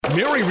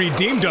Mary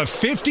redeemed a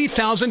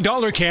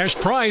 $50,000 cash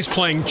prize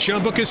playing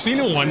Chumba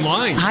Casino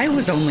online. I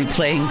was only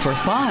playing for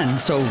fun,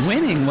 so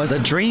winning was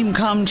a dream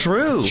come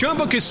true.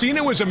 Chumba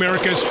Casino is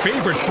America's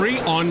favorite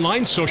free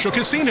online social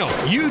casino.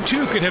 You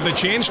too could have the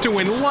chance to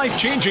win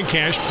life-changing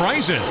cash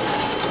prizes.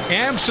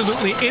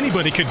 Absolutely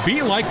anybody could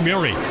be like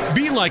Mary.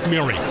 Be like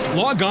Mary.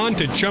 Log on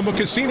to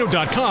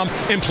ChumbaCasino.com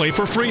and play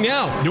for free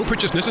now. No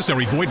purchase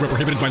necessary. Void where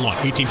prohibited by law.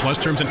 18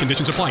 plus terms and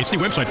conditions apply. See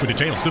website for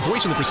details. The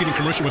voice in the preceding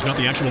commercial was not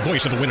the actual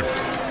voice of the winner.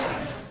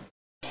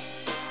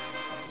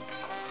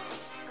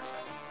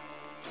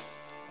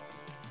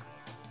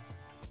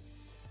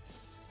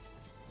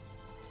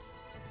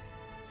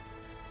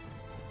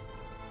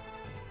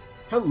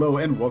 Hello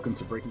and welcome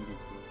to Breaking Geek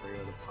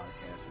Radio, the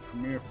podcast, the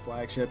premier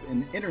flagship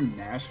and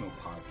international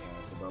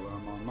podcast about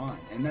Learn Online.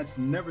 And that's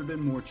never been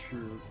more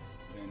true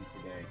than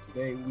today.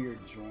 Today we are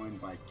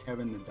joined by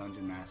Kevin the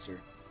Dungeon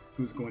Master,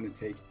 who's going to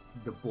take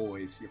the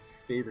boys, your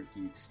favorite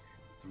geeks,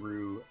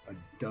 through a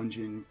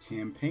dungeon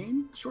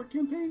campaign, short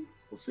campaign,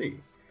 we'll see.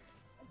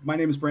 My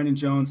name is Brandon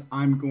Jones.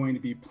 I'm going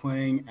to be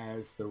playing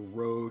as the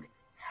rogue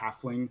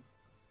halfling.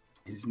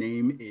 His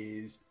name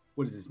is,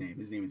 what is his name?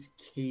 His name is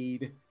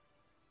Cade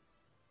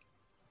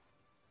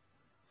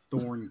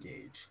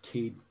Thorngage.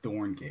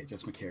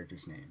 That's my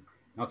character's name.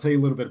 And I'll tell you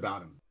a little bit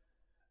about him.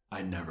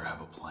 I never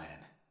have a plan,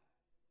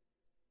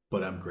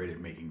 but I'm great at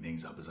making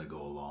things up as I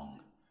go along.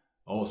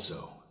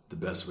 Also, the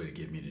best way to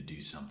get me to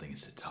do something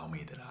is to tell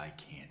me that I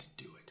can't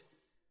do it.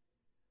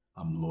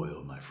 I'm loyal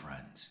to my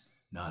friends,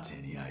 not to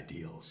any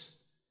ideals.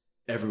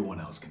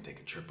 Everyone else can take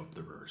a trip up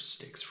the river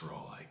Styx for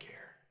all I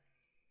care.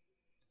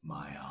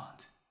 My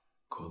aunt,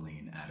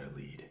 Colleen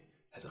Adderlead,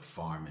 has a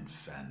farm in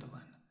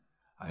Fandolin.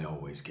 I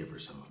always give her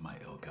some of my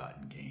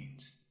ill-gotten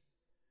gains.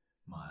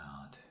 My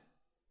aunt,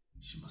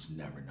 she must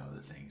never know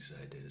the things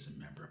that I did as a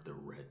member of the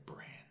Red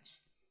Brands.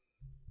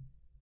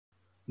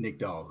 Nick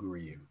Dahl, who are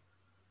you?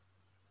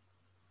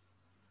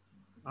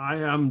 I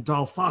am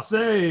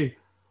Dalfase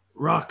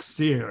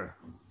Rockseer.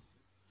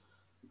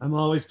 I'm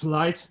always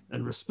polite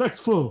and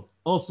respectful.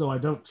 Also, I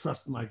don't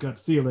trust my gut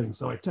feelings,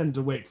 so I tend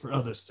to wait for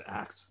others to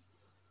act.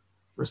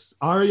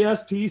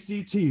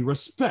 R-E-S-P-C-T,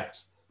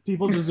 respect.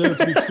 People deserve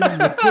to be treated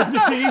with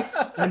dignity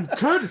and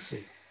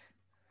courtesy.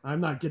 I'm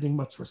not getting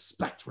much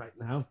respect right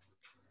now.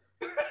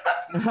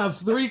 I have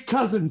 3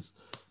 cousins,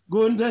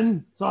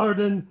 Gunden,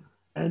 Tharden,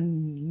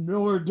 and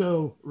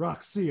Nordo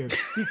Rockseer,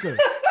 Seeker,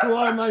 who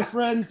are my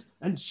friends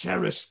and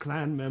cherished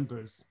clan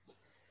members.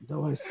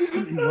 Though I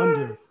secretly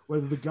wonder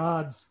whether the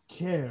gods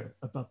care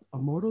about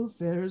immortal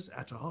affairs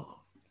at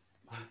all.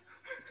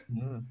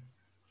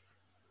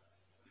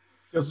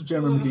 Joseph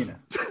Gemma Medina,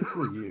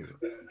 who are you?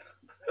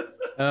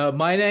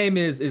 My name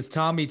is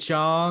Tommy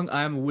Chong.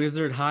 I'm a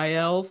wizard high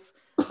elf.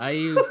 I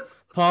use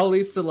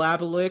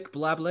polysyllabic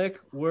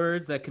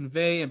words that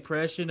convey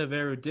impression of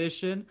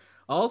erudition.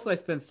 Also, I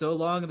spent so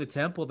long in the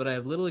temple that I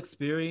have little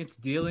experience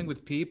dealing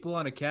with people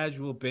on a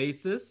casual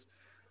basis.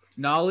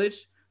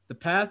 Knowledge, the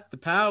path to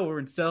power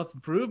and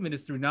self-improvement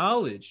is through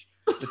knowledge.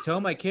 The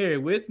tome I carry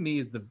with me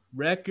is the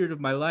record of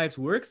my life's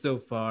work so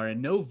far,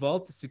 and no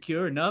vault is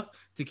secure enough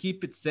to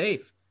keep it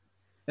safe.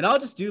 And I'll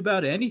just do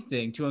about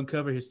anything to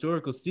uncover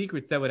historical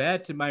secrets that would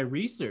add to my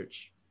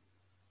research.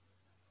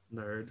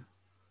 Nerd.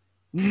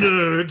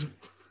 And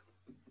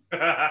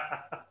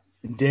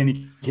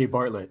Danny K.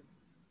 Bartlett.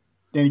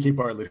 Danny K.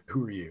 Bartlett,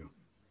 who are you?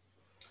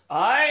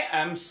 I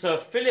am Sir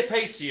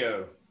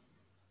Philippacio,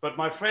 but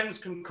my friends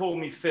can call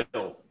me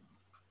Phil.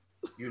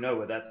 You know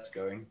where that's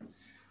going.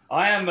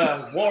 I am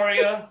a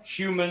warrior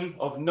human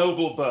of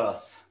noble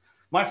birth.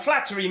 My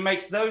flattery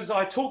makes those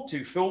I talk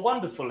to feel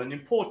wonderful and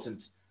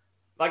important.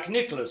 Like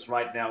Nicholas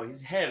right now,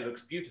 his hair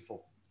looks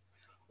beautiful.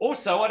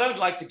 Also, I don't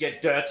like to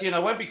get dirty and I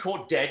won't be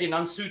caught dead in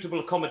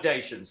unsuitable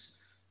accommodations.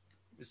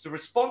 It's the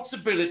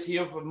responsibility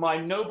of my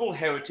noble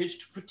heritage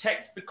to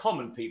protect the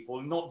common people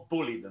and not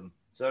bully them.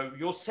 So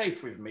you're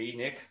safe with me,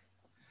 Nick.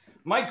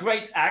 My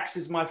great axe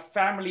is my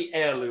family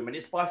heirloom and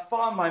it's by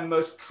far my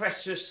most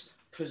precious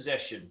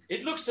possession.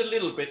 It looks a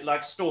little bit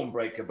like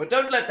Stormbreaker, but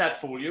don't let that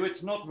fool you.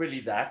 It's not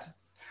really that.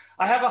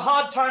 I have a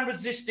hard time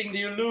resisting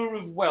the allure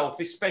of wealth,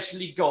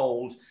 especially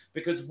gold,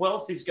 because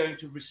wealth is going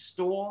to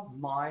restore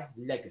my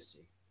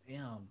legacy.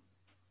 Damn.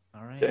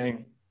 All right.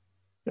 Dang.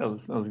 That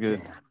was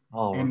good.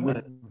 Oh, And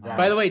with that,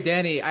 By the way,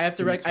 Danny, I have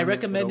to. I turn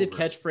recommended it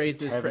over catchphrases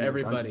to for Kevin the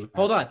everybody. Dungeon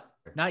Hold on,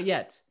 Master. not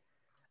yet.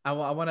 I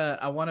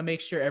want to make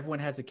sure everyone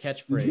has a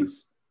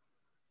catchphrase.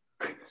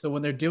 So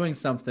when they're doing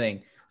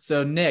something,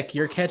 so Nick,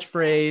 your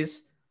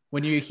catchphrase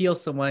when you heal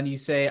someone, you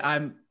say,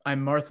 "I'm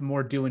Martha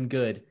Moore doing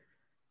good,"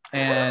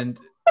 and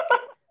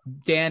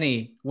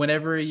Danny,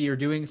 whenever you're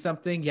doing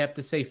something, you have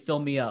to say, "Fill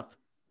me up."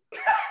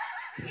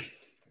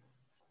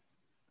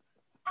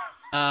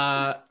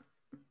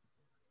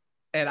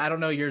 And I don't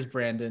know yours,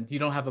 Brandon. You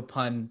don't have a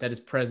pun that is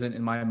present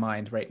in my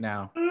mind right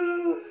now.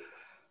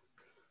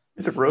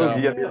 He's a rogue.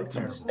 No. You have like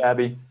some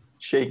stabby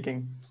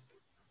shaking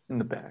in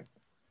the back.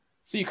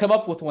 So you come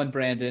up with one,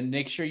 Brandon.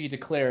 Make sure you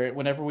declare it.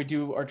 Whenever we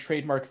do our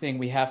trademark thing,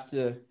 we have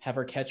to have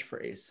our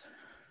catchphrase.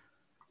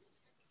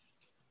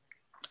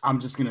 I'm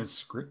just gonna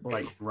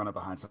like run up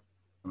behind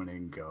someone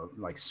and go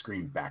like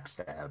scream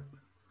backstab.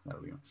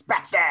 That'll be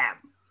backstab.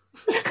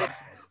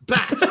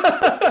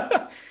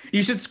 Bat.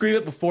 You should scream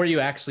it before you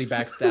actually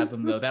backstab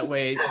them, though. That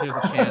way, there's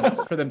a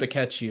chance for them to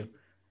catch you.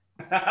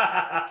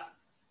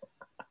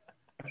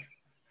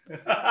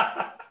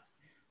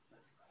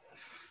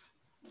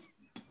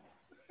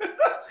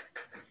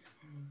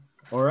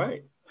 All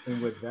right,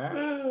 and with that,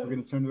 we're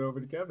gonna turn it over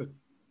to Kevin.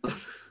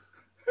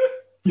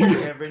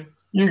 Kevin.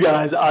 You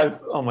guys,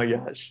 oh my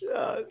gosh,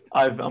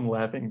 I'm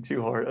laughing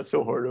too hard,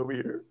 so hard over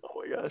here.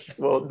 Oh my gosh.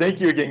 Well,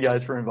 thank you again,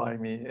 guys, for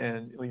inviting me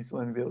and at least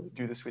letting me be able to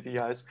do this with you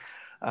guys.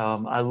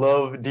 I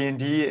love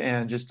D&D,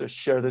 and just to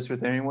share this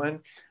with anyone,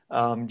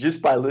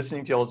 just by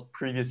listening to y'all's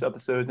previous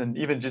episodes and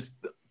even just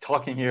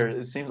talking here,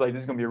 it seems like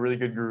this is going to be a really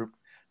good group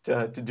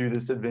to do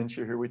this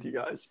adventure here with you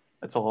guys.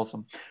 That's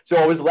awesome. So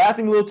I was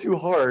laughing a little too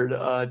hard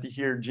to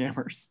hear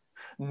Jammer's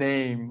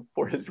name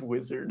for his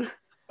wizard.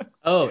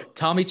 Oh,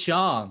 Tommy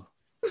Chong.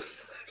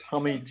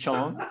 Tommy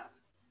Chong?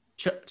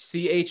 Chong,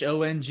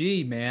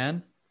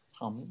 man.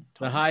 Tommy.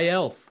 The High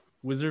Elf.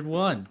 Wizard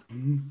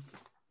 1.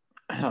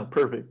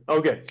 Perfect.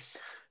 Okay.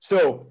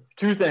 So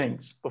 2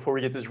 things before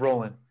we get this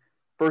rolling.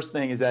 First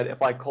thing is that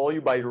if I call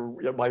you by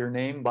your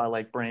name, by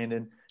like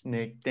Brandon,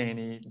 Nick,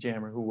 Danny,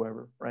 Jammer,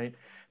 whoever, right?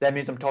 That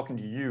means I'm talking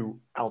to you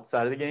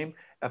outside of the game.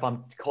 If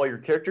I'm call your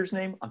character's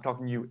name, I'm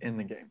talking to you in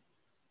the game.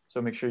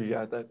 So make sure you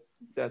got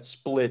that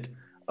split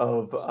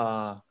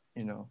of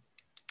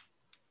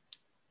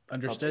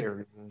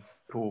Understood.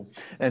 Cool.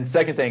 And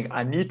second thing,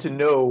 I need to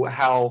know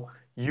how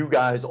you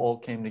guys all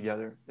came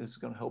together. This is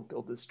going to help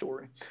build this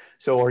story.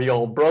 So are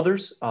y'all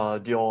brothers?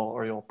 Are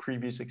y'all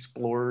previous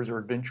explorers or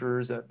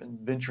adventurers that have been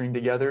venturing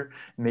together?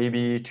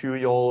 Maybe 2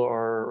 of y'all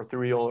or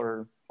 3 of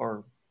y'all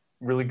are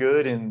really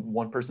good and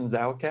one person's the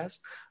outcast,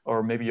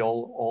 or maybe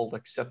y'all all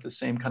accept the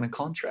same kind of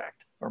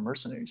contract or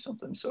mercenary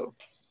something. So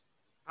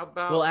How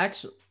about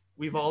actually,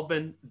 we've all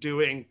been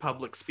doing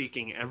public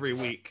speaking every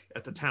week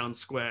at the town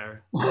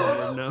square.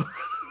 No.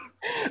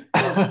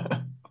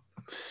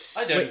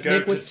 I don't Wait, go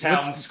Nick, to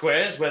town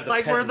squares where the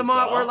Like we're peasants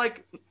are. we're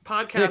like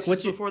podcasters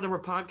Nick, before they were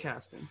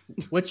podcasting.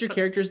 what's your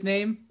character's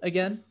name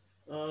again?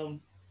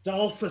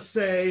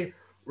 Dolphusay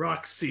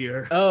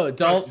Rockseer. Oh,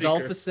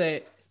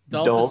 Rockseeker.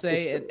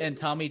 Dolphusay and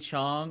Tommy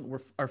Chong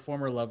are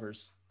former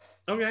lovers.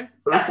 Okay.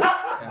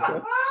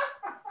 Yeah.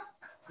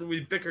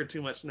 We bicker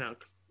too much now.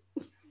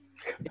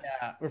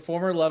 Yeah, we're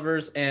former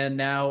lovers, and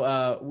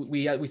now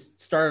we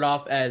started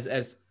off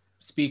as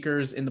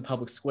speakers in the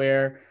public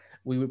square.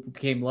 We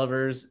became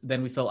lovers,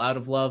 then we fell out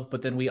of love,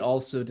 but then we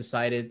also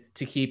decided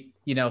to keep,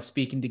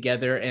 speaking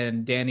together,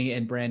 and Danny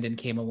and Brandon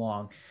came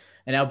along.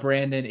 And now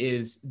Brandon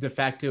is de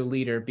facto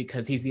leader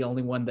because he's the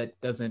only one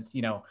that doesn't,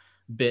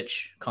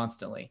 bitch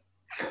constantly.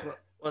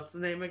 What's the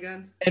name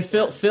again? And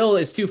Phil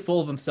is too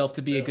full of himself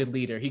to be a good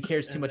leader. He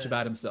cares too much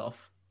about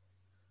himself.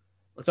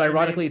 So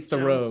ironically, it's the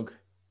rogue.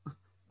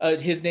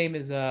 His name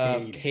is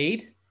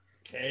Cade.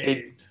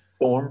 Cade.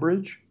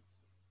 Thornbridge?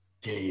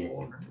 Cade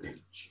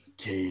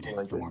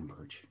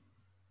Thornbridge.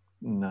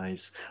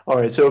 Nice. All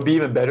right, so it'd be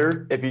even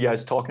better if you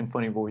guys talk in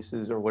funny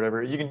voices or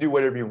whatever. You can do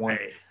whatever you want.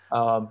 Hey.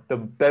 The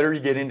better you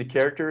get into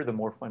character, the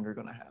more fun you're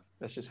going to have.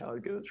 That's just how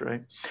it goes,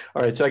 right?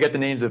 All right, so I got the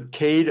names of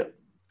Cade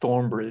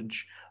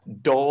Thornbridge,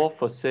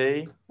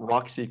 Dolphusay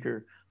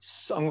Rockseeker.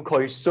 I'm going to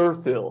call you Sir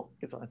Phil,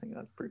 because I think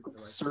that's pretty cool.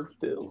 Sir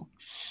Phil.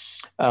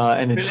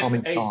 And then Tommy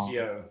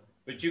Philip,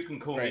 but you can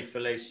call me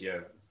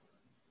Felicio.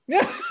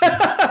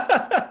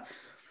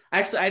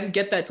 Actually, I didn't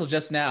get that till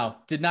just now.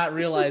 Did not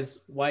realize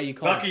why you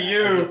called Lucky it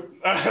you.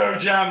 Oh,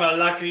 Jammer,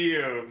 lucky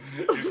you.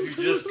 You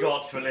just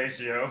got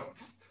Felicio.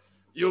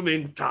 You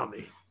mean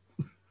Tommy.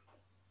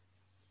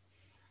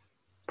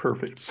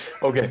 Perfect.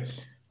 Okay,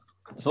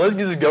 so let's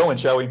get this going,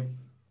 shall we?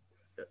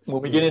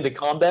 When we get into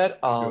combat,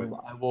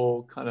 I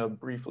will kind of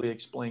briefly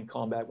explain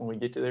combat when we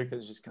get to there, because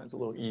it's just kind of a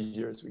little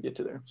easier as we get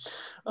to there.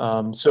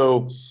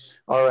 So,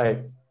 all right.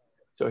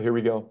 So here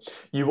we go.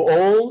 You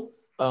all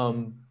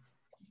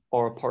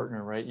are a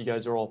partner, right? You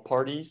guys are all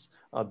parties.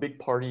 A big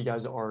party. You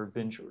guys are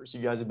adventurers.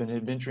 You guys have been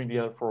adventuring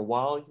together for a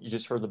while. You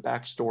just heard the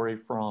backstory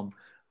from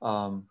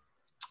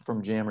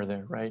Jammer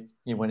there, right?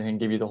 He went ahead and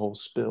gave you the whole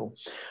spill.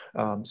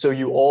 So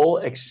you all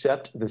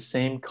accept the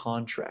same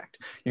contract.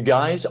 You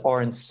guys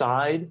are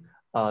inside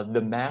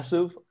the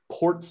massive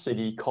port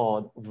city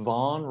called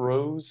Von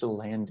Rose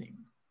Landing.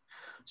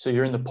 So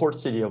you're in the port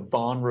city of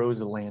Von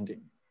Rose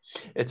Landing.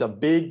 It's a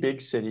big,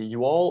 big city.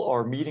 You all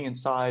are meeting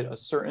inside a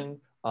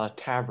certain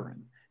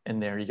tavern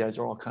in there. You guys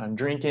are all kind of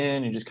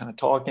drinking, you're just kind of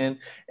talking,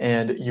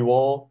 and you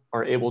all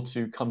are able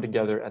to come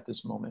together at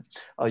this moment.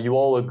 You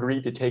all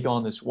agreed to take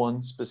on this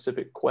one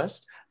specific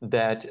quest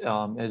that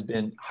has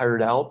been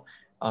hired out.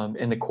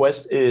 And the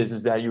quest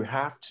is that you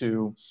have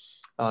to,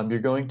 you're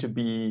going to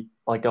be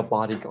like a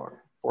bodyguard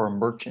for a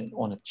merchant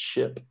on a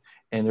ship,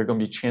 and they're going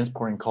to be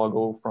transporting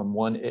cargo from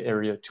one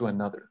area to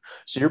another.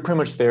 So you're pretty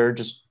much there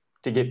just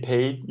to get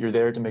paid. You're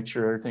there to make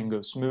sure everything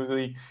goes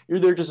smoothly. You're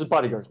there just as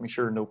bodyguards, make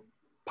sure no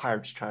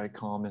pirates try to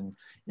come and,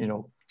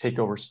 take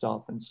over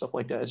stuff and stuff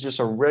like that. It's just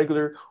a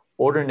regular,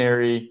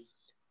 ordinary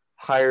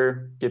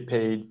hire, get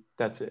paid,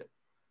 that's it,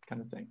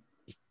 kind of thing.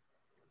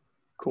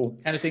 Cool.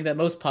 Kind of thing that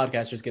most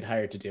podcasters get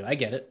hired to do. I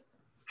get it.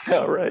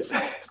 All right.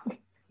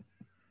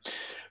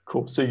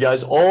 Cool. So you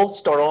guys all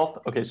start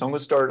off. Okay, so I'm going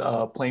to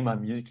start playing my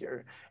music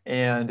here.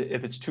 And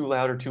if it's too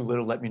loud or too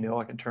little, let me know.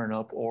 I can turn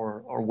up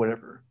or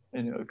whatever.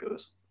 And it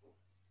goes.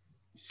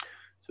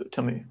 So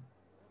tell me.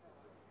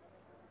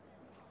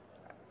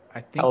 I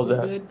think How's we're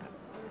that? good.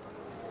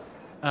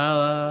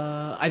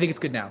 I think it's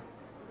good now.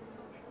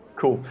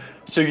 Cool.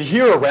 So you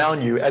hear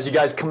around you as you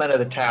guys come out of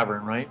the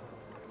tavern, right?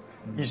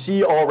 You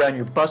see all around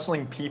you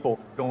bustling people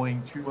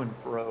going to and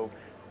fro,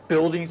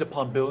 buildings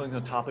upon buildings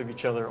on top of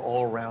each other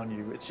all around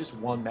you. It's just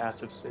one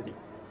massive city,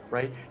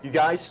 right? You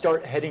guys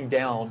start heading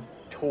down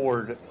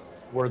toward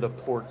where the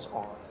ports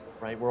are,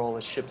 right? Where all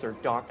the ships are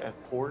docked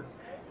at port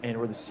and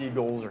where the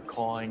seagulls are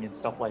cawing and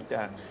stuff like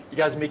that. You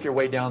guys make your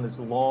way down this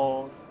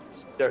long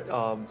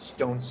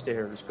stone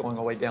stairs going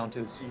all the way down to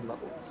the sea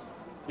level.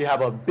 You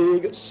have a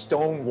big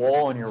stone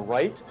wall on your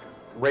right,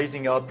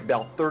 raising up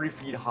about 30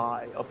 feet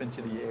high up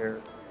into the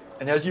air.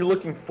 And as you're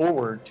looking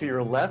forward to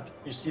your left,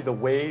 you see the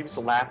waves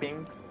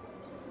lapping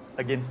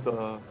against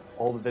all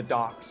of the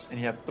docks, and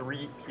you have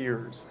 3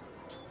 piers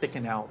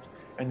sticking out.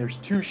 And there's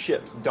 2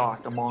 ships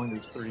docked among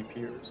these 3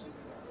 piers.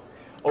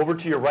 Over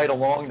to your right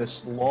along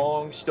this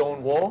long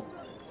stone wall,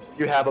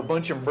 you have a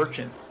bunch of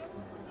merchants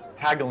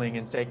haggling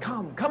and say,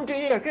 come to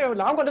here,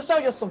 I'm going to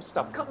sell you some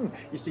stuff, come.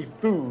 You see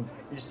food,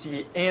 you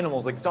see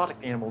animals, exotic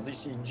animals, you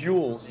see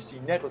jewels, you see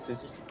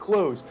necklaces, you see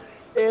clothes.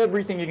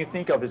 Everything you can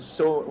think of is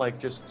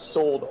just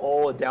sold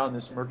all down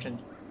this merchant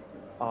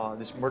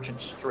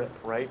strip,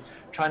 right?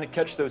 Trying to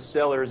catch those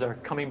sailors that are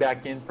coming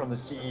back in from the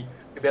sea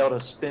to be able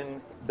to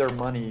spend their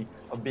money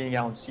of being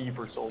out in sea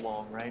for so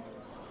long, right?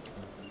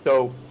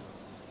 So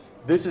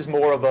this is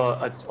more of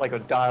a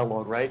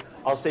dialogue, right?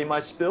 I'll say my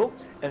spill,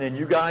 and then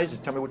you guys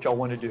just tell me what y'all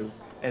want to do.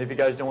 And if you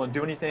guys don't want to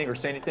do anything or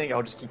say anything,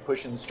 I'll just keep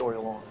pushing the story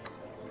along.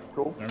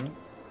 Cool?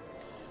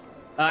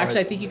 Actually,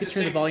 I think you could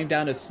turn the volume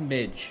down a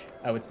smidge.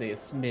 I would say a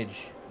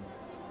smidge.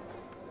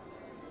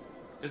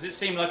 Does it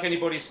seem like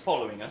anybody's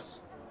following us?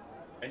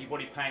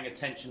 Anybody paying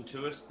attention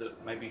to us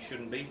that maybe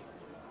shouldn't be?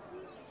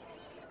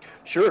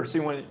 Sure.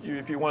 So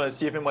if you want to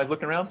see if anybody's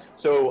looking around.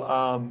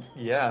 So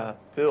yeah,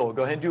 Phil,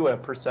 go ahead and do a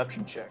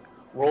perception check.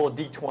 Roll a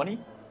d20.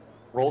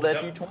 Roll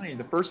that d20.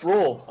 The first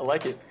roll. I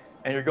like it.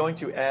 And you're going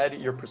to add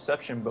your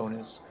perception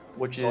bonus,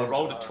 which is... I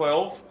rolled a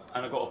 12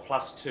 and I got a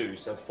 +2,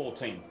 so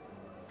 14.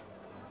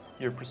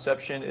 Your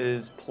perception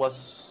is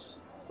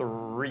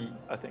 +3,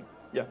 I think.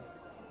 Yeah.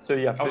 So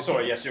yeah. 15. Oh,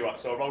 sorry. Yes, you're right.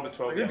 So I rolled a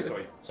 12. Yeah,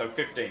 sorry. So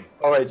 15.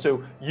 All right.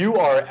 So you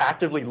are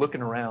actively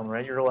looking around,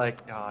 right? You're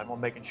like,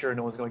 I'm making sure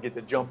no one's going to get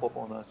the jump up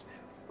on us.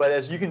 But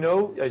as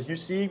you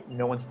see,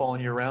 no one's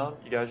following you around.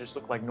 You guys just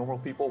look like normal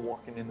people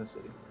walking in the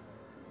city.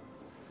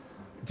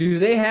 Do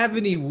they have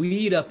any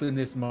weed up in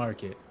this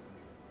market?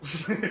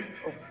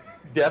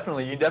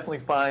 Definitely. You definitely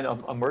find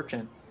a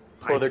merchant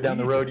further down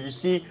the road. You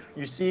see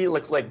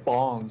looks like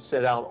bongs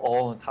set out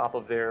all on top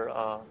of their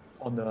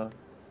on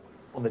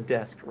the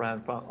desk right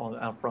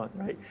out front,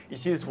 right? You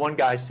see this one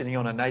guy sitting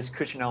on a nice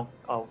cushion out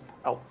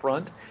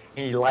front,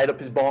 and he light up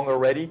his bong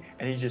already,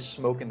 and he's just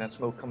smoking that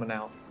smoke coming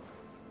out.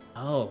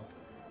 Oh,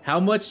 how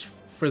much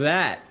for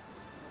that?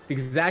 The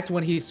exact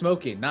one he's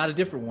smoking, not a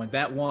different one.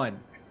 That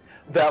one.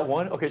 That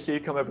one? Okay, so you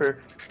come up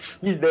here.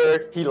 He's there.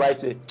 He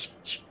lights it.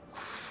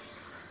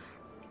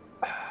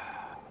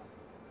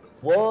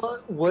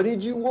 What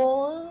did you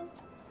want?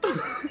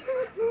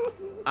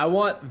 I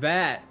want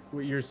that.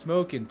 What you're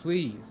smoking,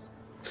 please.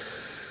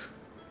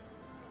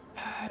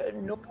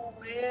 No,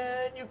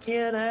 man, you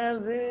can't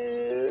have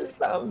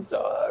this. I'm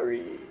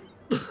sorry.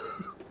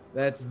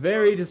 That's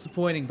very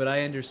disappointing, but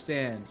I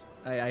understand.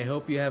 I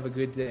hope you have a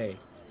good day.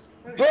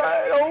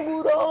 But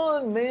hold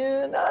on,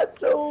 man. Not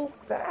so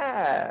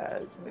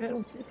fast.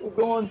 Man, people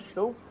going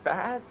so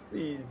fast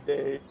these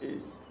days.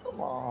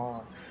 Come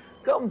on.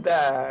 Come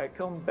back.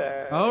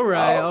 All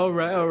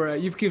right.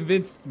 You've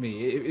convinced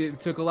me. It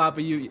took a lot,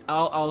 but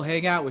I'll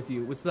hang out with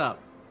you. What's up?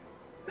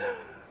 Yeah,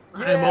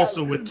 I'm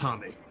also with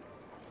Tommy.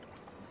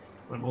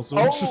 I'm also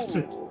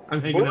interested.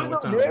 I'm hanging out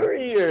with Tommy.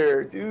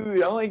 Barrier,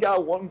 dude. I only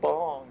got one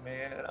bong,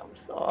 man. I'm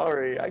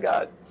sorry. I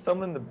got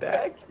some in the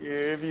back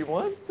here if you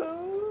want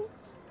some.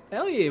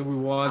 Hell yeah, we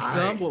want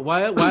some. Well,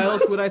 why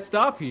else would I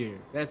stop here?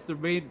 That's the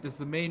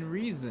main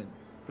reason.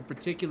 The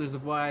particulars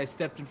of why I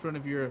stepped in front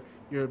of your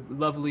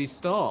lovely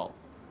stall.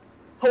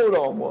 Hold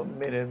on 1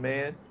 minute,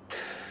 man.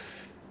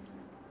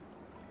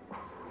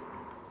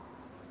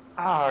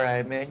 All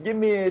right, man. Give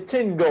me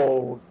 10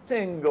 gold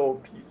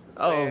pieces.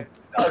 Oh,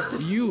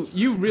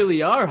 you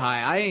really are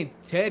high. I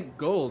ain't 10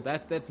 gold.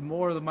 That's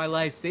more than my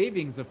life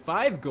savings of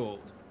 5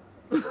 gold.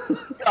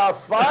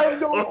 Got 5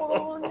 gold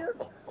on you?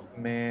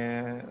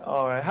 Man,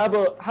 all right. How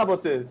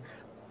about this?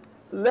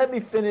 Let me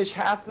finish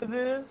half of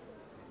this,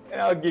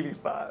 and I'll give you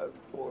 5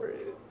 for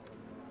it.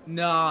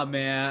 Nah,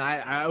 man.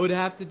 I would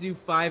have to do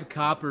 5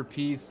 copper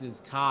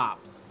pieces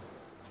tops.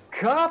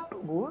 cup?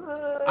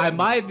 What? I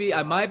might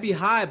be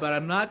high, but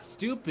I'm not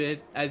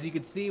stupid. As you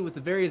can see with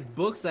the various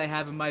books I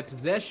have in my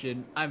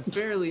possession, I'm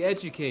fairly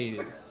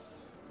educated.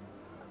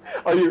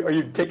 Are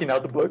you taking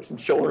out the books and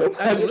showing them?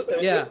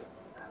 Absolutely, yeah.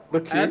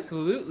 Look here.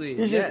 Absolutely.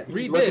 He's Yeah. just- he's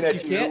Read looking this.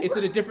 at You you. can't. It's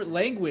in a different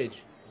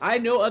language. I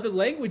know other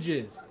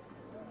languages.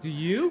 Do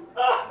you?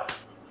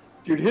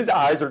 Dude, his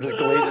eyes are just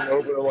glazing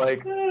over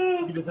like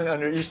he doesn't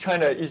under.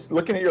 He's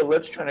looking at your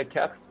lips, trying to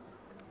cap.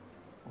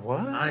 What?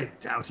 I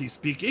doubt he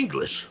speak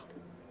English.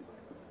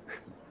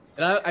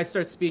 And I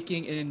start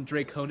speaking in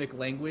draconic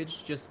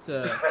language just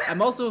to.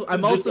 I'm also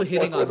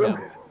hitting on him.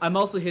 I'm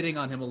also hitting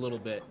on him a little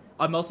bit.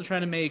 I'm also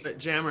trying to make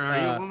Jammer, are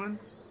you a woman?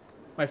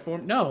 my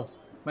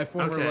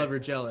former Okay. lover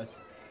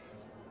jealous.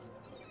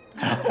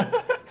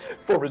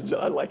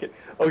 I like it.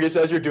 Okay,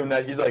 so as you're doing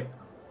that, he's like,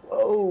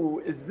 "Oh,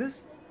 is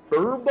this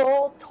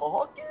furball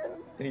talking?"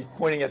 And he's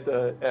pointing at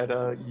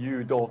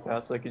you,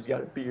 Dolphast, like he's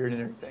got a beard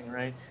and everything,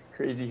 right?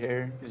 Crazy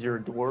hair, because you're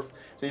a dwarf.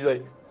 So he's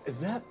like, "Is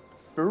that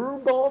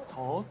furball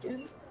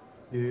talking?"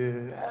 Yeah,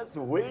 that's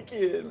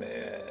wicked,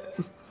 man.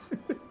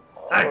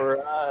 All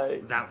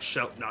right. Thou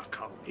shalt not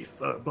call me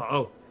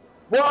furball.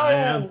 Whoa, I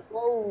am-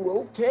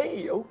 whoa,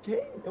 okay.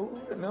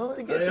 No,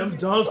 I am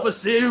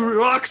Dolphasir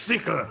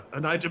Rockseeker,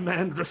 and I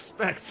demand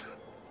respect.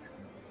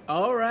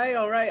 All right.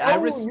 I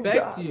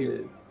respect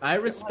you. I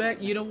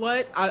respect. You know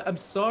what? I'm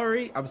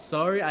sorry.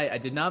 I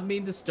did not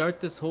mean to start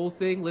this whole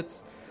thing.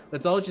 Let's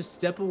all just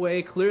step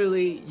away.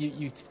 Clearly,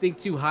 you think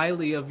too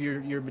highly of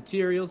your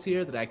materials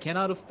here that I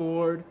cannot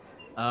afford.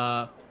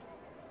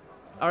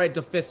 All right,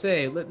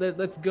 Dolphasir,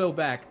 let's go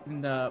back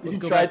and let's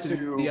go back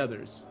to the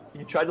others.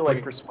 You tried to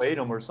like persuade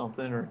him or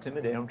something, or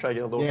intimidate him, try to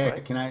get a little. Yeah,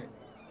 fight. can I?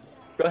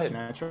 Go ahead. Can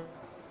I try?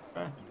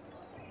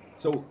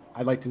 So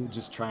I'd like to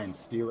just try and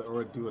steal it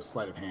or do a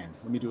sleight of hand.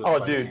 Let me do a Oh,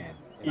 sleight dude, of hand.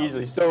 and I'll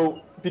easily. just-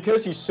 So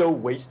because he's so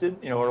wasted,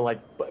 or like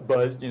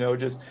buzzed,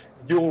 just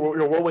you'll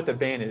roll with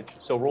advantage.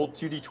 So roll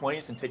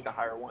 2d20s and take the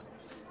higher one.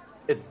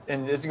 This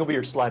is gonna be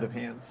your sleight of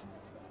hand.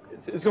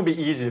 It's gonna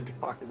be easy to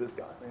pickpocket this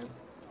guy, man.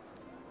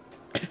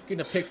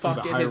 Gonna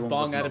pickpocket higher his one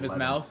bong was out an of his 11.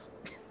 mouth.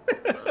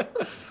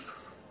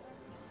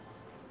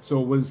 So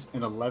it was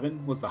an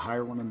 11 was the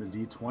higher one on the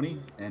d20,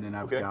 and then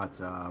I've Okay. got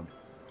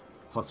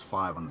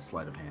 +5 on the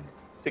sleight of hand.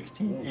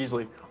 16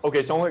 easily.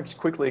 Okay, so I'm going to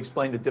quickly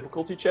explain the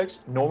difficulty checks.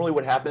 Normally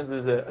what happens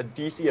is a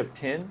DC of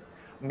 10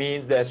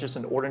 means that it's just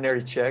an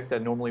ordinary check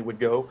that normally would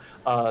go.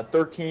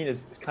 13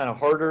 is kind of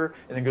harder,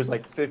 and then goes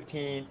like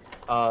 15,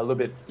 a little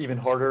bit even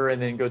harder, and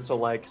then goes to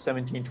like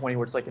 17, 20,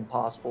 where it's like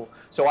impossible.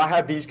 So I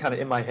have these kind of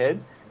in my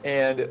head,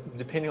 and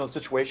depending on the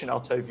situation, I'll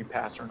tell you if you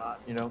pass or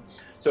not,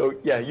 So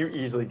yeah, you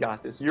easily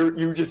got this. You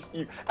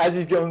as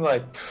he's going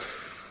like,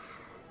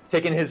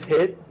 taking his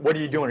hit, what are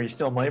you doing? Are you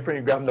stealing money from him?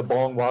 You grabbing the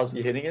bong while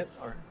he's hitting it?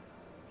 Or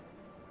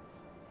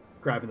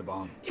Grabbing the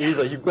bomb.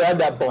 easily, you grab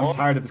that I'm bong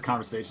tired of this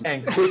conversation.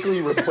 and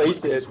quickly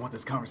replace I it. just want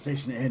this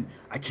conversation to end.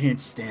 I can't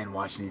stand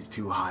watching these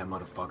two high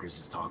motherfuckers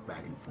just talk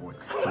back and forth.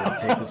 So I'll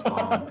take this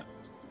bomb,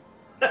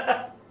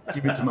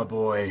 give it to my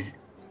boy,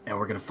 and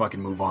we're gonna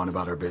fucking move on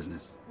about our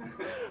business.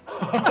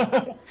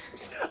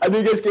 I know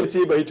you guys can't see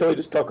it, but he totally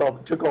just took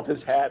off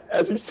his hat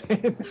as he's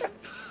saying that.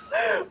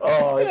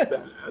 Oh, it's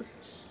badass.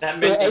 That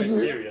made as me you-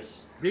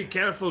 serious. Be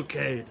careful,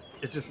 Cade.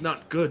 It is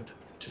not good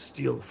to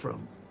steal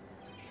from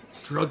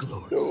drug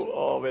lords,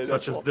 Oh, man,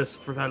 such that's as this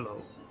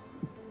fellow.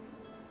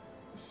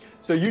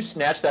 So you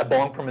snatch that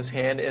bong from his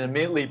hand and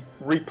immediately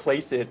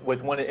replace it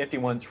with one of the empty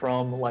ones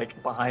from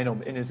like behind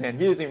him in his hand.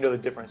 He doesn't even know the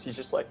difference. He's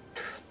just like,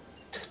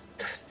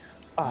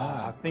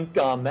 I think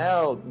I'm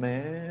out,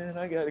 man.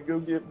 I gotta go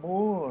get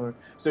more.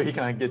 So he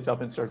kind of gets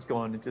up and starts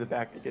going into the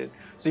back again.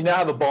 So you now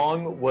have a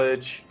bong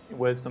which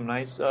with some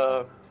nice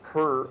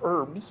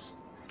herbs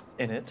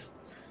in it.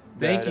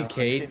 Thank that, you,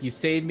 Kate. You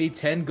saved me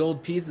 10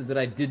 gold pieces that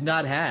I did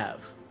not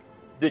have.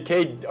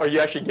 Kate, are you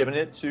actually giving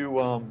it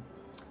to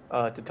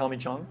Tommy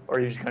Chung, or are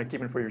you just kind of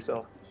keeping it for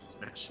yourself?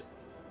 Smash it.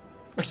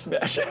 Or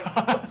smash it?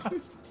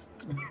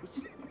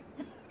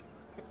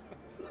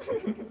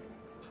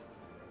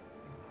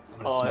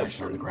 I'm gonna smash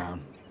it on the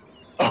ground.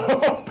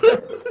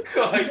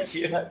 God,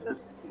 yeah.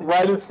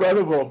 Right in front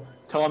of him.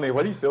 Tommy,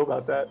 what do you feel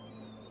about that?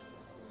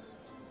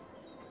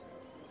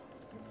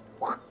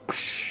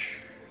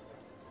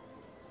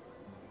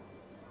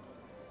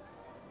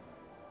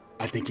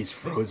 I think he's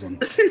frozen.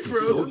 Is he He's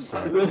so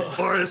frozen? upset.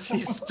 Or is he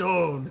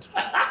stoned?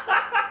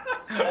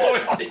 Or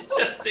is it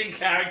just in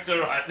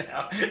character right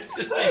now? It's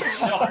just in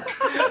shock.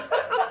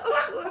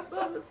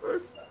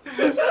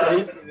 His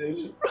face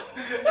is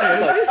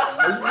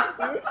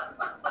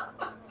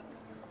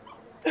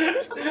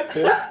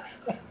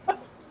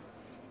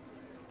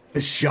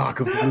The shock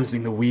of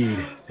losing the weed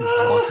has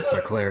lost us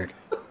our cleric.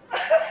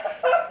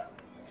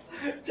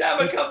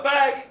 Jammer, come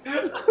back!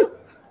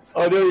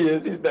 Oh, there he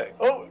is. He's back.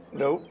 Oh,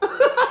 nope.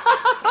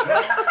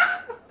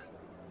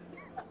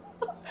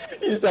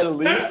 He just had to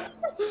leave.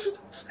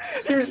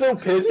 He was so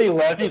pissed he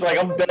left. He's like,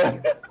 I'm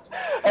done.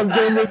 I'm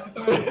done with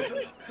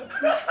this.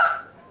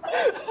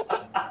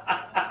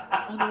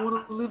 I don't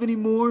want to live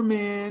anymore,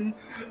 man.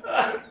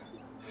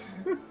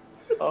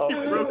 Oh,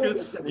 You broke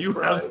it. You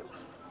have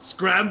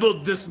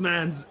scrambled this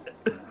man's.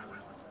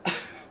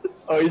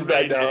 Oh, he's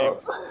back now.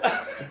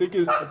 I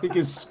think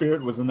his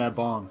spirit was in that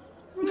bong.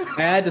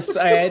 I had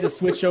to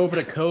switch over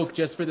to Coke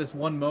just for this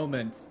one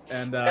moment,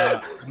 and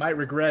I might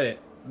regret it.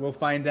 We'll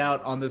find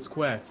out on this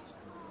quest.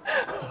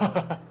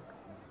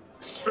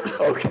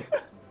 Okay.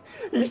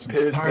 He's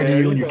pissed, Tired man. of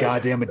you and your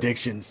goddamn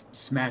addictions.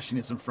 Smashing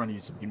this in front of you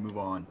so we can move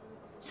on.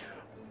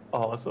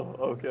 Awesome.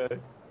 Okay.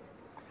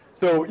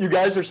 So you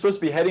guys are supposed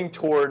to be heading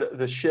toward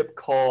the ship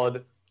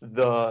called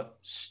the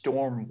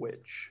Storm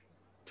Witch.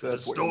 To the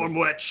Storm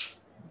Witch.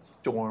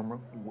 Storm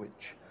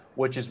Witch,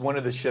 which is one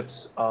of the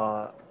ships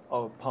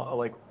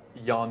like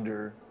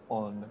yonder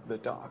on the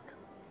dock.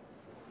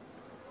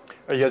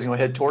 Are you guys going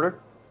to head toward her?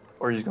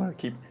 Or are you just going to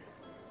keep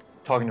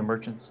talking to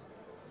merchants?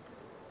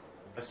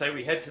 I say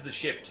we head to the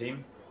ship,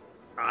 team.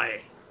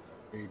 Aye.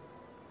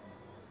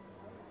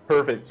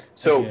 Perfect.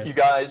 So Yes. you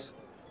guys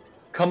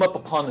come up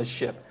upon the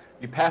ship.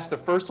 You pass the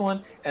first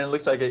one, and it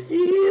looks like a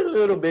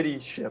little bitty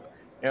ship.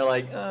 And you're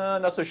like,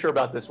 not so sure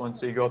about this one.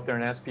 So you go up there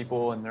and ask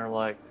people, and they're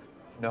like,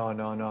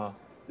 no,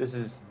 this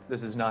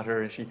is not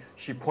her. And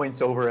she points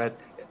over at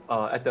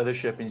the other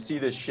ship, and you see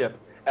this ship.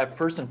 At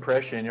first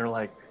impression, you're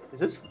like,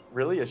 is this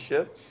really a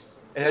ship?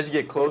 And as you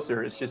get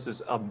closer, it's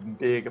just a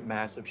big,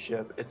 massive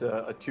ship. It's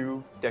a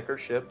two-decker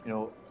ship,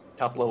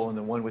 top level and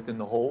the one within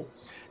the hull.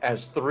 It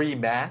has 3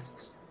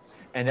 masts,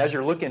 and as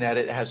you're looking at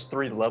it, it has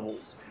 3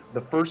 levels.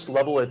 The first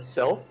level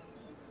itself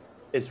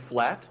is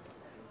flat,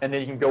 and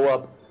then you can go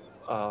up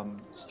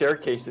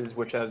staircases,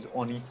 which has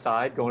on each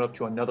side, going up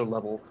to another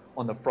level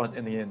on the front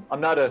and the end.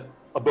 I'm not a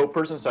boat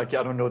person, so I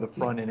don't know the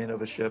front and end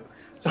of a ship.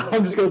 So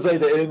I'm just going to say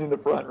the end and the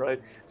front, right?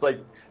 It's like,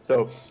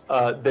 so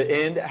the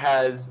end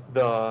has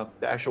the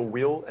actual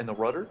wheel and the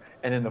rudder,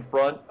 and then the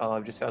front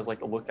just has like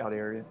the lookout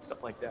area and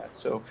stuff like that.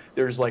 So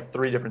there's like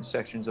 3 different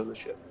sections of the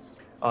ship.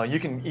 You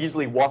can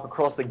easily walk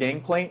across the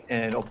gangplank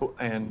and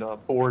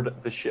board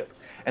the ship.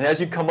 And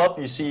as you come up,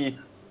 you see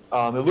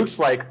it looks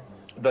like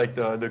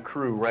the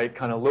crew, right?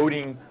 Kind of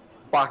loading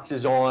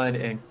boxes on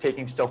and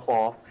taking stuff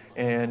off.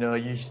 And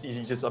you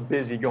just are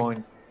busy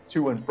going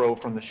to and fro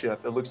from the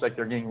ship. It looks like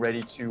they're getting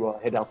ready to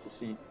head out to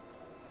sea.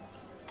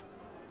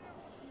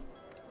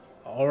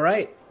 All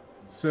right.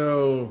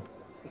 So,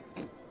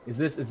 is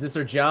this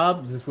our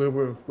job? Is this where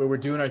we're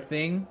doing our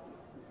thing?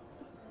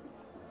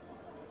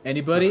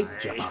 Anybody?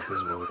 This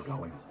is where we're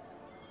going.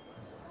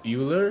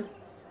 Bueller?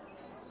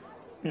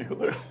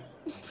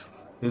 This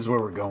is where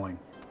we're going.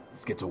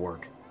 Let's get to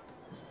work.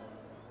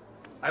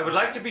 I would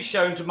like to be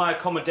shown to my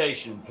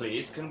accommodation,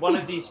 please. Can one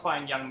of these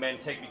fine young men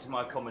take me to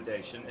my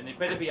accommodation? And it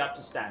better be up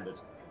to standard.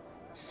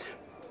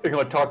 You're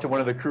going to talk to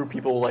one of the crew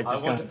people, like I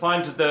just want to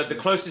find the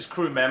closest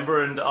crew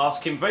member and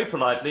ask him very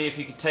politely if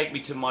he could take me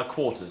to my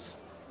quarters.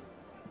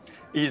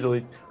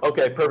 Easily.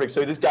 Okay, perfect.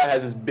 So this guy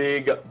has this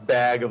big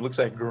bag of, looks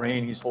like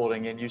grain he's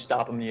holding, and you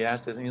stop him and you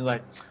ask this, and he's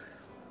like,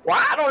 well,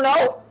 I don't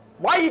know.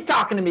 Why are you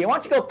talking to me? Why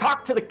don't you go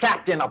talk to the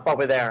captain up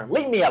over there?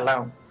 Leave me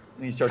alone.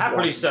 And he starts Happily,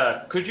 walking.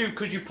 sir. Could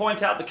you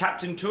point out the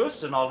captain to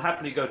us, and I'll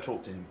happily go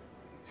talk to him.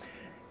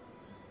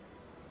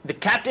 The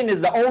captain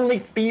is the only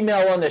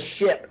female on the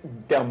ship,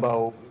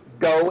 Dumbo.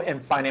 Go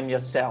and find him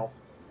yourself.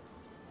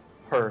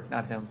 Her,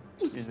 not him.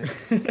 Excuse me.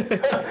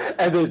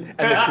 and the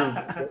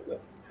crew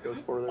goes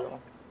further on.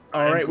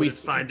 All right, we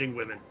finding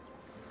women.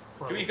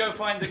 Should we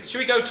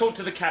go talk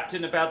to the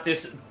captain about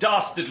this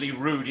dastardly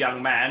rude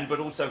young man, but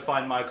also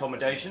find my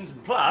accommodations,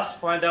 and plus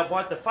find out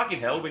what the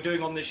fucking hell we're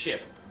doing on this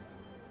ship?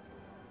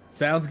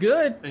 Sounds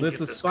good. And Let's get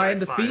just this guy find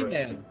the fired.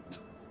 female.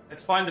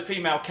 Let's find the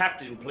female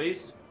captain,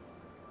 please.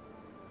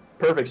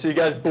 Perfect. So you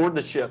guys board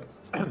the ship.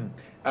 I'm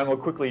going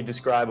to quickly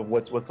describe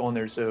what's on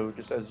there, so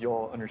just as you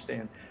all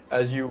understand.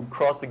 As you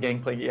cross the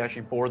gangplank, you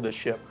actually board the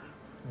ship.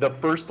 The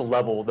first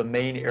level, the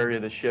main area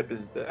of the ship,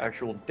 is the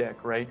actual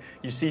deck, right?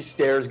 You see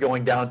stairs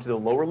going down to the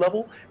lower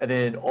level, and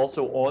then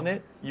also on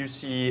it, you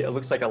see, it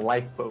looks like a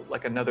lifeboat,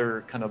 like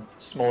another kind of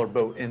smaller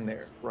boat in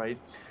there, right?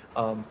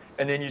 And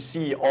then you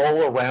see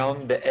all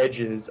around the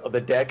edges of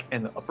the deck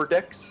and the upper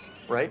decks,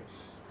 right?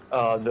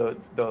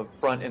 The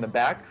front and the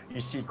back,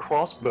 you see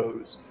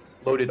crossbows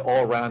loaded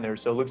all around there.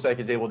 So it looks like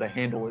it's able to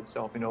handle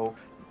itself.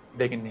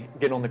 They can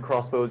get on the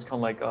crossbows kind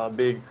of like a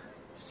big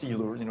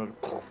sealers,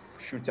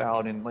 shoots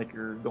out and like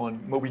you're going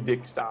Moby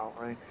Dick style,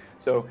 right?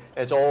 So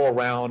it's all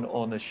around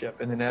on the ship.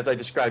 And then as I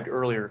described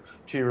earlier,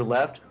 to your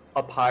left,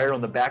 up higher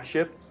on the back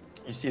ship,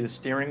 you see the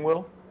steering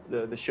wheel,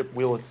 the ship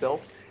wheel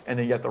itself. And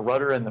then you got the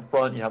rudder in the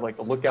front, you have like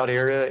the lookout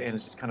area, and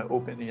it's just kind of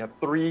open. And you have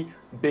 3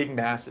 big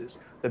masses.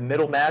 The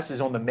middle mast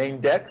is on the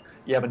main deck.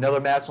 You have another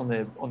mast on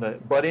the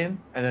butt end,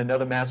 and then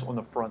another mast on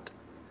the front.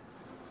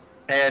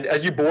 And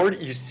as you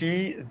board, you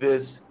see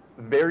this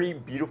very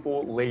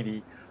beautiful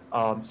lady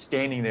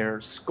standing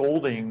there,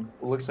 scolding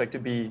what looks like to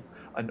be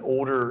an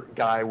older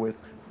guy with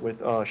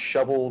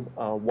shoveled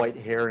white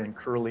hair and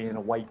curly and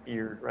a white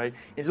beard, right?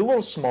 He's a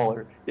little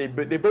smaller. They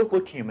both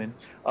look human.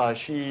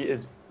 She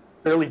is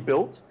fairly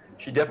built.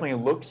 She definitely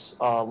looks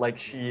like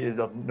she is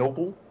a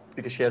noble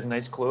because she has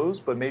nice clothes,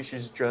 but maybe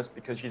she's dressed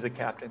because she's a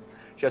captain.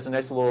 She has a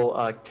nice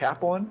little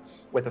cap on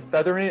with a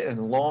feather in it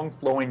and long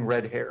flowing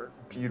red hair,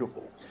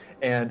 beautiful.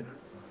 And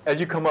as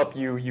you come up,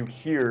 you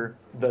hear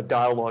the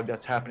dialogue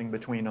that's happening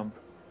between them.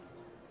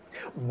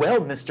 Well,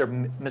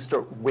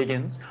 Mr.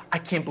 Wiggins, I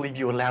can't believe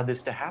you allowed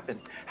this to happen.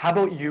 How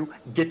about you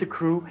get the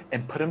crew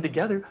and put them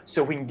together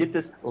so we can get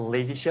this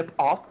lazy ship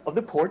off of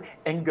the port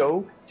and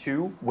go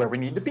to where we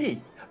need to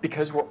be,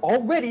 because we're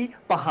already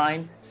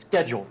behind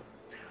schedule.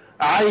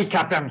 Aye,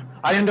 Captain,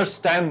 I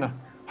understand.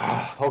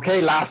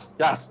 Okay, lass,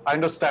 yes, I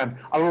understand.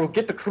 I will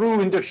get the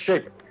crew into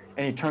shape.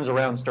 And he turns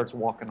around and starts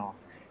walking off.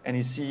 And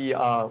you see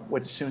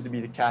what assumes to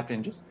be the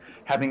captain just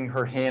having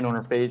her hand on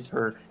her face,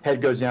 her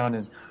head goes down,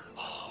 and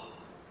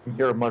you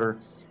hear her mutter,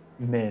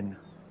 men.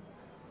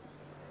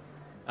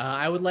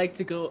 I would like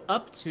to go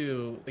up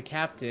to the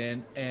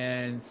captain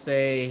and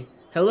say,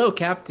 hello,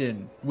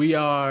 Captain. We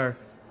are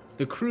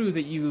the crew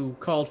that you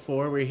called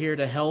for. We're here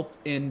to help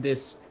in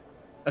this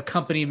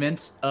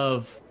accompaniment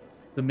of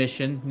the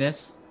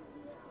missionness.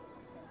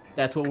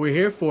 That's what we're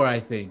here for, I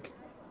think.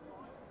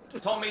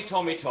 Tommy,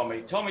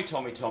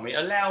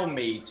 allow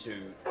me to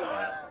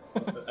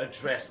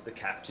address the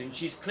captain.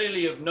 She's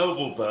clearly of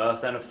noble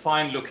birth and a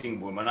fine-looking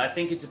woman. I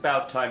think it's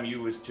about time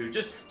you was too.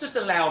 Just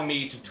allow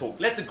me to talk.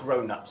 Let the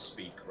grown-ups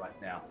speak right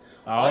now.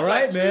 All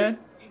right, man.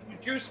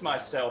 Introduce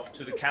myself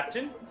to the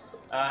captain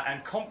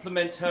and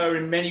compliment her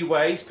in many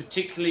ways,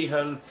 particularly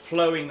her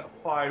flowing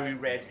fiery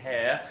red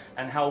hair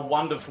and how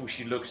wonderful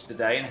she looks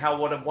today and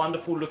what a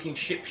wonderful looking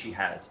ship she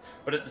has.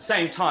 But at the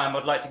same time,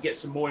 I'd like to get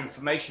some more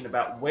information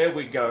about where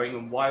we're going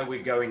and why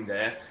we're going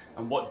there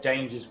and what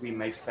dangers we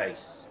may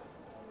face.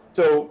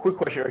 So, quick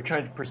question: are you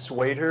trying to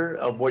persuade her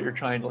of what you're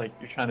trying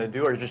to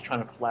do, or are you just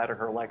trying to flatter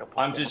her like a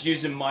puppet? I'm just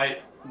using my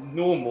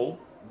normal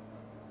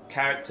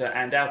character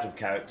and out of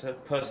character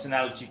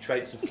personality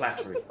traits of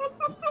flattery.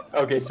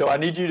 Okay, so I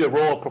need you to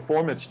roll a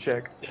performance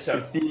check Yes, sir.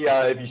 to see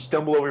if you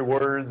stumble over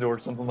words or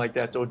something like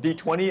that. So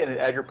D20 and then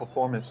add your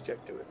performance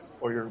check to it,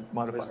 or your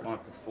modifier. Where's my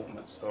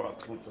performance? All right,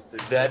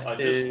 That I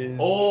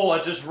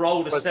just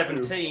rolled a plus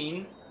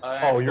 17.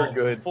 Oh, you're got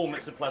good.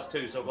 Performance of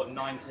 +2, so I've got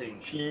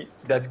 19.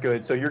 That's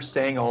good. So you're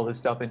saying all this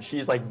stuff, and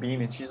she's like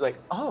beaming. She's like,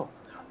 oh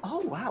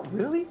wow,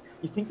 really?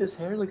 You think this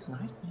hair looks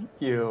nice? Thank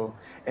you.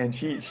 And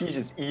she's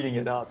just eating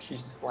it up.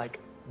 She's just like,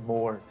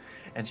 more.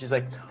 And she's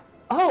like,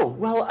 oh,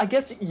 well, I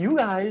guess you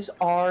guys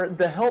are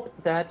the help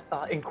that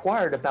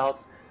inquired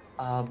about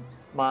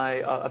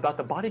about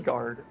the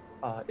bodyguard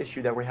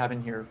issue that we're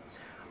having here.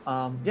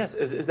 Yes,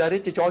 is that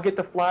it? Did y'all get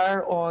the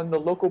flyer on the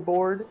local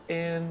board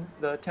in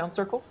the town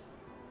circle?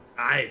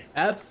 Aye.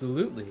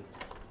 Absolutely.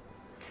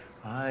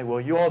 Aye, well,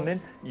 you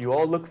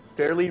all look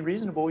fairly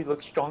reasonable. You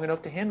look strong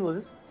enough to handle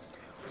this.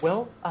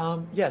 Well,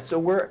 yeah,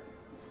 so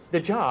the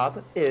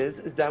job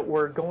is that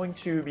we're going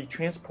to be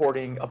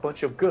transporting a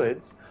bunch of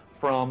goods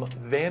from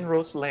Van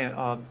Roos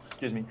Landing,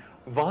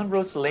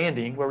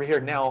 where we're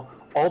here now,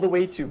 all the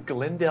way to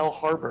Glendale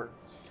Harbor.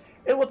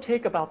 It will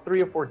take about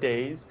 3 or 4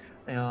 days,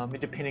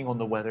 depending on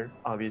the weather,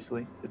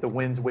 obviously, if the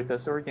wind's with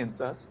us or against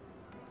us.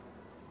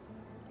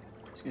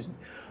 Excuse me.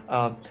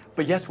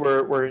 But yes,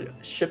 we're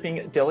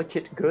shipping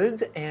delicate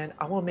goods, and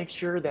I want to make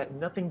sure that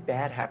nothing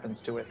bad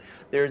happens to it.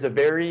 There's a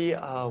very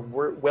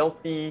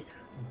wealthy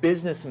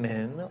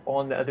businessman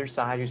on the other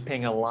side who's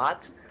paying a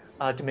lot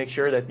to make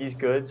sure that these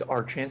goods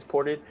are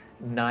transported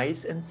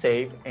nice and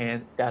safe,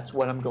 and that's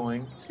what I'm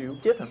going to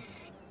give him.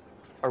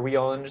 Are we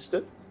all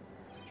understood?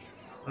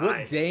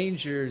 What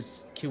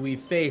dangers can we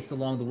face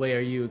along the way are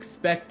you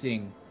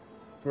expecting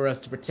for us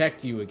to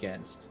protect you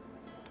against?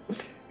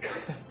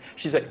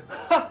 She's like,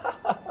 and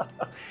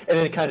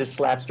then it kind of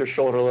slaps her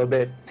shoulder a little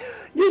bit.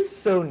 You're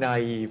so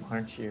naive,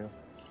 aren't you?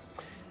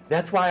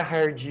 That's why I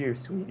hired you,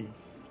 sweetie.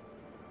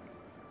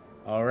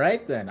 All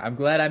right, then. I'm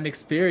glad I'm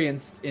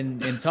experienced in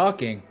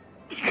talking.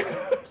 We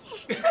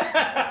do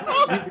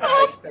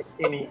not expect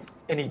any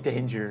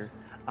danger.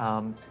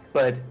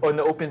 But on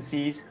the open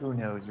seas, who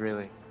knows,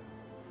 really?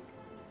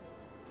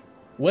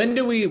 When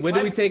do we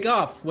take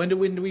off? When do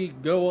we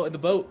go the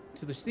boat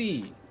to the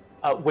sea?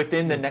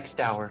 Within the next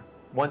hour.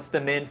 Once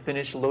the men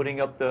finish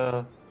loading up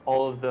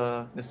all of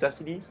the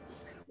necessities,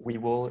 we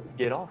will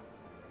get off.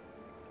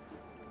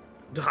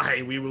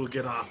 Aye, we will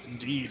get off,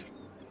 indeed.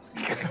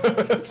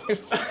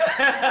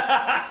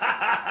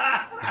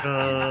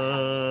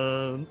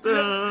 Dun,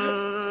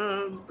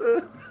 dun,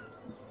 dun.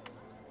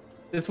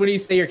 This is when you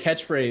say your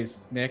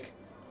catchphrase, Nick.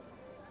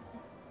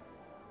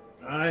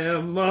 I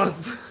am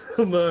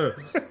Mothma,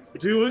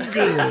 doing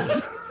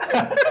good.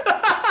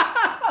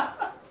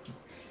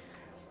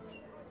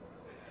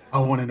 I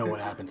want to know what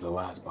happened to the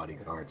last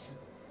bodyguards.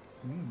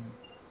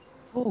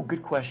 Oh,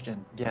 good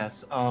question.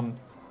 Yes.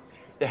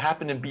 There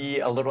happened to be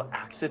a little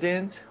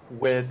accident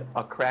with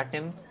a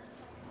kraken.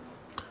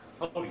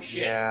 Holy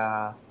shit.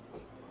 Yeah.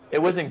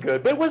 It wasn't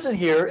good, but it wasn't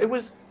here. It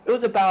was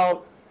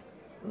about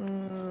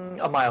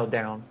a mile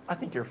down. I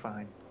think you're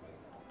fine.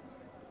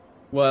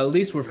 Well, at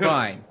least we're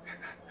fine.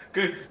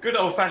 Good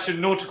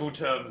old-fashioned nautical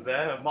terms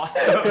there. A mile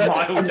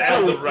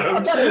down the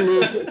road. I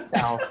live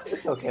south.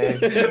 Okay.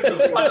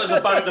 The front of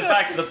the boat, the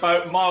back of the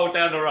boat, mile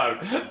down the road.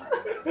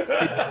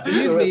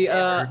 Excuse me.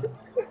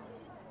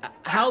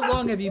 how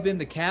long have you been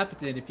the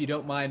captain, if you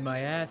don't mind my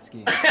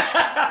asking?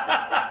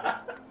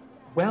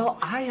 Well,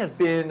 I have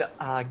been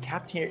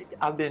captain.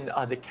 I've been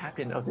the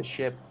captain of the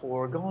ship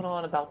for going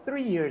on about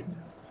 3 years now.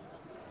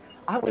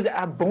 I was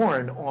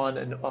born on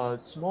a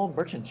small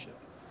merchant ship.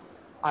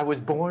 I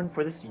was born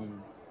for the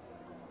seas.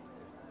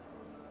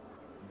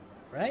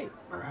 Right.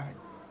 All right.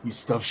 You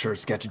stuffed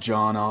shirts got your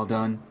John all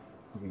done.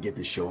 We can get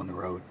this show on the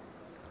road.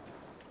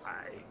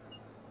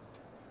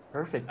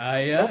 Perfect.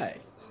 Aye.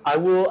 I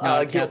will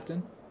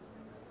Captain.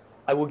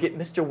 I will get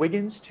Mr.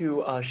 Wiggins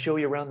to show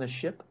you around the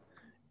ship,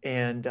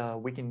 and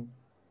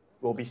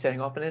we'll be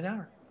setting off in an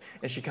hour.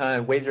 And she kind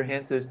of waves her hand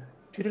and says,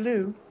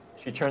 toodaloo.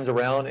 She turns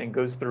around and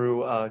goes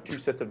through 2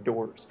 sets of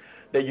doors.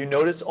 That you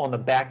notice on the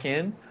back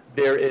end,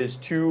 there is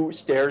 2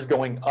 stairs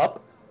going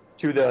up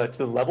to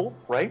the level,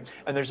 right?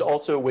 And there's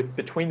also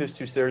between those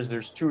 2 stairs,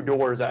 there's 2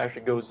 doors that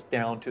actually goes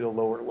down to the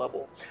lower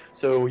level.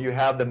 So you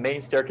have the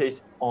main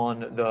staircase on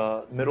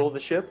the middle of the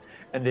ship,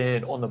 and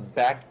then on the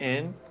back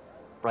end,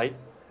 right,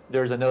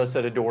 there's another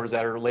set of doors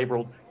that are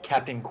labeled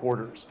captain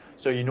quarters.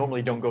 So you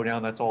normally don't go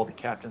down. That's all the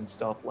captain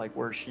stuff, like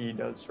where she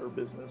does her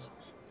business.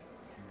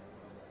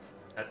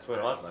 That's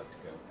where I'd like to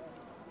go.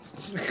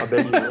 I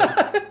bet you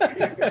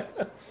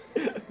would.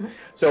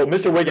 So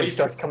Mr. Wiggins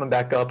starts coming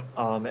back up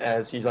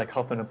as he's like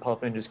huffing and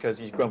puffing just because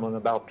he's grumbling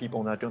about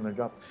people not doing their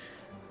jobs.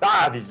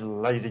 These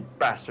lazy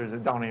bastards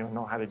that don't even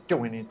know how to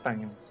do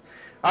anything.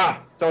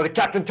 So the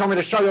captain told me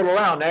to show you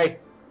around, eh?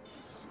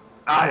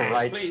 All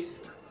right. Please.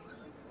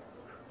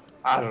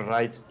 All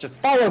right. Just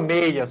follow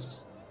me, you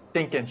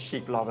stinking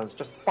sheep lovers.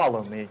 Just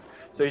follow me.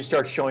 So he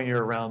starts showing you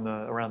around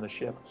the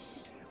ship.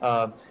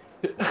 I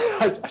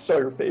saw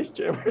your face,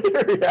 Jim.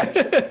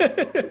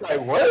 He's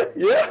like, what?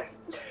 Yeah.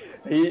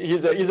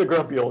 He's a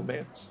grumpy old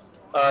man.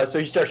 So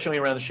he starts showing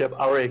you around the ship.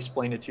 I already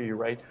explained it to you,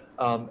 right?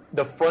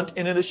 The front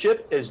end of the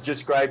ship is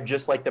described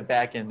just like the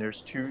back end.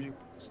 There's 2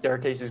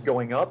 staircases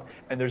going up,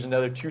 and there's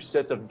another 2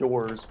 sets of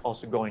doors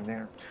also going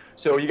there.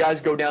 So you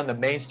guys go down the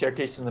main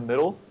staircase in the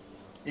middle.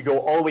 You go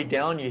all the way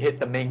down, you hit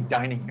the main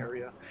dining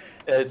area.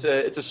 It's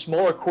a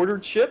smaller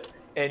quartered ship,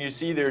 and you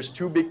see there's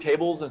 2 big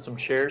tables and some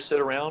chairs sit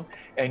around,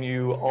 and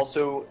you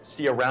also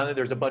see around it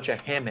there's a bunch of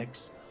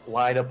hammocks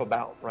lined up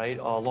about, right,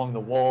 along the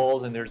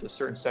walls, and there's a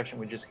certain section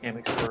with just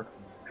hammocks where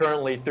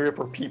currently 3 or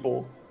 4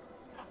 people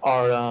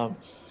are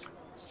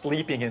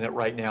sleeping in it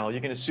right now.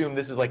 You can assume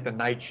this is like the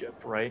night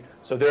shift, right?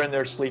 So they're in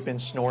there sleeping,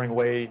 snoring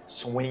away,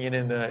 swinging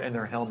in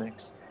their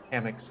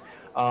hammocks.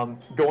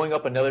 Going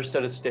up another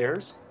set of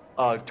stairs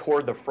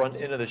toward the front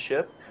end of the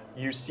ship,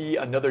 you see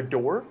another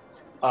door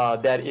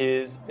that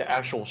is the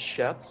actual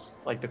chef's,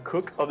 like the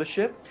cook of the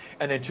ship.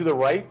 And then to the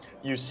right,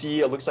 you see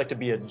it looks like to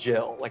be a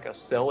jail, like a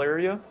cell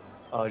area,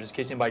 just in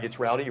case anybody gets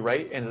rowdy,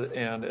 right?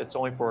 And it's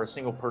only for a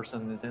single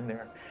person that's in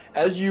there.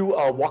 As you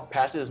walk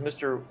past it, as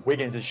Mr.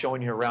 Wiggins is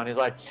showing you around, he's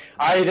like,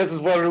 "Aye, this is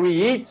where we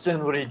eat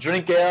and we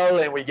drink ale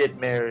and we get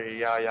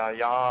merry,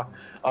 yeah.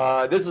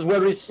 This is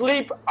where we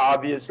sleep,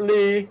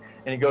 obviously."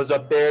 And he goes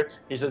up there.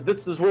 He says,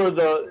 "This is where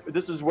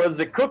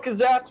the cook is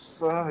at.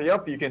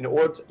 Yep, you can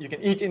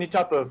eat any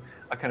type of."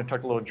 I kind of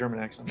talked a little German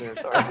accent there.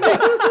 Sorry. I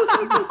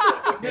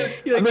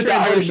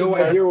have no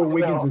idea where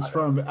Wiggins is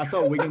from. I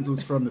thought Wiggins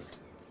was from the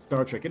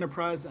Star Trek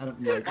Enterprise. I don't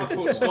know. I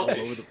thought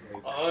Scottish.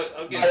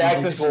 My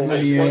accent's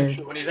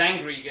when he's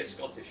angry, he gets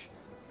Scottish.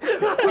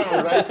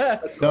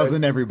 Right.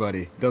 Doesn't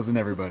everybody?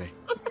 Never know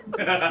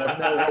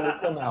what will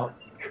come out.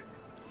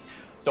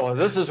 So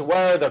this is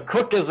where the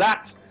cook is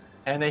at.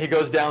 And then he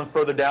goes down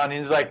further down, and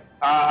he's like,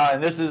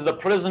 and this is the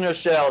prisoner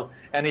cell.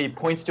 And he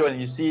points to it, and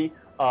you see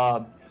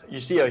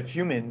a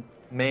human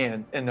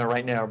man in there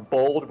right now,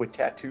 bald with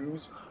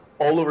tattoos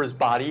all over his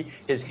body.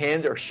 His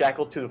hands are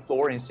shackled to the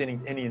floor, and he's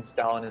sitting Indian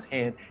style in his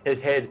hand. His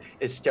head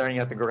is staring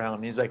at the ground.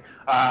 And he's like,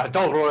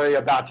 don't worry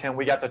about him.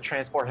 We got to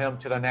transport him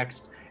to the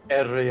next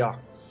area,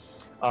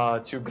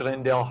 to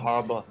Glendale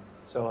Harbor.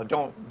 So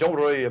don't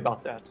worry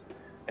about that.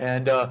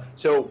 And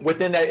so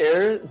within that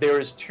area, there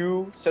is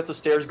 2 sets of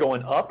stairs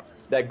going up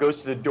that goes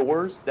to the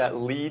doors that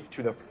lead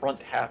to the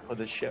front half of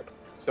the ship.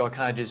 So I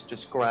kind of just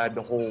described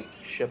the whole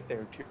ship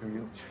there to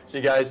you. So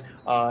you guys,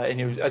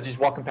 as he's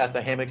walking past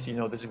the hammocks, you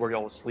know this is where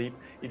y'all will sleep.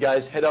 You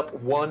guys head up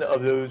one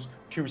of those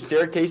 2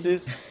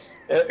 staircases,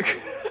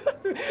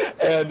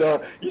 and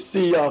you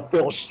see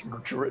Phil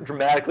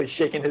dramatically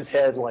shaking his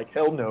head like,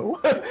 hell no.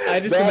 I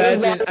just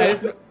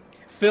imagine,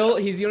 Phil,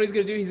 you know what he's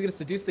going to do? He's going to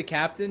seduce the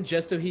captain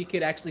just so he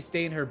could actually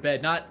stay in her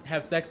bed. Not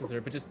have sex with her,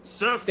 but just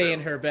stay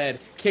in her bed.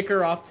 Kick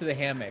her off to the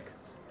hammocks.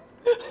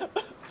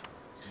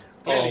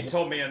 Clearly,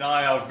 Tommy and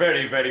I are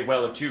very, very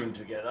well attuned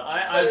together.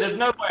 There's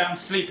no way I'm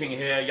sleeping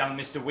here, young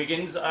Mr.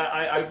 Wiggins.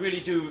 I really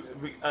do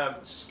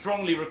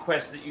strongly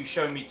request that you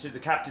show me to the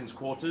captain's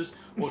quarters,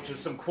 or to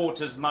some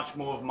quarters much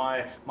more of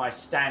my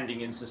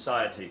standing in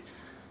society.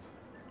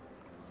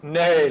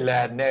 Nay,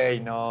 lad, nay,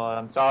 no,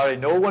 I'm sorry.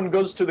 No one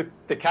goes to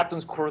the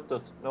captain's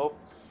quarters. Nope.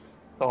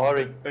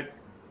 Sorry.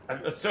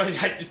 Sorry,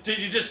 did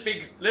you just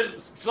speak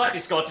slightly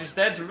Scottish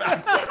then?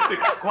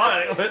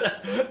 Quiet.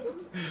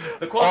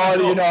 Oh,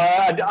 you know,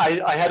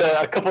 I had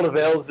a couple of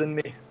ales in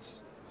me.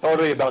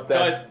 Sorry about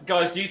that.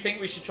 Guys, do you think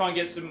we should try and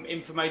get some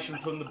information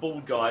from the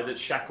bald guy that's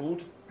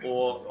shackled?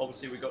 Or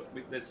obviously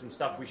there's some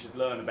stuff we should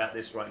learn about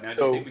this right now.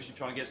 Do you think we should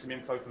try and get some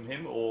info from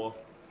him, or?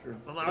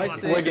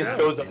 Wiggins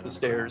goes up the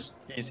stairs.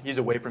 He's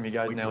away from you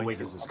guys now.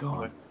 Wiggins is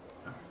gone.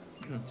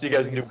 So you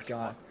guys can do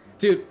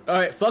Dude, all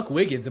right, fuck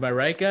Wiggins. Am I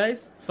right,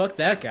 guys? Fuck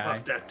that guy.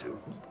 Fuck that too.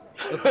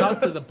 Let's talk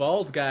to the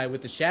bald guy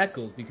with the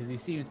shackles because he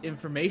seems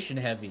information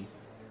heavy.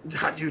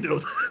 How do you know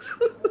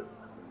that?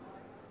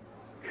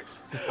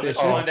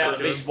 Suspicious. Find out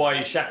at least why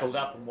he's shackled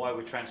up and why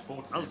we're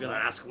transporting him. I was gonna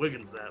ask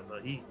Wiggins that,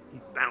 but he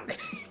bounced.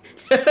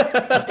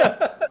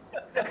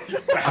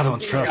 I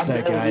don't trust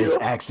that guy. His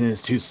accent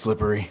is too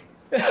slippery.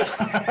 Hey,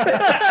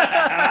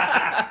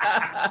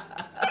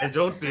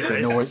 don't be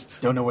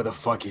racist. Don't know where the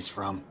fuck he's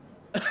from.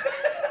 I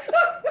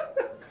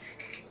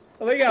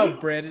like how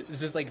Brandon is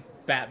just like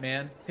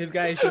Batman. His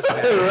guy is just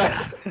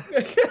Batman.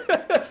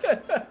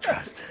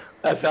 Trust him.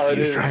 That's how it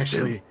is.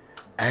 I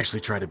actually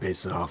try to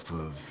base it off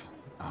of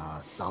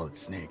Solid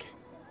Snake.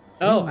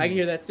 Oh, I can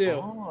hear that too.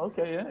 Oh,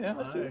 okay, yeah.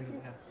 I see.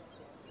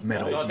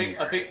 Metal So Gear.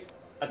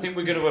 I think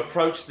we're going to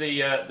approach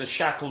the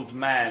shackled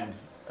man.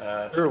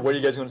 Sure. What are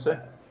you guys going to say?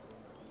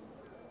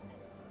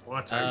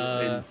 What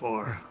are you in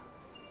for?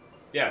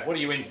 Yeah, what are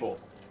you in for?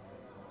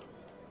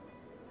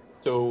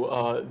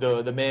 So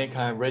the man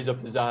kind of raises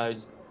up his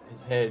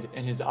head,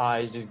 and his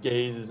eyes just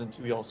gazes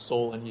into y'all's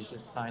soul, and he's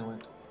just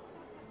silent.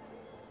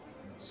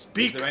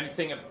 Speak.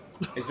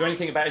 Is there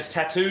anything about his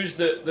tattoos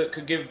that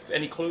could give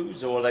any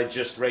clues, or are they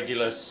just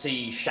regular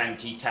sea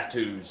shanty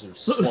tattoos of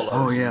swallows?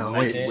 Oh yeah,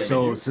 wait. women?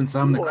 So since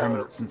I'm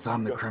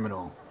the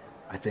criminal,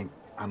 I think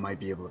I might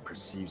be able to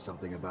perceive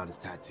something about his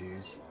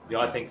tattoos. Yeah,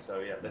 I think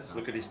so. Yeah, let's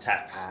look at his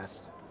tats.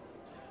 Past.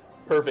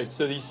 Perfect.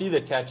 So you see the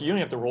tattoo. You don't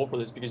have to roll for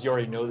this because you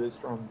already know this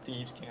from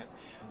Thieves' Cant.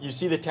 You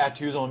see the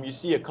tattoos on him. You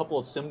see a couple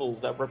of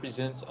symbols that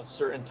represents a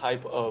certain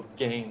type of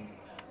gang,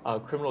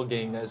 criminal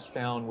gang that is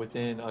found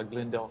within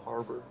Glendale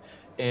Harbor,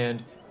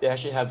 and they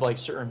actually have like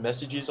certain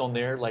messages on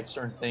there, like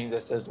certain things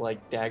that says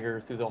like dagger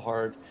through the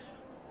heart.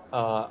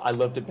 I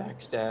love to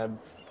backstab,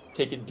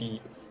 take it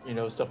deep,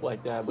 stuff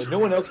like that. But no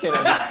one else can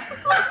understand.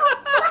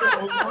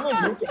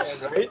 Only you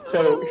can, right?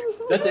 So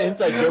that's an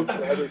inside joke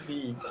for other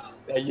thieves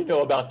that you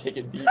know about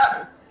taking deep.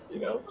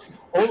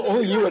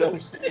 Only you would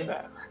understand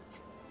that.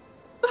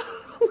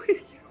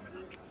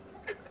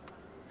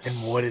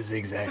 And what is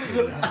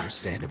exactly what I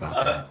understand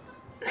about that?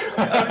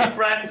 Only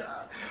Brand.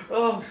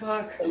 Oh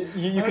fuck!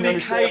 You can Only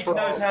understand Kate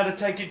knows how to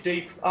take it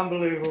deep.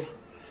 Unbelievable.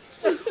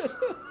 You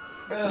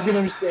can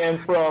understand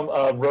from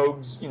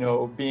rogues,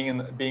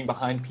 being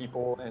behind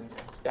people and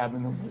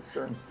stabbing them with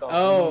certain stuff.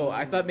 Oh,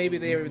 I thought maybe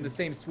they were in the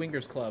same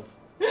swingers club.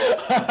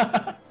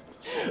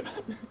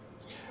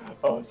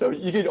 Oh, so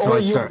you could So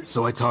only.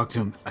 So I talked to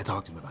him. I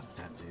talked to him about his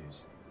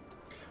tattoos.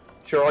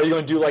 Sure. Are you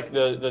going to do like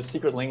the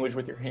secret language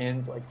with your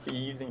hands, like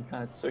thieves, and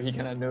so he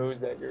kind of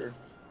knows that you're.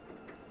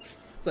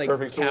 It's like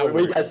Perfect. So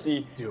what you guys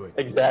see? Do it.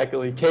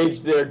 Exactly.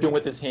 Cage there doing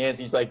with his hands.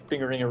 He's like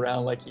fingering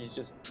around like he's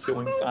just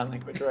doing sign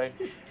language, right?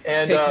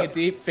 And taking it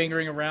deep,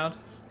 fingering around.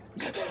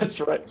 That's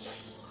right.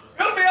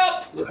 Fill me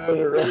up!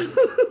 Right.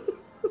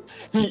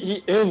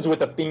 He ends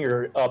with a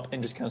finger up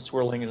and just kind of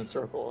swirling in a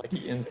circle, like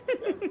he ends.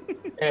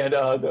 And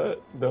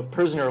the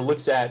prisoner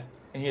looks at,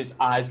 and his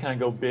eyes kind of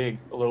go big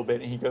a little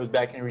bit, and he goes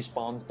back and he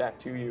responds back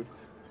to you.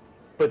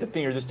 But the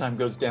finger this time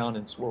goes down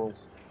and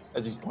swirls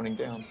as he's pointing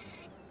down.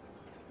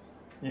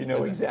 You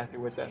know exactly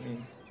what that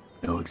means.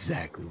 Know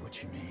exactly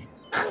what you mean.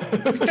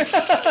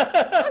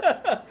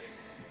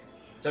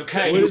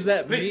 Okay. What does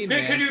that mean,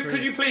 man?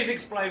 Could you please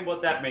explain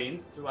what that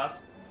means to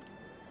us?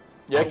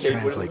 Yeah, I'll Kate,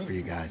 translate for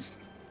you guys.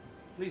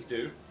 Please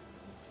do.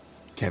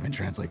 Kevin,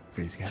 translate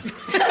for these guys.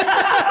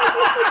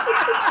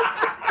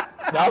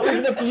 Now I'll leave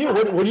it up to you.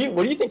 What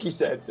do you think he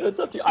said? It's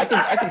up to you. I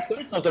can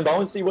say something, but I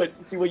want to see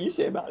what you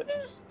say about it.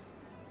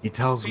 He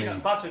tells me.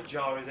 Peanut butter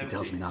jar is He empty.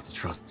 tells me not to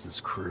trust this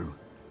crew.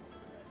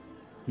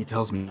 He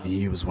tells me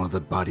he was one of the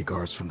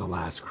bodyguards from the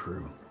last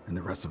crew, and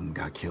the rest of them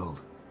got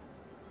killed.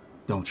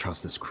 Don't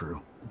trust this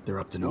crew. They're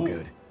up to no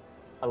good.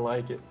 I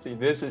like it. See,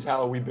 this is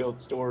how we build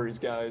stories,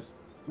 guys.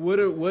 What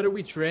are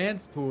we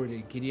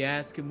transporting? Can you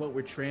ask him what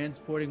we're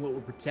transporting, what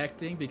we're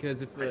protecting?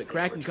 Because if the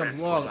Kraken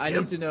comes along, I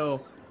need to know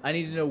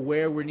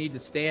where we need to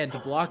stand to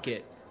block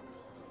it.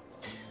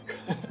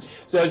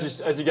 So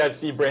as you guys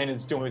see,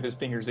 Brandon's doing with his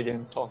fingers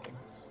again, talking.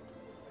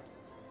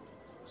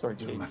 Sorry,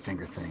 Doing Kate. my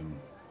finger thing.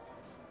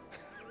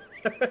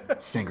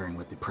 Fingering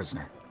with the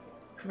prisoner.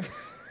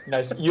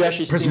 Nice. You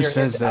actually see Prisoner your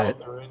says hands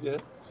that- out there, yeah?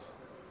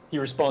 He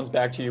responds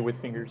back to you with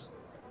fingers.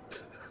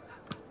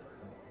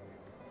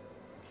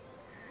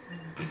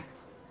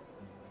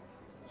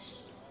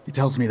 He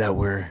tells me that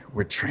we're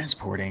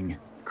transporting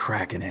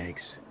Kraken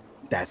eggs.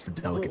 That's the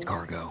delicate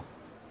cargo.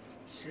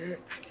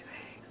 Shit.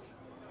 Eggs.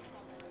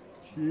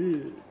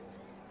 Then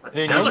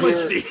you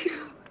Delicacy.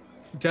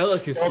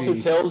 Delicacy. He also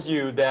tells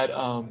you that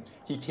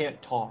he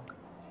can't talk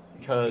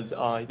because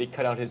they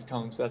cut out his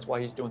tongue, so that's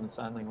why he's doing the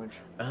sign language.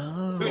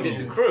 Oh. Who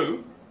did the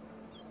crew?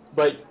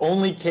 But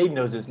only Cade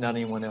knows this, not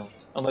anyone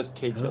else, unless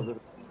Cade tells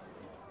it.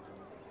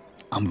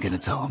 I'm gonna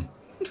tell him.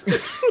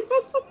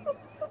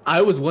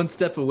 I was one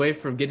step away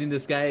from getting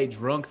this guy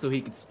drunk so he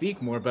could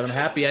speak more, but I'm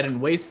happy I didn't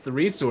waste the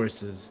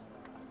resources.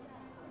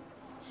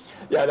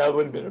 Yeah, that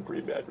would have been a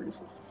pretty bad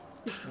reason.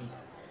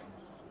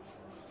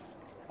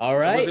 All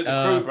right. Was it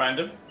the crew,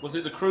 Brandon? Was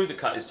it the crew that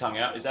cut his tongue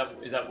out? Is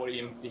that what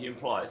he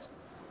implies?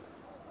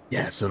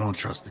 Yeah, so don't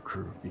trust the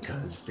crew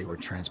because they were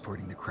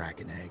transporting the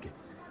Kraken egg,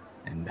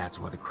 and that's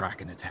why the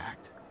Kraken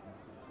attacked.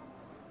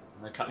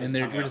 And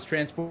we're just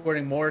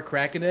transporting more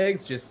Kraken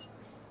eggs.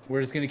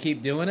 We're just gonna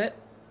keep doing it.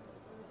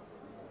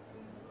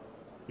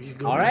 We could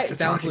go All back right, to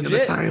sounds talking in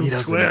legit. the Times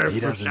Square He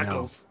for doesn't know.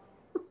 shekels.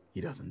 He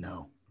doesn't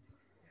know.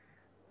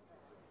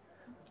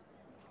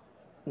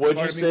 What'd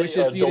Part you of me say?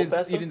 wishes you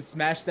Dolphin? didn't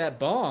smash that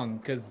bong,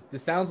 because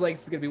this sounds like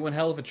it's gonna be one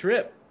hell of a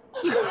trip.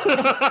 I'm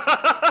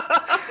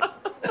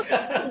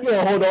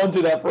gonna hold on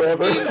to that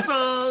forever. Theme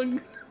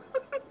song.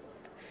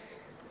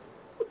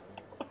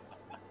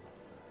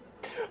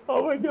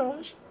 Oh my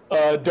gosh.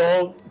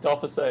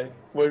 Dolphin,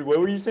 what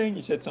were you saying?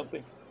 You said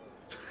something.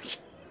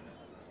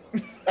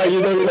 Oh,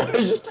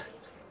 you just.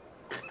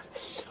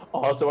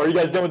 Awesome. Are you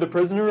guys done with the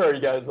prisoner, or are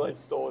you guys like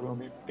still going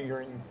to be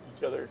fingering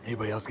each other?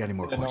 Anybody else got any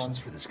more questions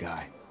for this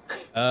guy?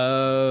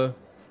 And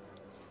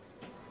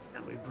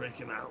we break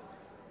him out.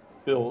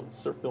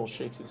 Sir Phil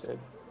shakes his head.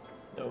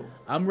 No.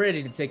 I'm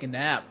ready to take a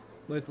nap.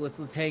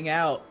 Let's hang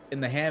out in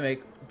the hammock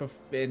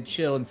and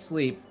chill and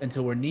sleep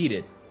until we're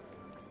needed.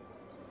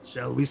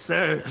 Shall we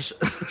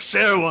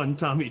share one,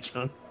 Tommy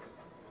Chung?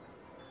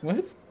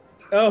 What?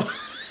 Oh.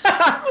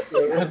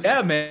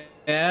 Yeah,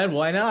 man.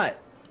 Why not?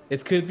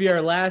 This could be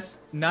our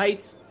last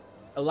night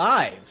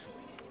alive.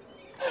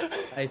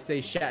 I say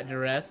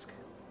Shatner-esque.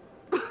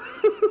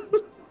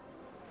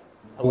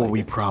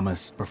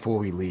 Before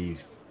we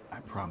leave, I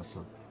promise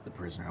the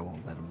prisoner I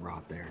won't let him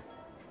rot there.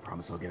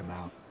 Promise I'll get him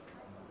out.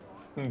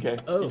 Okay.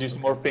 Oh. You do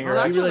some more finger.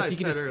 Well, that's what I realized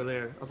you can said just-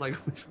 earlier. I was like,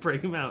 we should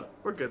break him out.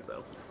 We're good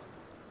though.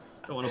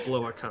 Don't want to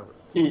blow our cover.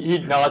 He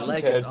nods his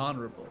Like head, it's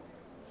honorable.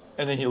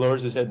 and then he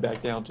lowers his head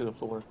back down to the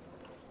floor.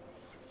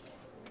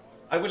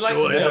 I would like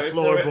Joy to know. the If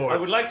there are- I floorboards.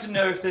 would like to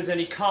know if there's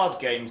any card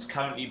games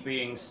currently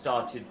being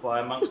started by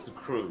amongst the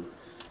crew.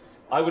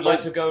 I would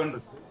like to go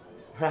and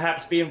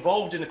perhaps be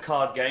involved in a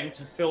card game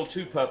to fill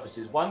two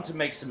purposes. One, to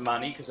make some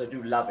money, because I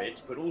do love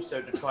it, but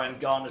also to try and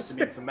garner some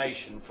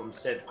information from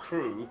said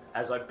crew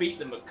as I beat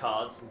them at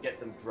cards and get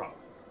them drunk.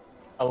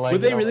 I like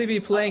Would they that. really be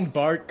playing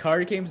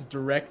card games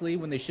directly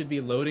when they should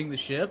be loading the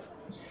ship?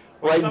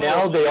 Right Some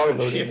now on they are different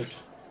loading. shift.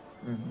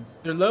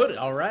 They're loaded.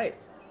 All right.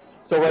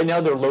 So right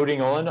now they're loading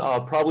on.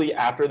 Probably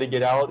after they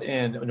get out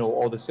and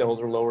all the sales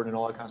are lowered and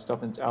all that kind of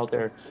stuff and it's out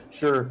there.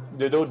 Sure,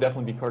 there'll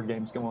definitely be card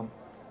games going.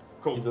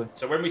 Cool. Easily.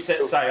 So when we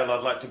set sail,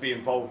 I'd like to be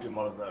involved in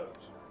one of those.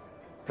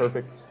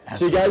 Perfect. As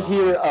So you do guys I.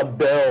 hear a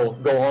bell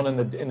go on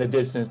in the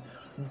distance,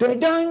 ding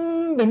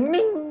ding ding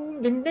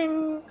ding ding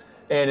ding,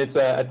 and it's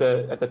at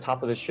the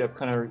top of the ship,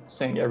 kind of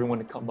saying everyone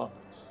to come up.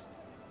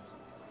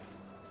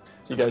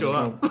 So you Let's guys go just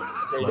up. wanna-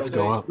 yeah, you Let's guys-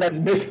 go up. you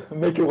guys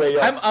make your way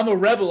up. I'm a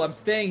rebel. I'm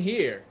staying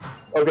here.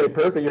 Okay,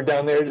 perfect. You're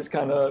down there, just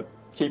kind of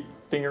keep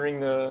fingering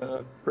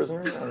the prisoner.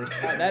 Or...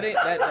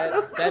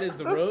 That is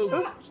the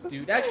rogues,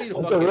 dude. Actually, the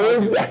The fucking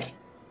rogues act-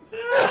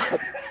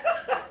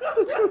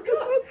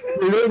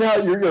 Right now,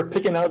 you're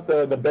picking out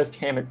the best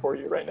hammock for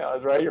you right now,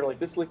 right? You're like,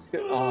 this looks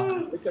good.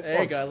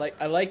 There you go.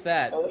 I like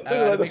that. Look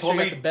at Make that. sure you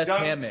Tommy, got the best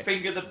don't hammock.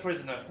 finger the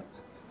prisoner.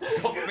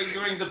 Stop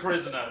fingering the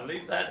prisoner.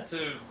 Leave that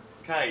to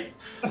Cade.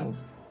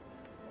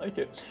 Like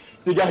it.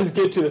 So you guys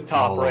get to the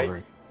top, All right? over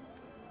it.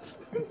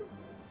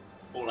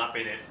 All up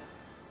in it.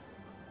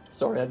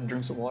 Sorry, I had to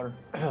drink some water.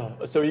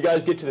 So you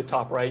guys get to the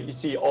top, right? You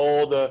see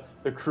all the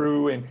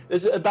crew, and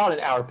there's about an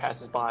hour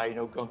passes by,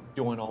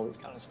 doing all this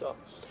kind of stuff.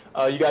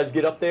 You guys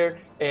get up there,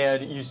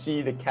 and you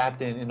see the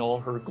captain in all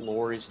her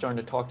glory starting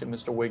to talk to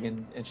Mr.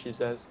 Wiggins, and she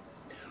says,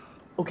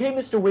 "Okay,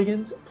 Mr.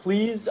 Wiggins,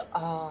 please,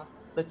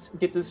 let's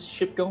get this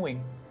ship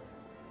going,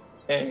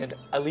 and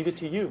I leave it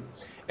to you."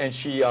 And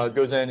she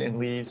goes in and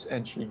leaves,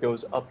 and she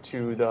goes up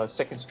to the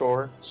second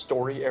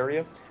story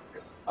area,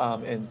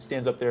 and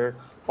stands up there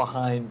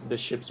behind the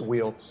ship's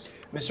wheel.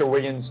 Mr.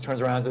 Wiggins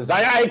turns around and says,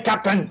 "Aye, aye,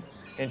 Captain!"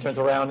 And turns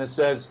around and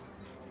says,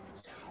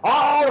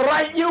 "All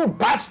right, you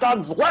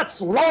bastards,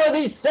 let's lower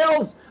these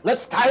sails.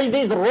 Let's tie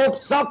these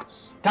ropes up.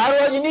 Tell you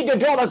what you need to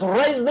do. Let's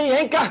raise the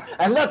anchor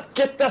and let's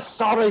get this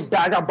sorry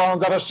bag of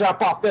bones of a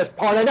ship off this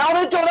port and out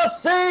into the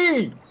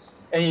sea."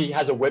 And he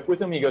has a whip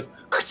with him. He goes,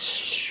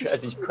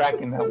 as he's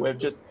cracking that whip,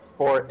 just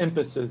for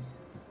emphasis,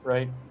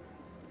 right?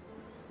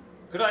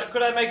 Could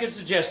I make a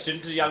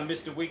suggestion to young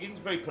Mr. Wiggins,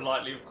 very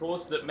politely, of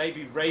course, that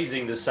maybe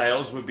raising the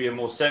sails would be a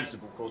more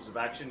sensible course of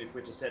action if we're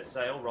to set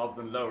sail rather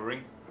than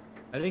lowering?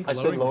 I think I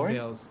said lowering the lowering?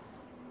 sails.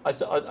 I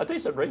think you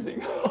said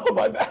raising. Oh,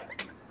 my bad.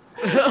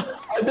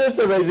 I did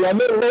say raising. I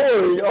meant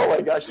lowering. Oh,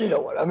 my gosh. You know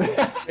what I mean.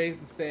 Raise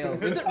the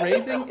sails. Is it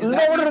raising? Is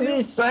that what Lower you do?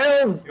 these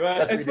sails.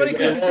 That's It's what funny we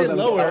do. because you Yeah. said Lower them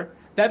lower. down.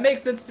 That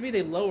makes sense to me.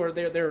 They lower.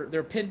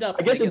 They're pinned up.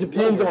 I guess They it get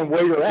depends lowered. on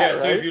where you're at, Yeah,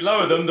 so right? if you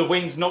lower them, the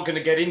wind's not going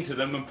to get into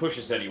them and push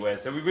us anywhere,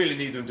 so we really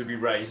need them to be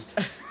raised.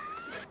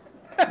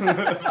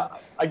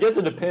 I I guess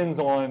it depends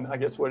on,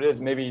 what it is.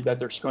 Maybe that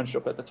they're scrunched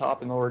up at the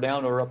top and lower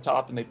down, or up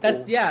top and they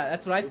pull.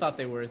 That's what I thought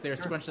they were. Is they were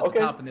scrunched at the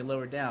top and they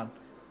lowered down.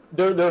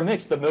 They're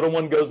mixed. The middle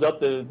one goes up.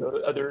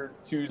 The other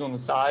two's on the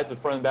sides, the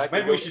front and back.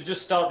 Maybe we should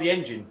just start the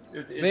engine.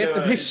 Is They have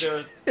to make is there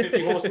a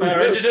 50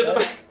 horsepower engine at the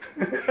back?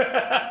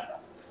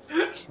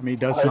 I mean, he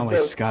does sound like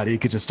Scotty. He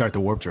could just start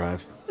the warp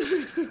drive.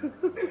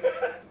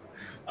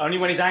 Only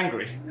when he's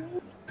angry.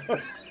 All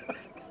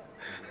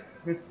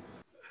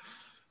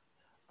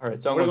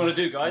right. So what do we want to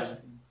do, guys?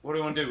 What do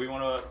we want to do? We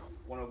want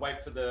to wait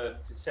for to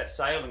set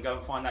sail and go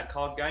and find that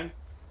card game.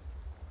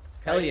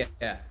 Hell yeah.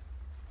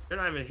 You're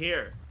not even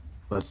here.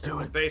 Let's do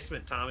it.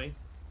 Basement, Tommy.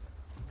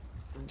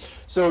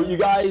 So you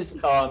guys,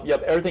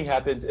 everything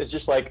happens. It's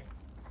just like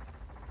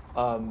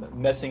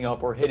messing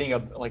up or hitting a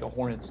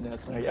hornet's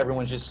nest. Right?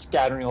 Everyone's just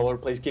scattering all over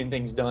the place, getting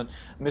things done.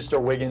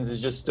 Mr. Wiggins is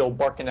just still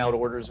barking out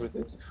orders with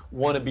his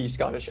wannabe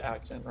Scottish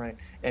accent, right?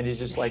 And he's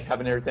just like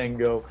having everything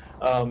go.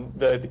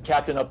 The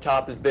captain up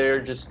top is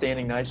there, just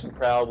standing nice and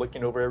proud,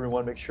 looking over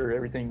everyone, make sure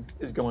everything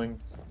is going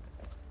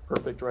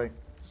perfect, right?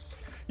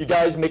 You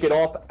guys make it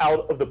off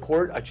out of the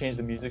port. I changed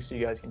the music so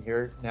you guys can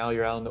hear it. Now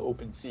you're out in the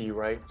open sea,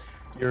 right?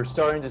 You're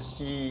starting to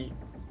see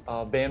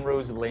Van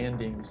Rose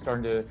Landing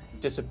starting to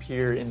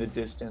disappear in the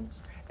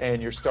distance,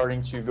 and you're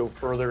starting to go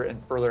further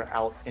and further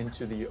out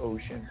into the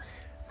ocean.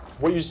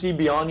 What you see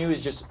beyond you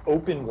is just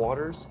open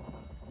waters,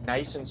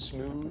 nice and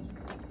smooth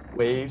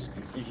waves.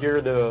 You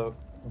hear the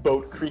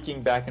boat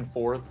creaking back and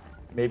forth.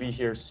 Maybe you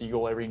hear a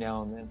seagull every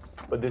now and then,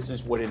 but this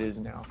is what it is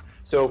now.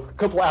 So a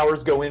couple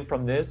hours go in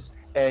from this,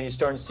 and you're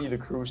starting to see the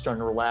crew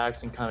starting to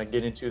relax and kind of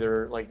get into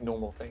their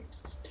normal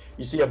things.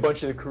 You see a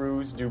bunch of the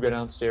crews do go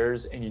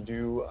downstairs, and you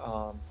do,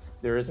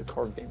 there is a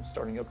card game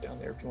starting up down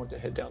there if you want to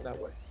head down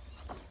that way.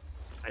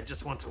 I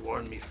just want to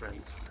warn me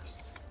friends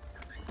first.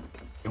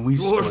 And we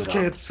Dwarves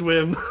can't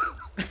swim.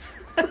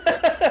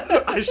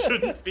 I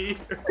shouldn't be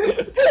here.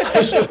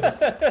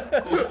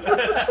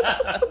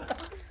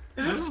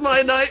 This is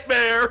my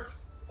nightmare.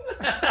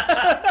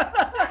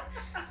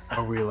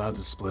 Are we allowed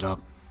to split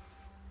up?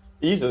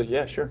 Easily,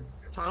 yeah, sure.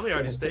 Tommy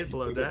already stayed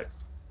below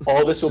decks.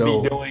 All this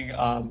will be doing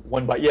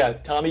one by. Yeah,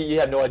 Tommy, you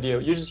have no idea.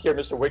 You just hear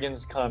Mr.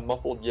 Wiggins' kind of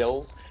muffled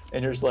yells,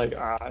 and you're just like,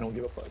 I don't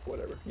give a fuck,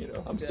 whatever.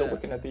 I'm still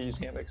looking at these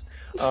hammocks.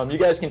 You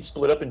guys can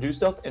split up and do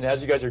stuff, and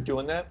as you guys are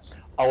doing that,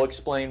 I'll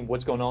explain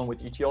what's going on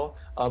with each of y'all,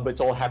 but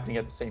it's all happening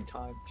at the same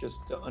time,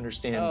 just to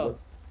understand.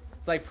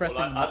 It's like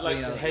pressing I'd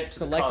like to head to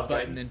the select card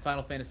button game. in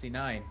Final Fantasy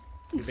IX.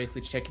 You're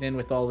basically checking in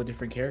with all the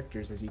different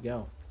characters as you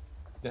go.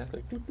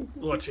 Exactly.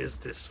 What is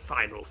this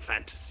Final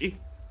Fantasy?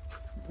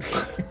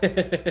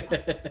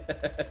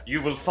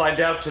 You will find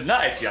out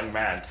tonight, young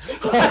man.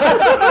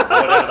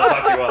 Whatever the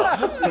fuck you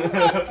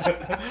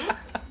are.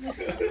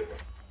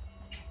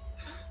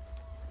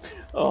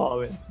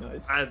 Oh, man,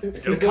 nice.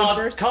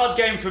 Card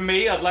game for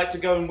me. I'd like to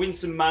go and win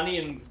some money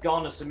and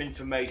garner some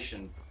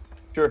information.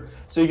 Sure.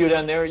 So you go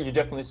down there, you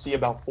definitely see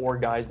about 4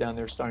 guys down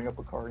there starting up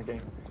a card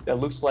game. That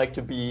looks like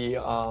to be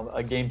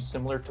a game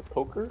similar to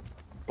poker,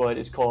 but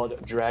it's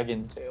called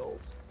Dragon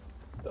Tales.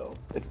 So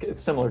it's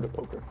similar to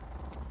poker.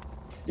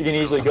 You can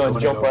easily go and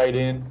jump right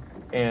in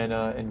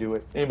and do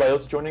it. Anybody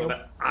else joining him?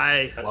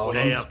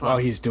 While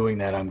he's doing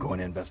that, I'm going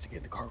to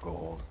investigate the cargo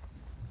hold.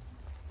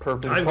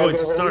 Perfect. I'm going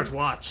to start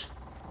watch.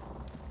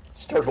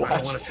 Start watch. I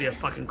don't want to see a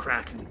fucking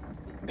Kraken.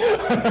 You're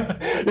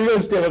going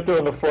to stand up there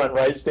in the front,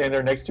 right? Stand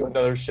there next to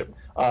another ship,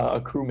 a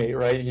crewmate,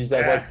 right? He's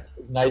got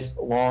nice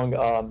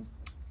long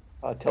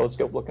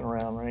telescope looking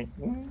around, right?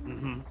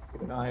 Mm-hmm.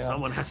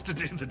 Someone has to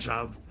do the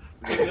job.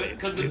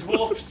 Could the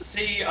dwarf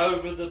see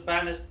over the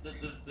banister,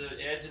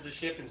 the edge of the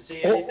ship and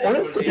see anything? On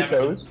his tippy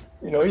toes.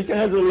 He can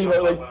have to lean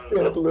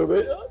stand up a little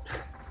bit.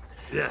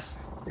 Yes.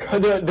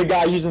 The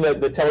guy using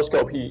the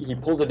telescope, he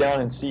pulls it down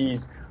and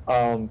sees,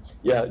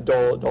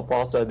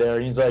 Dolfasa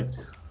there. He's like,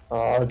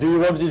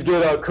 dude, let me just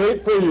get a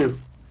crate for you.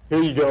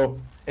 Here you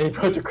go. And he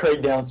puts a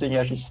crate down so you can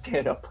actually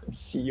stand up and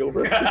see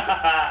over it.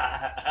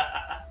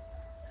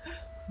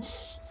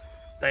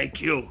 Thank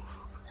you.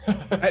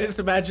 I just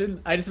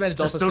imagine Dolphin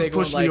just don't saying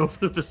push me over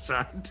to the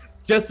side.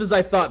 Just as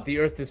I thought, the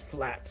Earth is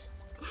flat.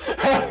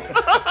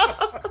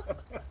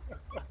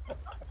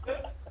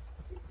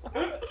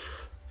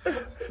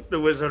 The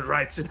wizard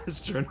writes in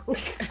his journal.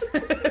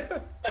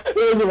 The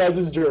wizard writes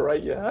in his journal,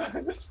 right? Yeah.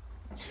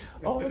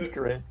 Oh, that's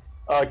great.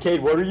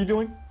 Cade, what are you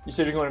doing? You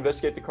said you're going to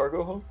investigate the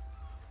cargo hold?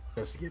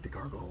 Investigate the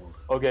cargo hold.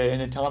 Okay,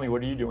 and then Tommy,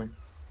 what are you doing?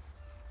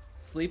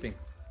 Sleeping.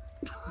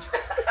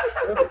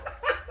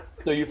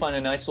 So you find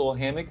a nice little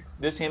hammock.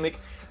 This hammock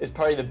is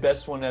probably the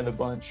best one out of the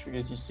bunch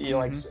because you see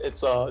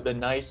it's the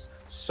nice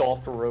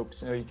soft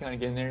ropes. You kind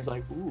of get in there. It's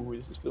like,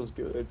 ooh, this feels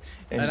good.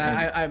 And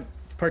I'm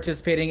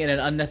participating in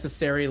an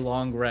unnecessary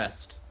long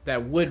rest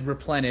that would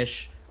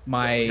replenish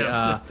my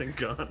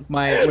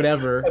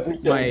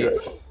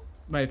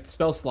my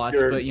spell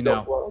slots, but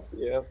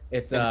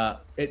it's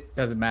it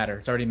doesn't matter.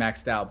 It's already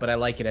maxed out, but I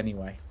like it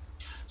anyway.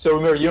 So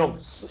remember, you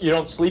don't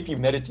sleep, you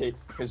meditate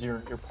because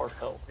you're part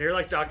health. You're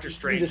like Dr.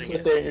 Strange. You just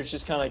sit there and you're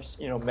just kind of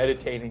like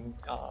meditating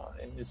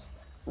and just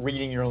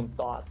reading your own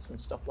thoughts and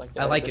stuff like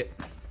that. I like it.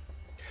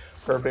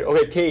 Perfect.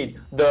 Okay, Cade,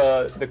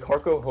 the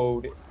cargo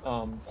hold,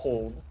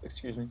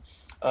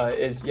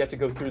 is you have to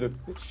go through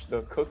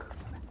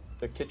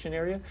the kitchen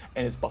area,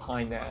 and it's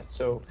behind that.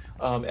 So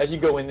as you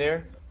go in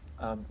there,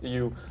 I'm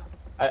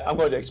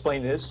going to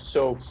explain this.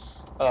 So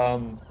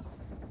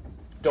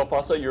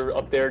Delphasa, you're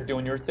up there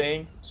doing your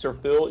thing. Sir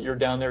Phil, you're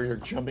down there, you're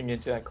jumping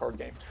into that card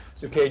game.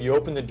 So Cade, you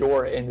open the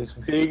door, and this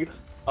big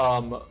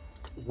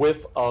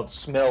whiff of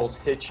smells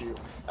hit you.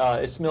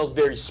 It smells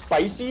very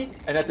spicy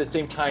and at the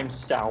same time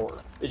sour.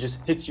 It just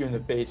hits you in the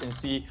face, and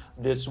see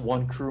this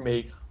one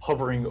crewmate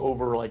hovering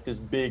over like this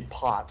big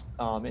pot,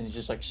 and he's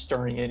just like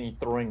stirring it, and he's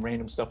throwing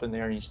random stuff in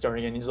there, and he's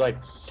stirring it, and he's like,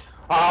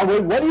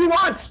 what do you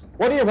want?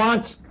 What do you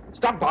want?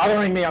 Stop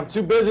bothering me, I'm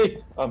too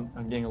busy. I'm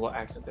getting a little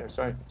accent there,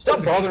 sorry.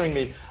 Stop bothering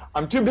me.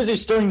 I'm too busy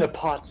stirring the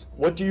pot.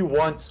 What do you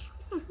want?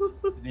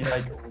 Is he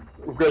like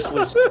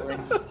aggressively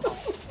stirring?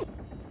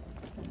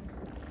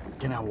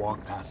 Can I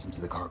walk past him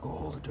to the cargo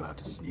hold, or do I have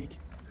to sneak?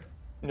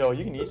 No,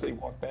 you can easily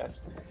walk past.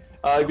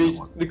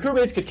 The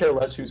crewmates could care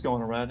less who's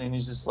going around, and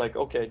he's just like,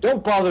 okay,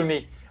 don't bother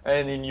me.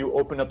 And then you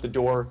open up the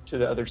door to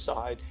the other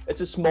side.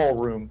 It's a small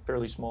room,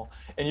 fairly small.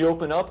 And you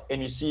open up,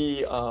 and you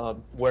see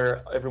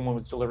where everyone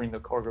was delivering the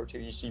cargo to.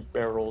 You see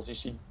barrels, you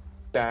see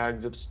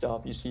bags of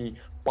stuff, you see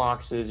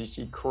boxes, you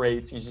see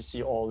crates, you just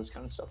see all this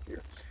kind of stuff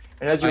here.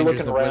 And as you're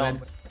looking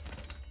around,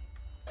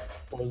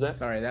 what was that?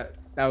 Sorry, that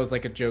was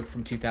like a joke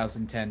from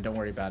 2010. Don't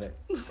worry about it.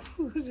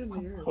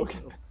 Okay.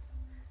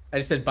 I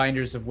just said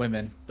binders of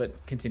women,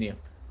 but continue.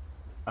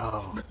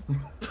 Oh.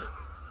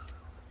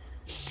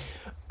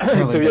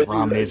 So the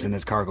Romney's in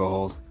his cargo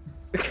hold.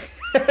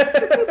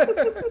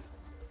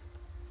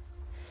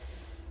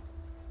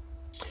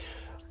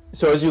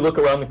 So as you look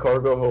around the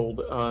cargo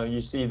hold,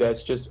 you see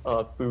that's just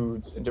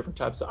foods and different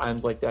types of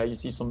items like that. You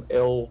see some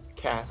ale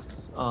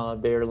casks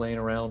there laying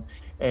around,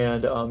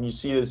 and you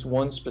see this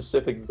one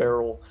specific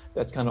barrel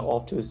that's kind of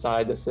off to the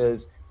side that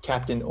says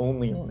 "Captain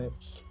Only" on it.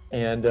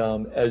 And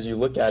as you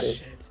look at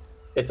it,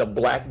 it's a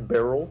black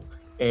barrel,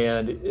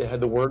 and it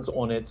had the words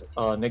on it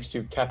next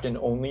to "Captain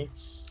Only."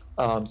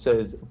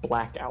 Says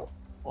 "Blackout"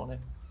 on it.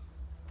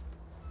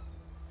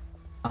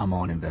 I'm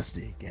gonna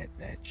investigate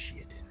that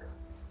shit.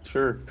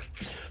 Sure.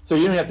 So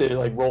you don't have to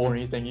like roll or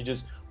anything. You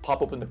just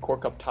pop open the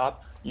cork up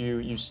top.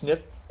 You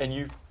sniff, and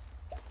you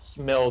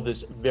smell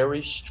this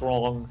very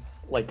strong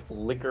like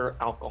liquor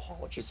alcohol.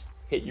 It just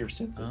hit your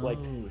senses. Like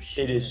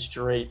it is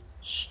straight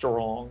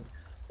strong.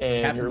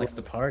 And Captain likes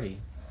to party.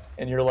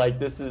 And you're like,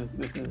 this is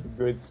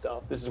good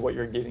stuff. This is what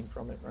you're getting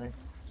from it, right?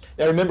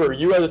 Now remember,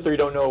 you other three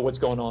don't know what's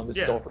going on. This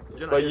is all for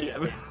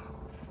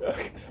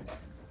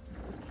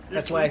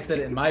That's why I said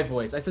it in my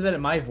voice. I said that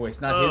in my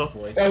voice, not his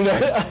voice.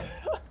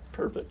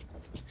 Perfect.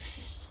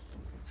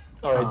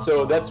 All right,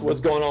 so that's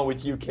what's going on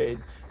with you, Cade,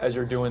 as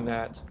you're doing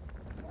that.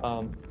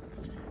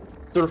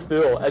 Sir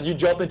Phil, as you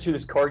jump into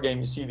this card game,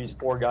 you see these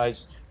four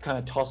guys kind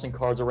of tossing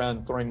cards around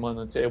and throwing money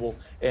on the table,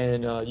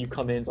 and you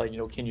come in, it's like,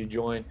 can you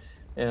join?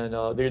 And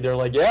they're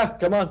like, yeah,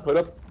 come on, pull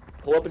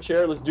up a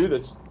chair, let's do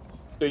this.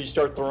 So you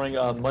start throwing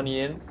money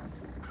in,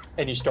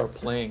 and you start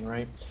playing,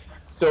 right?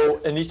 So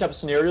in these type of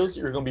scenarios,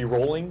 you're going to be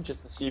rolling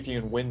just to see if you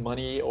can win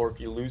money or if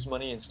you lose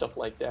money and stuff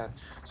like that.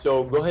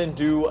 So go ahead and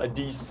do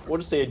we'll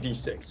just say a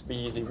D6. Be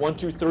easy. 1,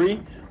 2,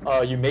 3.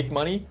 You make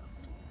money.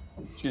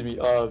 Excuse me.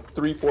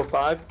 3, 4,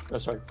 5. Oh,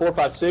 sorry. 4,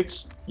 5,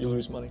 6. You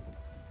lose money.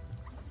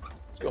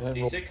 So go ahead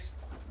and roll. D6.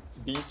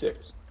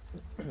 D6.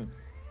 Couldn't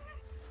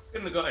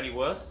have got any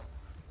worse.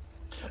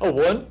 Oh,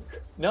 1?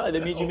 No,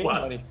 that means you make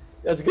money.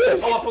 That's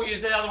good. Oh, I thought you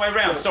said the other way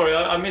around. Sorry,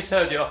 I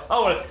misheard you.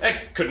 Oh, well,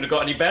 it couldn't have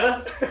got any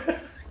better.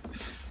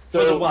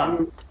 So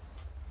 1.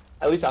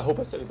 At least I hope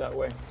I said it that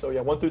way. So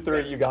yeah, 1 through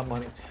 3, you got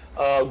money.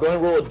 Go ahead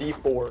and roll a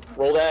D4.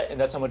 Roll that, and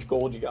that's how much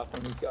gold you got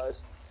from these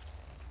guys.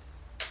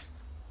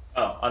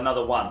 Oh,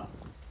 another 1.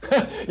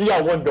 You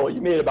got 1 gold.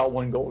 You made about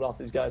 1 gold off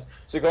these guys.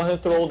 So go ahead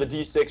and throw the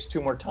D6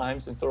 2 more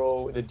times, and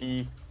throw the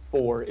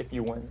D4 if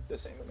you win the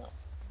same amount.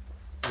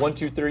 1,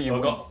 2, 3, you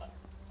win.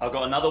 I've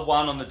got another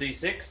 1 on the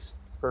D6.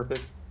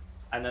 Perfect.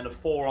 And then a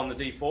 4 on the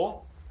D4.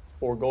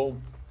 4 gold.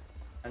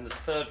 And the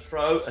third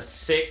throw, a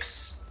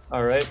 6.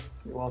 All right,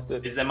 you lost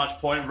it. Is there much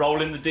point in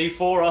rolling the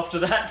D4 after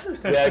that?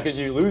 Yeah, because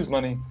you lose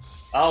money.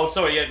 Oh,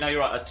 sorry. Yeah, no, you're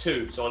right. A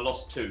 2, so I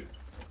lost 2.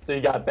 So you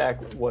got back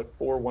what,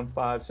 4, 1,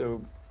 5,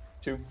 so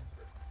 2.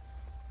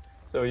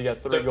 So you got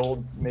 3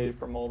 gold made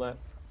from all that.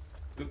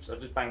 Oops, I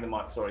just banged the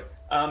mic. Sorry.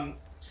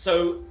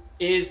 So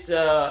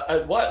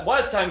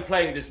whilst I'm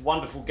playing this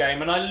wonderful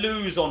game, and I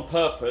lose on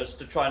purpose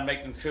to try and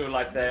make them feel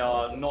like they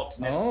are not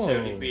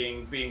necessarily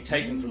being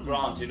taken for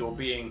granted or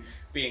being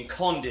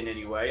conned in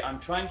any way, I'm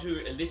trying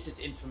to elicit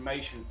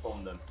information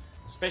from them,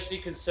 especially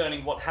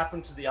concerning what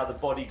happened to the other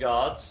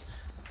bodyguards,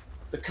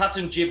 the cut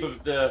and jib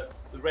of the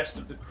rest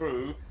of the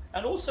crew,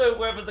 and also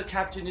whether the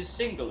captain is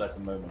single at the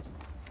moment.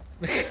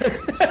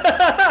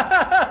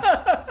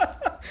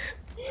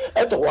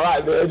 That's a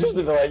lot, man. Just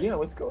to be like,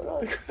 what's going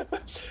on?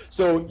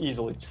 So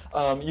easily.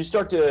 You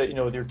start to,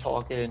 you're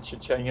talking,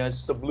 chit-chatting, you guys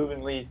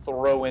subliminally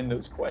throw in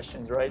those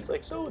questions, right? It's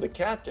like, so the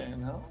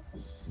captain, huh?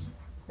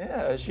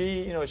 Yeah, is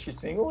she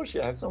single? Does she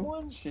have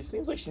someone? She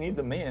seems like she needs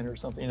a man or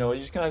something. You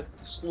just kind of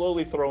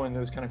slowly throw in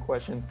those kind of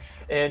questions.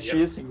 And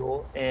she is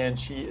single, and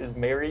she is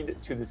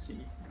married to the sea,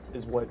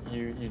 is what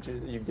you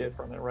get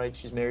from it, right?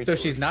 She's married. So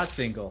she's not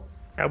single.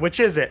 Which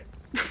is it?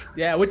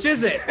 Yeah, which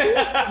is it?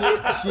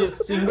 She is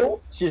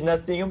single. She's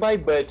not single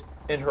but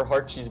in her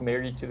heart, she's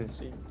married to the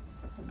sea.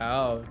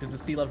 Oh, does the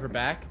sea love her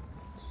back?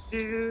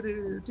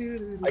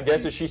 I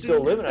guess if she's still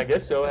living, I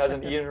guess so.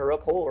 Hasn't eaten her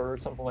up whole or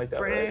something like that.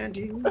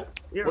 Brandy,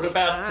 Right? What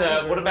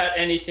about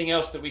anything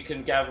else that we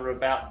can gather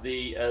about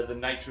the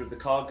nature of the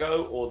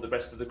cargo or the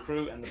rest of the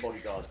crew and the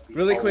bodyguards?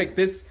 Really quick,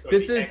 this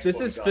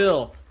is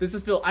Phil. This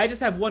is Phil. I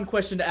just have one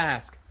question to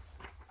ask.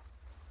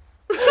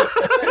 A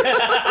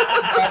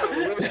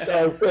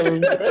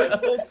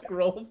whole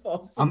scroll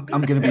falls. I'm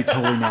gonna be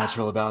totally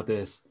natural about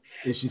this.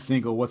 Is she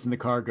single? What's in the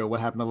cargo? What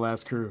happened to the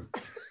last crew?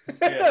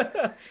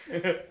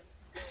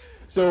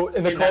 So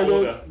in the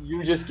cargo,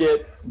 you just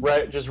get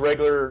just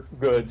regular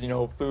goods,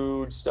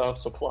 food, stuff,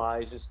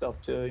 supplies, just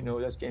stuff to,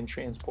 that's getting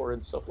transported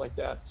and stuff like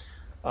that.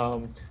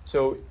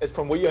 So as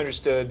from what you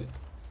understood,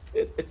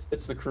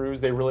 it's the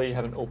crews. They really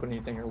haven't opened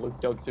anything or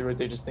dug through it.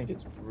 They just think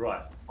it's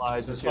right.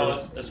 Supplies,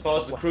 as far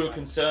as the crew are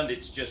concerned,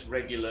 it's just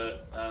regular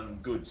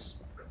goods.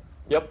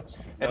 Yep.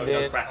 And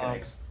then no Kraken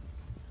eggs.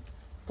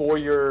 For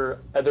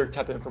your other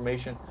type of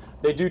information,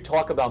 they do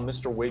talk about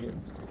Mr.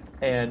 Wiggins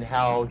and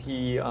how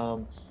he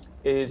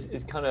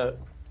is kind of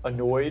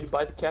annoyed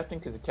by the captain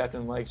because the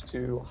captain likes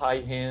to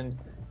high hand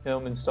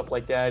him and stuff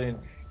like that, and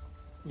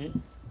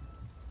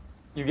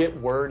you get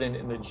word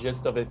in the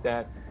gist of it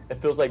that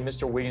it feels like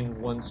Mr. Wiggins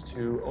wants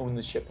to own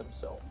the ship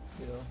himself.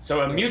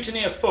 So a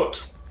mutiny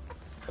afoot.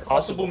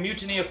 Possible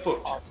mutiny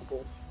afoot.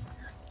 Possible.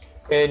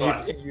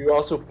 And you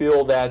also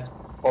feel that,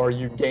 or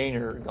you gain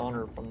or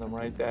honor from them,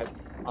 right? That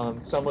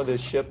some of the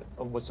ship,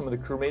 with some of the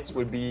crewmates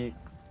would be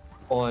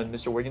on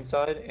Mr. Wiggins'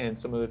 side, and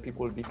some of the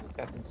people would be on the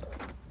captain's side.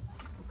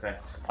 Okay.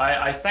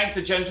 I thank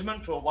the gentleman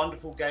for a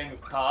wonderful game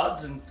of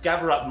cards and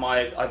gather up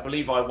I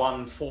believe I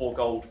won 4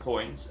 gold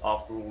coins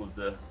after all of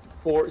the...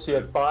 4, so you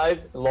had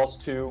 5,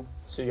 lost 2,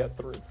 so you got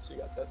 3. So you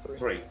got that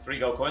 3. 3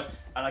 gold coins.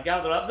 And I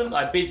gather up them,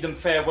 I bid them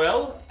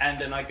farewell, and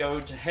then I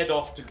go to head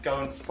off to go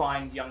and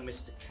find young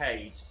Mr.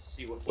 Cage to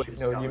see what he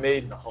discovered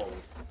in the hold.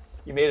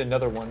 You made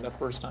another one that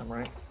first time,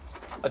 right?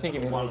 I think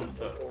you made one.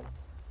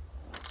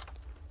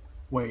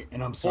 Wait,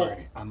 and I'm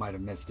sorry, I might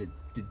have missed it.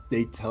 Did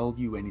they tell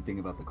you anything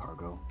about the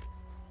cargo?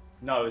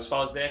 No, as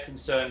far as they're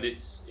concerned,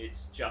 it's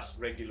just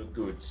regular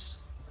goods.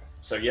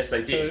 So yes,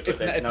 they did.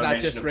 So it's not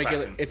just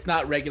regular. Kraken. It's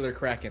not regular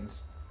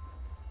Krakens.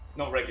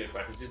 Not regular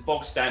Krakens. It's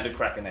bog standard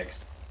Kraken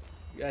eggs.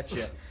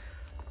 Gotcha.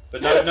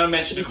 But no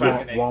mention of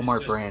Kraken eggs.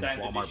 Walmart brand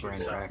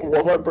Kraken.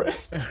 Walmart brand.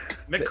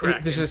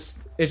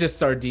 It's just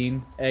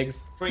sardine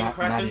eggs. Spring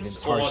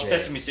Krakens or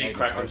sesame seed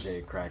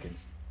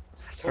Krakens.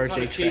 What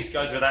kind of cheese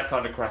goes with that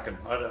kind of Kraken?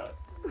 I don't know.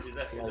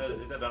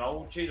 Is that an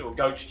old cheese or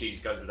goat's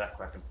cheese goes with that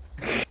Kraken?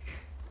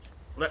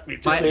 Let me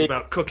tell you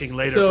about cooking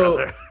later,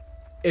 brother.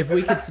 If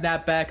we could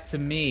snap back to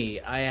me,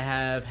 I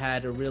have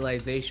had a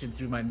realization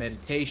through my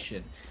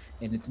meditation,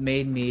 and it's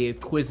made me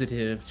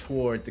acquisitive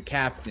toward the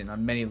captain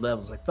on many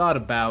levels. I thought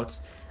about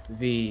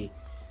the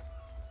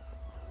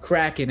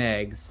Kraken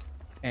eggs,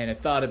 and I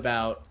thought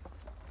about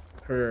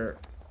her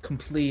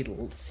complete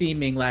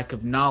seeming lack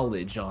of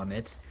knowledge on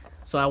it.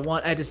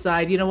 So I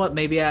decide, you know what?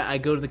 Maybe I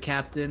go to the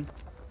captain.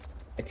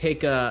 I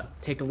take a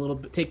little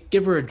bit,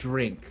 give her a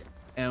drink,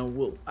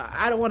 and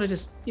I don't want to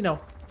just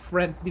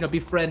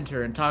befriend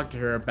her and talk to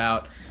her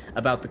about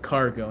the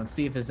cargo and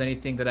see if there's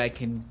anything that I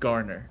can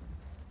garner.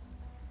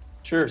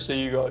 Sure. So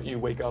you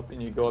wake up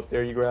and you go up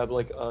there. You grab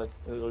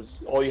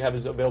all you have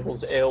is available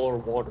is ale or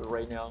water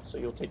right now. So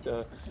you'll take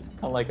the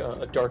kind of like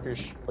a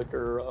darkish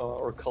liquor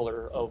or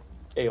color of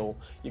ale.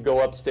 You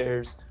go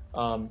upstairs.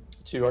 Are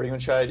you gonna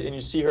try it? And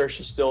you see her.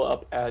 She's still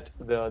up at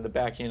the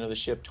back end of the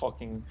ship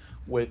talking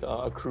with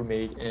a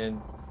crewmate and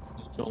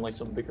just doing like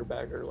some bigger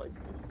bagger like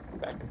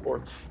back and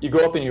forth. You go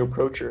up and you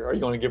approach her. Are you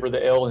going to give her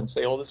the ale and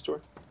say all this to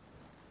her?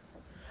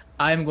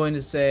 I'm going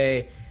to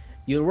say,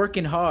 "You're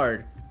working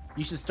hard.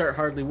 You should start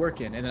hardly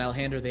working," and then I'll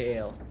hand her the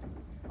ale.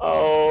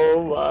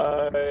 Oh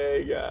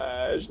my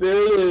gosh! There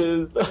it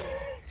is.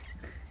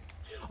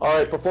 All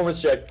right,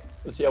 performance check.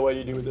 Let's see how well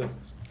you do with this.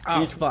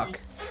 Oh fuck.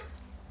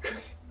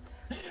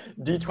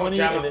 D20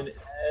 and then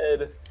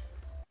add.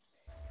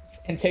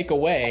 And take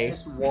away.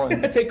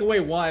 -1. Take away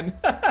 1.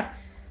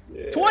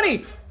 Yeah.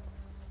 20.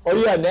 Oh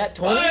yeah, nat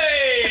 20.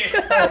 Hey!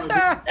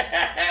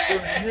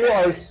 You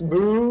are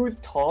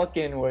smooth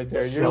talking with her.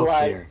 You're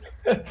Celsius.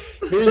 like,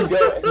 here you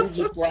go. And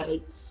you're just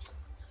like,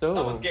 so.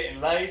 Someone's getting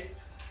laid.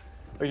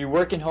 Are you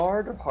working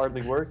hard or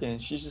hardly working?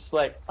 She's just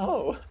like,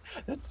 oh,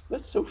 that's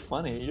so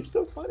funny. You're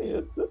so funny.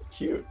 That's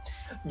cute.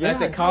 Yeah, I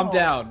said, calm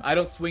down. I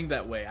don't swing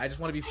that way. I just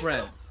want to be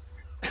friends.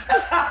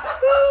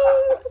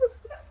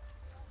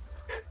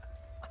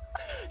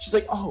 She's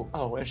like, oh,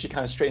 and she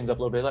kind of straightens up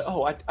a little bit, like,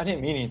 oh, I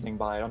didn't mean anything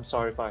by it. I'm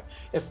sorry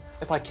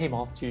if I came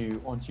onto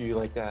you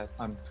like that.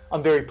 I'm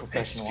very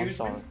professional. Excuse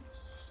I'm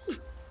sorry.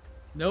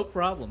 No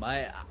problem.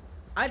 I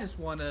just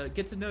want to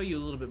get to know you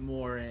a little bit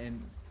more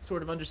and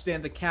sort of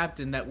understand the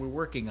captain that we're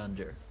working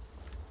under.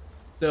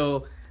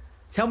 So,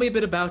 tell me a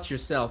bit about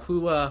yourself.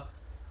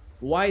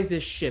 Why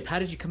this ship? How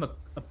did you come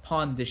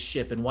upon this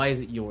ship, and why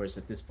is it yours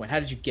at this point? How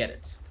did you get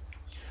it?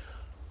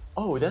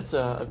 Oh, that's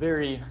a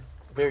very,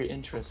 very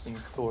interesting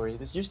story.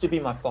 This used to be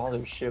my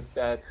father's ship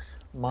that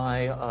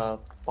my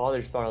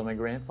father's father, my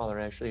grandfather,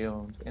 actually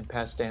owned and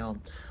passed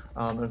down.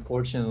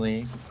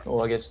 Unfortunately,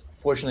 well, I guess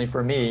fortunately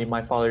for me,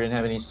 my father didn't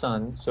have any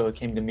sons, so it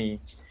came to me.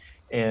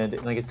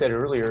 And like I said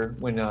earlier,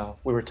 when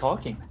we were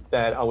talking,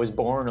 that I was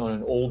born on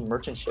an old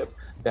merchant ship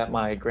that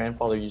my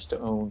grandfather used to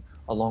own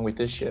along with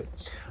this ship.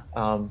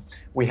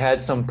 We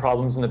had some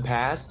problems in the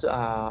past.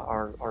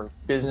 Our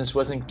business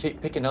wasn't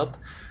picking up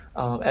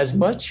as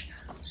much,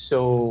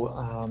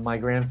 so my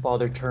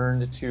grandfather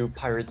turned to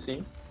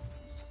piracy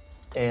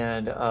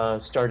and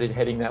started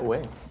heading that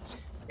way.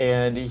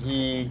 And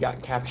he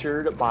got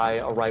captured by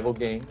a rival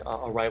gang,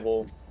 a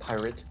rival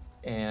pirate,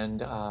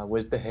 and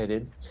was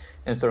beheaded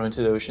and thrown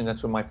into the ocean.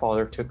 That's when my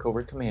father took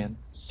over command.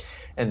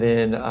 And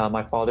then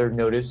my father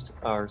noticed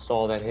or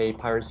saw that, hey,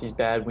 piracy's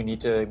bad. We need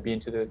to be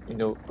into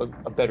the,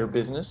 a better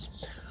business.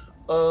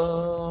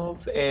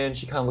 And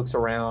she kind of looks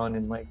around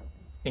and like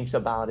thinks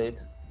about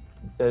it.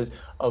 It says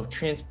of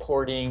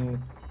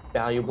transporting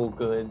valuable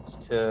goods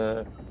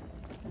to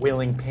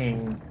willing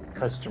paying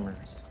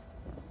customers.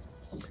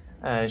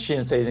 She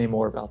didn't say any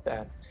more about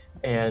that.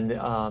 And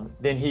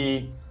then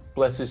he,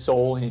 bless his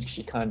soul, and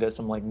she kind of does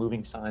some like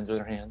moving signs with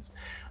her hands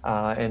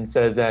and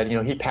says that,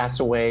 he passed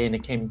away and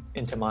it came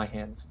into my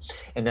hands.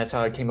 And that's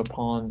how I came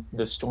upon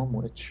the Storm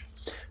Witch,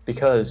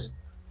 because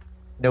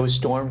no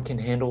storm can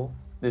handle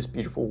this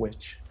beautiful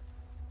witch.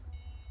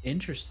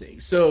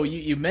 Interesting. So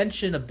you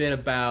mentioned a bit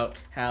about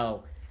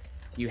how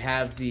you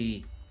have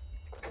the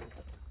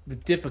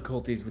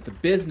difficulties with the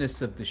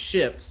business of the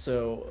ship.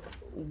 So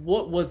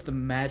what was the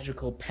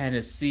magical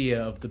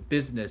panacea of the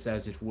business,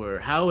 as it were?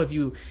 How have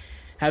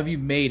you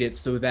made it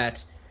so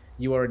that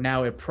you are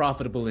now a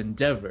profitable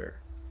endeavor?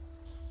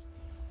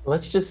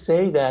 Let's just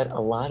say that a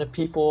lot of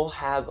people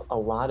have a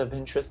lot of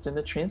interest in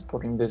the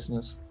transporting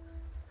business.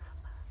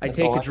 I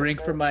take a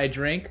drink from my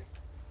drink.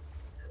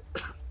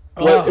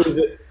 Well,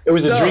 it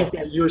was a drink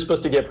that you were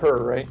supposed to give her,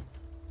 right?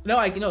 No,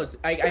 I had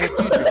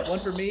 2 drinks, one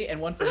for me and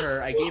one for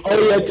her. I gave her. Oh,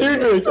 you had 2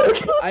 drinks.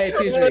 Okay. I had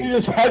 2 drinks. You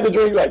just had the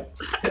drink like.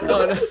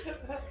 No.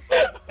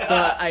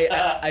 So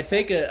I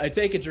take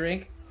a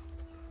drink,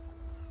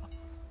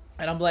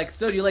 and I'm like,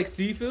 so do you like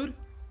seafood?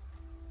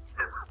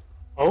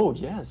 Oh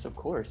yes, of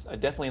course. I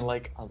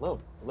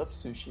love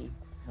sushi.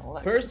 And all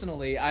that.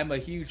 Personally, I'm a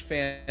huge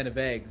fan of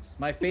eggs.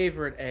 My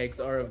favorite eggs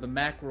are of the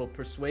mackerel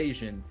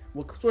persuasion.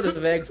 What sort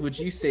of eggs would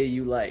you say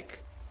you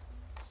like?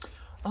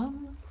 I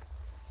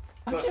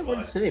can't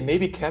really say.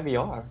 Maybe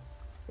caviar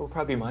will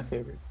probably be my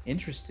favorite.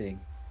 Interesting.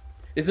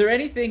 Is there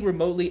anything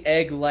remotely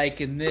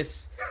egg-like in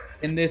this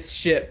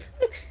ship?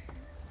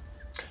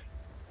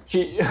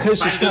 She kind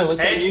of looks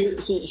at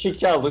you. She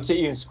kind of looks at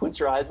you and squints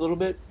her eyes a little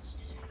bit.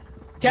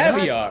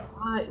 Caviar.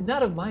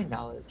 Not of my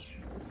knowledge.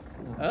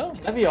 Oh.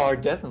 Caviar,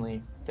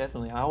 definitely.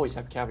 I always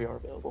have caviar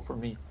available for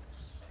me.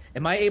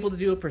 Am I able to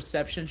do a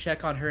perception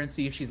check on her and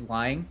see if she's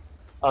lying?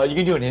 You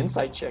can do an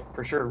insight check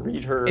for sure.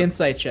 Read her.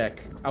 Insight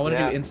check. I want to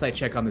do an insight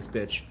check on this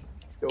bitch.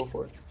 Go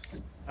for it.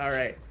 All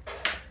right.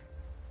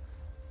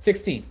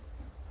 16.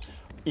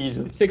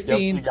 Easily.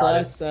 16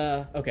 plus.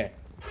 Okay.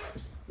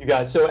 You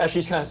got it. So as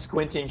she's kind of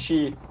squinting,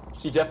 she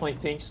definitely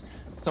thinks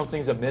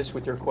something's amiss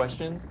with your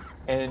question,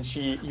 and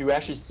you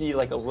actually see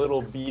like a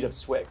little bead of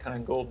sweat kind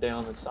of go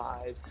down the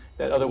side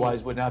that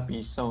otherwise would not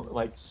be so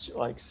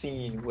like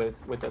seen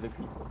with other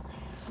people.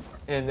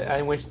 And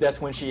that's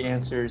when she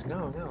answers,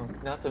 no,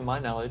 not to my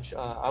knowledge.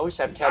 I always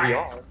have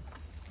caviar.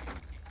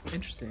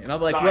 Interesting. And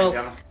I'm like,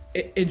 well,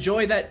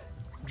 enjoy that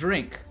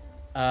drink.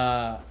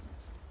 I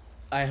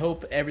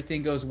hope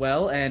everything goes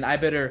well, and I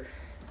better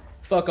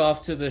fuck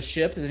off to the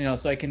ship,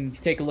 so I can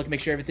take a look, make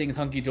sure everything is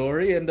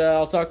hunky-dory, and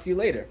I'll talk to you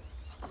later.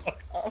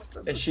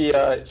 And she's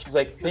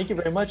like, thank you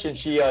very much, and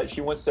she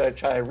wants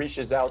to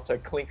reaches out to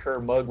clink her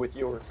mug with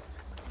yours.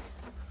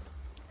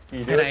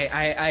 And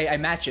I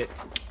match it.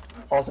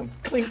 Awesome.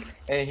 Clink.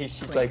 And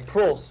she's like,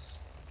 Prost.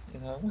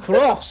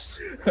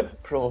 Prost.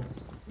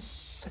 Prost.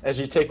 And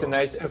she takes a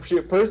nice,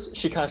 first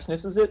she kind of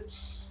sniffs it,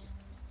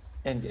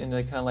 and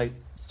like kind of like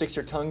sticks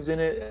her tongues in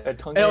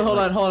it. Hold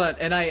on.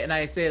 And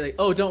I say like,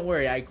 oh, don't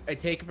worry. I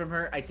take it from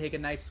her. I take a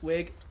nice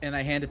swig and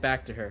I hand it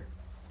back to her.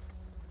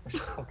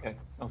 Okay.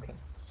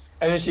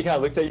 And then she kind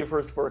of looks at you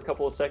first for a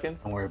couple of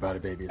seconds. Don't worry about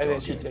it, baby. And then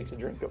she takes a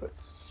drink of it.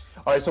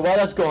 All right. So while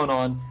that's going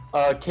on,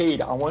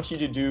 Cade, I want you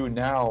to do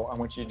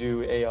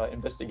a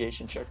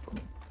investigation check for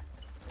me.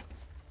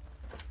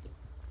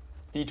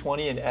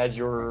 D20 and add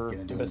your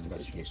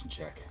investigation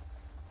check.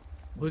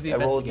 Who's he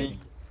investigating?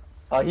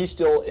 He's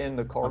still in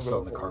the cargo. I'm still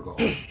in the cargo.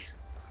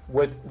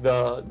 With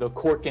the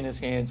cork in his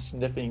hand,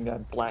 sniffing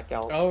that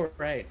blackout. Oh,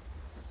 right.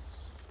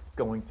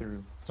 Going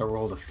through. So I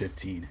rolled a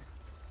 15.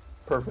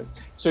 Perfect.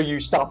 So you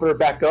stop her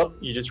back up.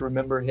 You just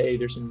remember, hey,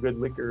 there's some good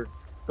liquor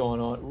going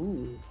on.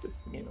 Ooh,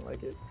 I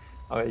like it.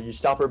 All right, you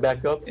stop her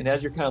back up, and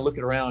as you're kind of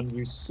looking around,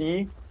 you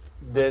see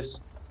this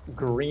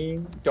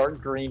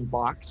dark green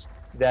box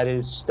that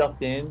is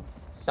stuffed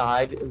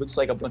inside. It looks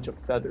like a bunch of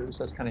feathers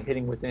that's kind of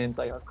hitting within. It's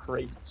like a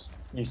crate.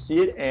 You see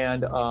it,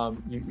 and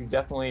you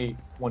definitely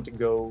want to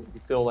go.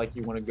 You feel like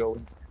you want to go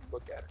and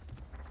look at it.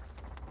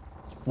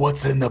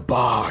 What's in the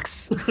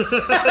box?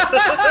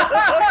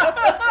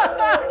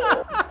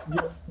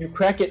 You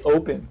crack it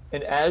open,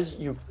 and as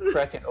you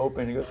crack it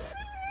open, it goes,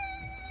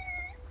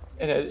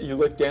 and you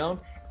look down,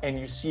 and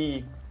you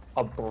see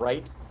a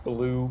bright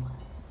blue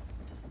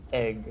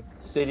egg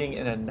sitting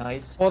in a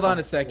nice. Hold on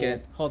a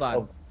second. Hold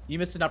on. You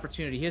missed an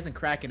opportunity. He isn't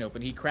cracking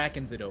open. He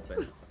crackens it open.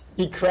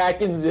 He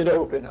crackens it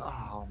open.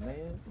 Oh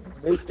man,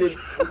 missed it.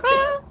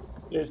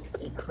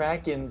 He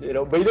crackens it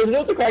open, but he doesn't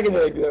know it's a cracking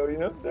egg though. You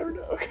know, never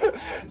know.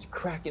 He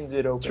crackens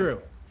it open.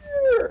 True.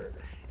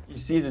 You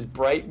see this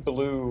bright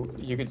blue,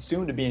 you could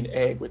assume to be an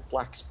egg with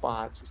black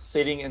spots,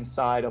 sitting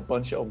inside a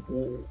bunch of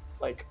wool,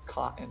 like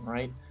cotton,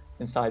 right?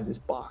 Inside this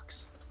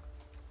box.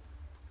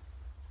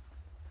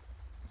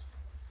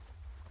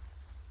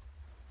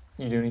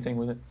 You do anything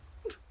with it?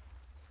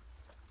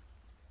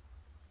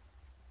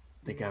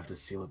 I think I have to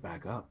seal it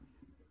back up.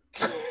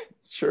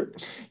 Sure.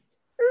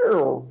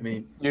 I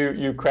mean,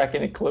 you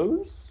cracking it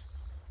close?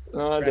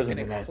 No, it doesn't.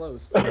 Cracking it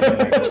close.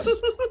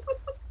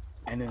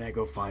 And then I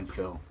go find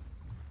Phil.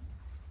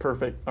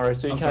 Perfect. All right,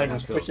 so you kind of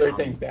just push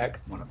everything back.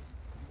 One of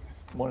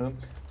them.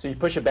 So you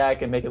push it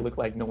back and make it look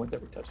like no one's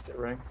ever touched it,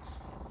 right?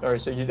 All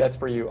right, so that's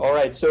for you. All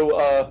right,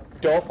 so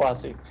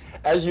Dolphossi,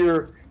 as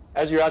you're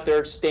out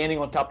there standing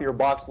on top of your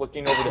box,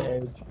 looking over the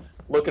edge,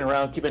 looking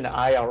around, keeping an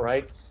eye out,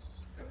 right?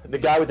 The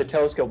guy with the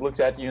telescope looks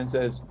at you and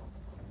says,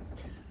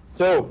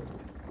 "So,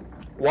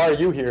 why are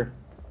you here?"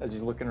 As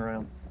he's looking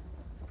around.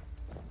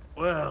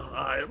 Well,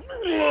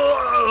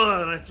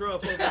 and I throw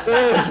up all this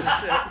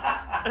shit,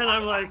 and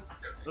I'm like,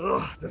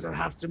 ugh, does it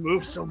have to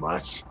move so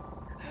much?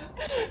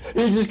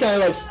 He just kind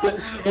of like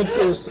stands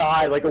to the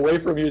side, like away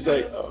from you. He's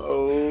like,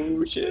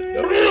 oh shit.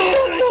 No.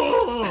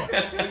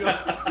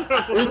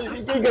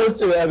 He goes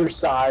to the other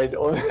side.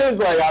 It's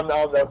like, I'm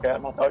okay.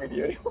 I'm not talking to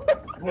you anymore.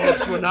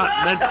 Wolves were not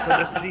meant for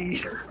the sea.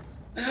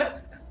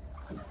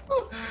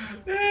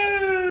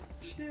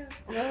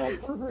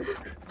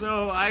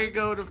 So I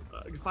go to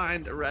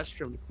find a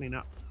restroom to clean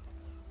up.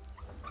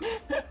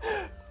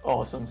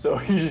 Awesome. So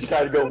you just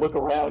try to go look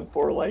around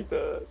for like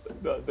the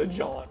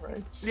John,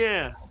 right?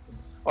 Yeah.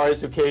 All right.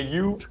 So okay,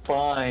 you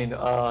find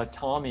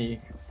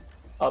Tommy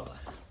up,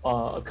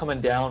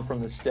 coming down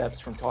from the steps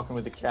from talking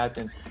with the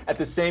captain. At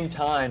the same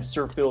time,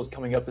 Sir Phil's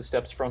coming up the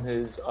steps from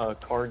his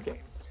card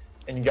game,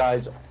 and you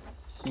guys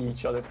see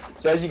each other.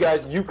 So as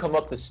you come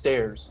up the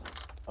stairs,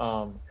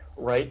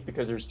 right?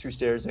 Because there's two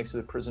stairs next to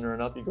the prisoner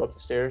and up. You go up the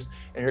stairs,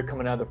 and you're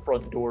coming out of the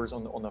front doors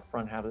on the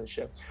front half of the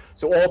ship.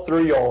 So all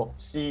three of y'all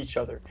see each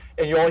other,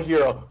 and you all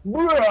hear a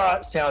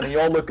 "Wah!" sound, and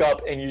you all look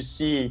up, and you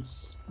see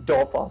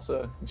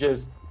Dolphasa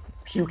just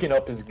puking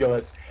up his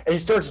guts, and he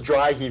starts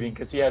dry heaving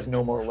because he has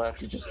no more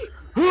left. He just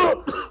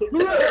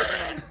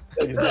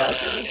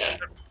exactly.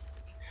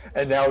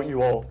 And now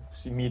you all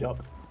meet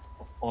up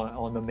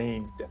on the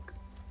main deck.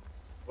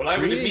 Well, I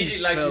would immediately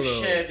like to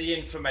share the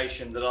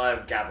information that I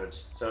have gathered,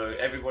 so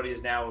everybody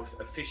is now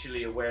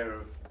officially aware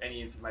of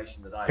any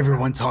information that I have.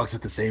 Everyone talks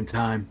at the same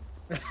time.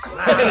 It's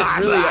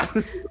really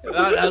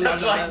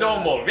that's like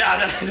normal.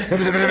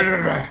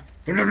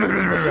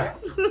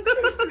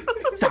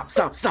 Stop.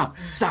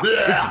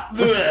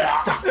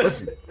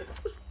 Listen.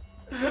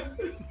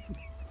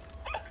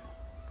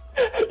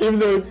 Even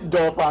though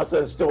Dolphasa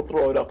is still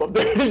throwing up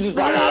there, he's just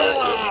like,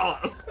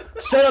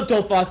 shut up,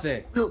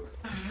 Dolphasa.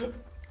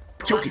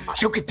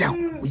 Choke it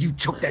down. Will you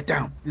choke that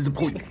down? This is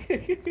important.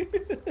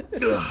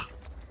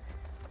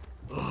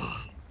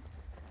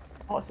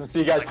 Awesome. So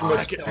you guys can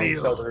look at each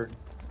other.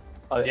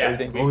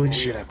 Everything. Holy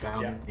shit, I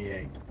found the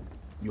egg.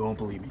 You won't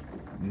believe me.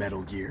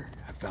 Metal Gear.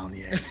 I found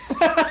the egg.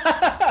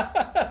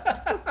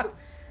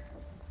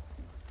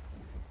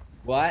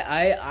 Well,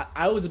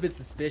 I was a bit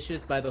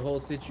suspicious by the whole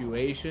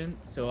situation,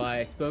 so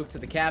I spoke to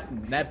the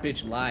captain. That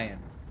bitch lying.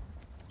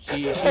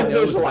 She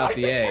knows about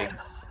the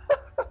eggs.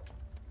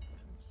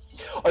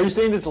 Are you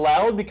saying this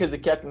loud because the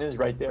captain is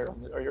right there?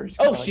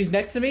 Oh, she's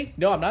next to me?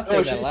 No, I'm not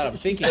saying that loud. I'm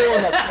thinking. She's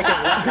on that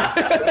second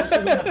line. She's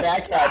in the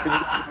back half, and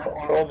you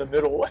are on the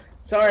middle one.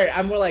 Sorry,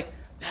 I'm more like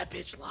that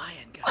bitch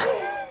lying,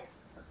 guys.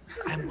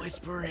 I'm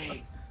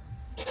whispering.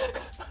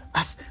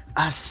 I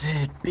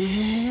said,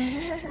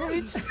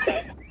 bitch.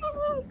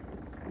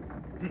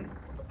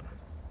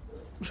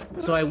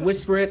 So I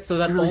whisper it so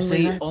that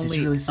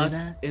only really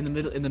us in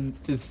the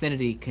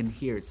vicinity can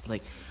hear. It's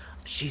like,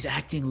 she's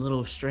acting a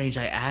little strange.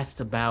 I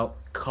asked about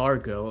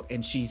cargo,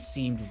 and she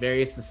seemed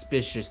very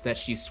suspicious that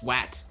she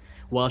swat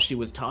while she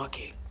was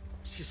talking.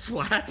 She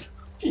swat?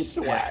 She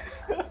swat. Yes.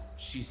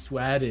 She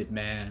swatted,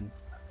 man.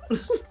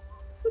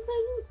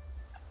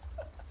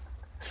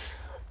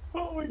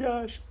 Oh my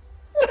gosh.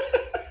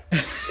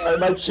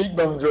 My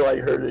cheekbones are like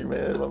hurting,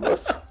 man. My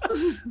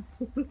muscles.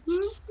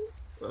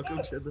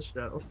 Welcome to the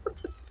show.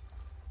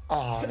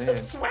 Oh man. The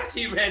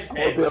swatty redhead.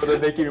 I'll be able to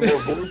make any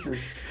more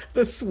voices.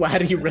 The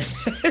swatty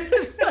redhead.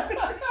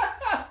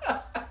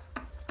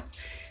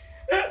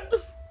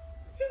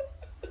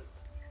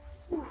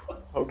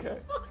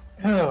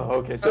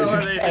 Okay, so I don't you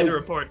have anything guys- to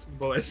report,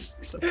 boys.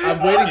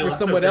 I'm waiting for Feeling so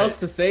someone great. else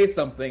to say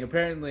something.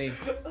 Apparently,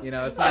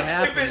 it's not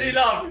I'm too busy happening.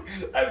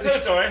 laughing. I'm so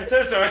sorry.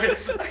 So sorry.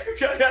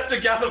 I have to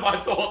gather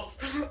my thoughts.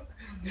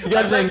 You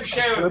guys I'd like been- to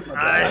share,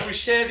 Aye. I will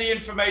share the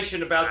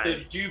information about the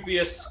Aye.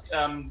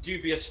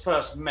 dubious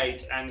first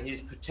mate and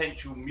his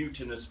potential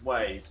mutinous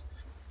ways.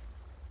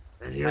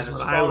 And here's And as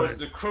what I far as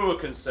learned. the crew are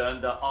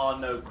concerned, there are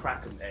no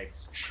Kraken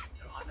eggs.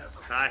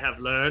 What I have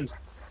learned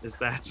is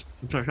that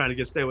I'm trying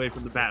to stay away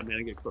from the Batman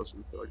and get closer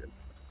to Thorgan.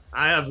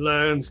 I have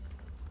learned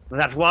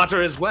that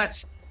water is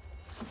wet,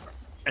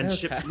 and Okay.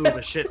 ships move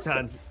a shit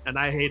ton, and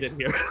I hate it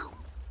here.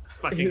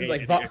 Fucking He was hate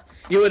like, it here.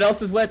 you know what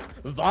else is wet?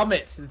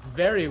 Vomit. It's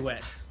very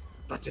wet.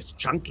 But it's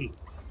chunky.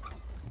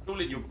 It's all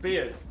in your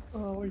beard.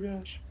 Oh my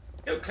gosh.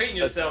 Go clean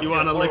yourself. You you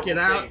want to lick it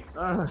horrible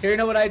out? thing. Here, you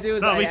know what I do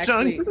is Not I me,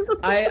 actually, Chung.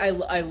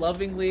 I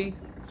lovingly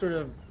sort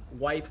of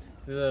wipe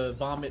the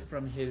vomit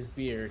from his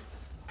beard.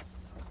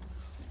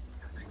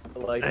 I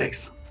like it.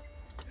 Thanks.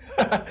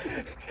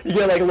 You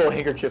get like a little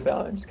handkerchief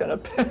out and just kind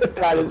of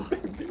pat his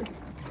big beard.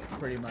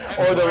 Pretty much.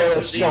 Or the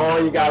little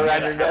shawl you got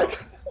around your neck.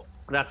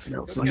 That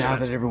smells So like now it.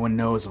 that everyone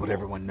knows what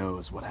everyone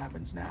knows, what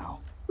happens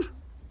now?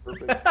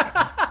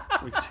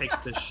 We take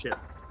this ship.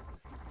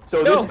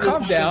 So No, this calm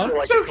happens down. for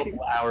like It's a okay.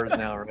 couple hours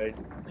now, right?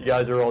 You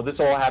guys are all. This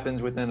all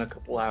happens within a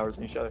couple hours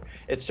of each other.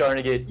 It's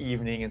starting to get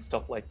evening and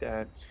stuff like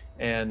that,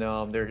 and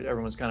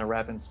everyone's kind of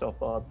wrapping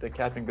stuff up. The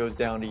captain goes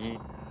down to eat.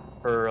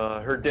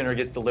 Her dinner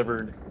gets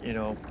delivered,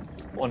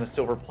 on a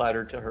silver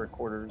platter to her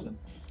quarters, and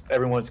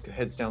everyone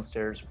heads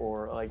downstairs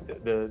for like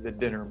the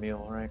dinner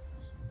meal, right?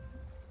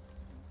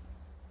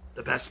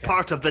 The best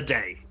part of the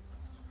day.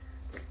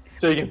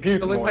 So you can puke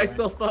Filling more. right?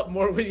 myself up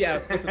more with so I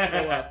can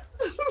throw up.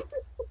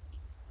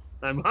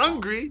 I'm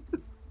hungry.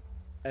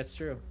 That's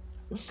true.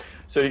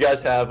 So you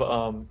guys have.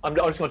 I'm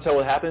just going to tell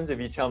what happens. If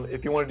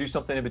you want to do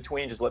something in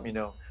between, just let me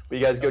know. But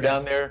you guys go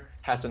down there,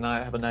 have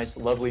a nice,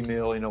 lovely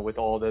meal. With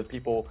all the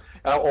people.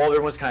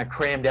 Everyone's kind of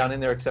crammed down in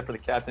there except for the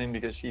captain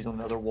because she's on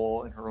the other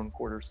wall in her own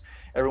quarters.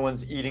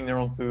 Everyone's eating their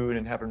own food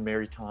and having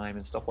merry time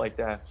and stuff like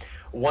that.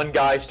 One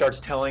guy starts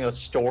telling a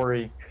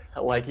story,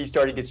 like he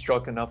started to get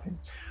drunk enough.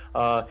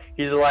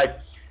 He's like,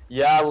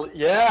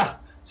 yeah.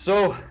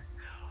 So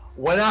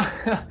when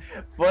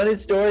funny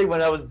story,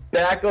 when I was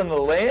back on the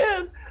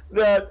land,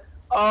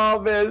 oh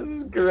man, this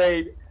is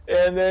great.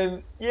 And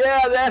then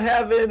that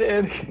happened,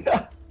 and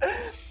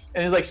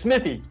and he's like,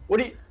 Smithy,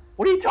 what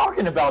are you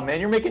talking about, man?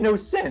 You're making no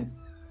sense.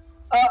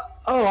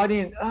 I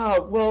didn't.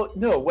 Well,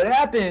 no. What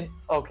happened?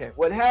 Okay,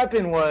 what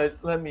happened was,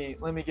 let me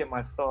get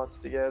my thoughts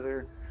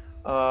together.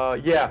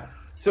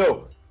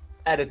 So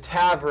at a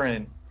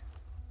tavern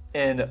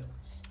in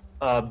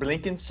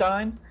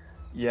Blinkenstein,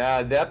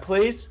 that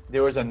place,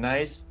 there was a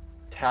nice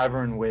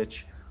tavern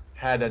which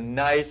had a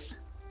nice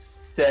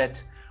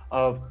set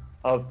of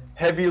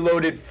heavy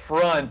loaded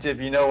front, if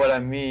you know what I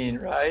mean,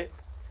 right?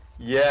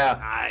 Yeah.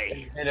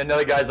 Aye. And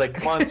another guy's like,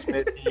 come on,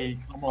 Smithy,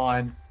 come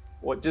on.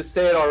 What? Just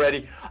say it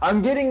already.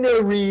 I'm getting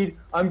there, Reed.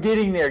 I'm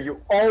getting there.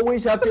 You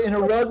always have to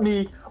interrupt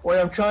me when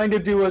I'm trying to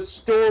do a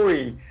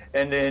story.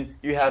 And then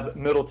you have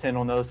Middleton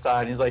on the other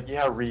side. And he's like,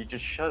 yeah, Reed,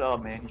 just shut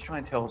up, man. He's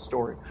trying to tell a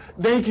story.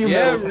 Thank you,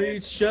 Yeah, Middleton.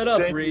 Reed, shut up,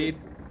 Thank you. Reed.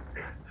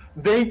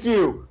 Thank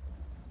you.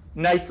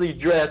 Nicely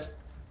dressed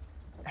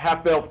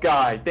half-elf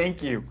guy.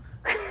 Thank you.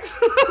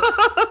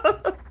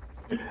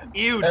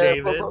 You, And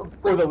David.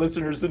 for the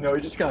listeners to know,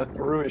 he just kind of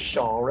threw his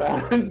shawl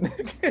around his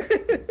neck.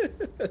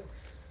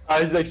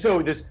 He's like,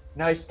 so this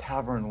nice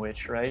tavern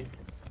witch, right?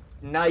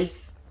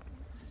 Nice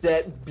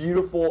set,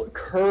 beautiful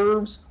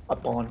curves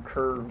upon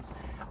curves.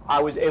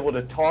 I was able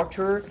to talk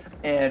to her,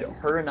 and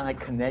her and I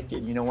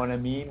connected. You know what I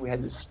mean? We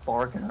had this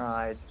spark in our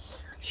eyes.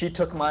 She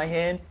took my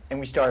hand, and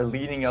we started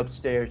leading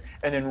upstairs.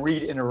 And then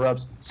Reed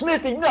interrupts,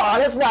 Smithy, no,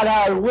 that's not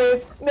how it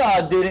went. No,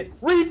 I didn't.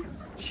 Reed,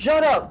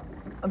 shut up.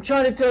 I'm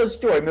trying to tell a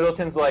story.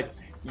 Middleton's like,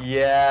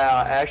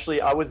 yeah, actually,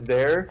 I was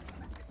there.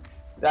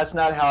 That's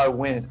not how it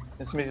went.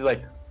 And Smithy's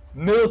like,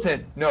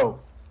 Middleton, no,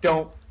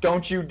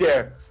 don't you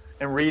dare.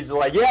 And Reed's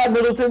like, yeah,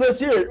 Middleton, let's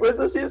hear it.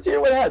 Let's hear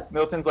what it has.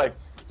 Middleton's like,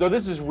 so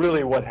this is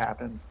really what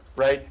happened,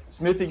 right?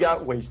 Smithy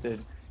got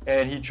wasted,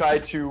 and he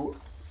tried to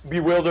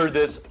bewilder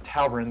this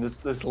tavern,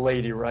 this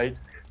lady, right?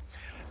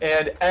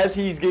 And as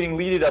he's getting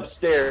leaded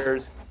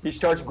upstairs, he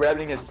starts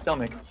grabbing his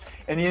stomach,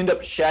 and he ends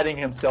up shatting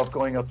himself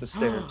going up the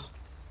stairs.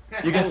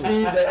 You can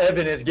see that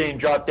Evan is getting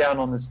dropped down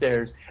on the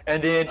stairs.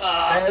 And then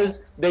as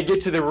they get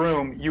to the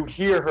room, you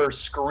hear her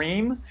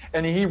scream,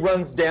 and then he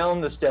runs down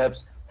the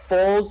steps,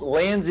 falls,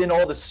 lands in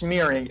all the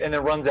smearing, and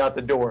then runs out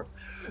the door.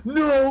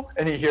 No!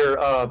 And you hear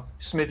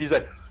Smithy's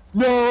like,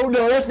 no,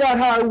 that's not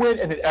how it went.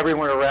 And then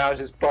everyone around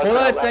just busts Hold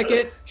on a out laughing.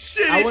 second.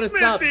 Shitty I want to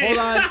stop. Smithy.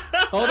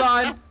 Hold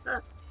on.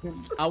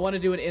 I want to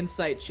do an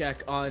insight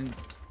check on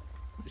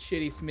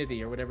Shitty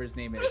Smithy or whatever his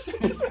name is. No,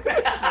 it's the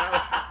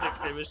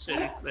nickname is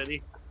Shitty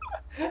Smitty.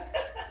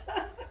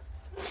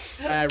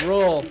 I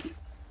roll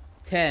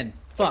 10.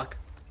 Fuck.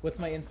 What's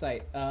my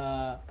insight?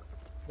 Where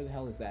the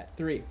hell is that?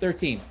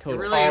 13 total.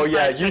 Really? Oh Inside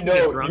yeah, you checking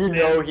know, a drunk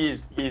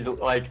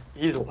man.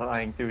 he's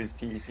lying through his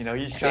teeth. You know,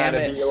 he's trying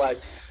Damn to it. be like,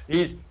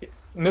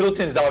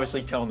 Middleton is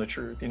obviously telling the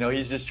truth. You know,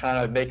 he's just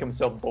trying to make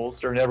himself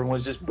bolster, and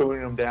everyone's just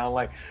booting him down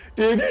like,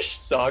 dude, you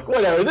suck,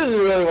 whatever. This is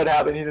really what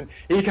happened.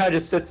 He kind of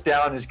just sits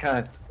down and just kind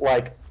of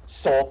like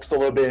sulks a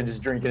little bit and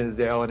just drinking his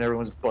ale, and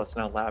everyone's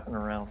busting out laughing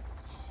around.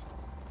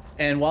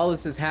 And while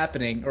this is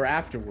happening, or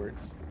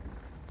afterwards,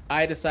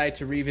 I decide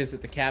to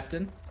revisit the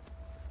captain.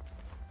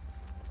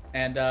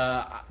 And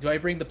do I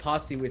bring the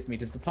posse with me?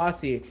 Does the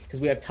posse,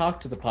 because we have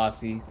talked to the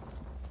posse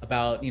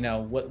about, you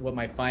know, what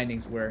my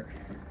findings were.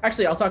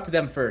 Actually, I'll talk to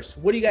them first.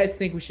 What do you guys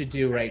think we should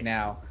do right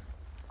now?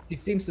 She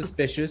seems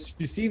suspicious.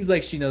 She seems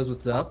like she knows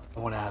what's up.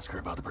 I want to ask her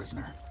about the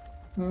prisoner.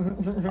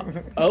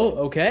 Oh,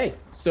 okay.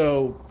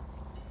 So,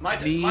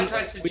 might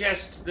I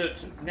suggest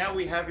that now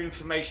we have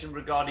information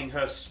regarding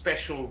her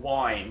special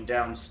wine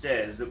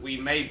downstairs, that we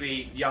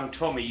maybe, young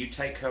Tommy, you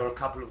take her a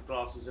couple of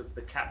glasses of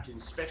the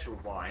captain's special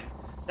wine.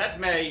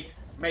 That may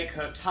make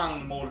her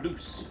tongue more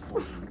loose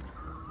for you.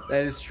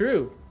 That is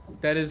true.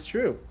 That is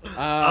true.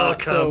 I'll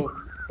come. So,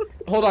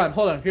 hold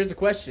on. Here's a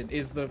question.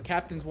 Is the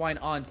captain's wine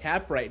on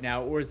tap right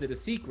now, or is it a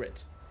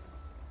secret?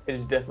 It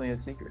is definitely a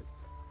secret.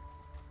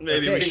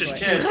 Maybe Okay, we should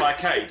Shared by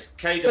Kate.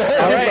 Kate has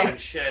Alright.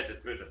 shared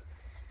it with us.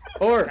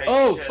 Or, Okay,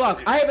 oh, share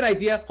fuck, it. I have an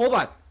idea. Hold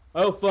on.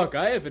 Oh, fuck,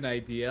 I have an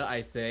idea, I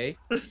say.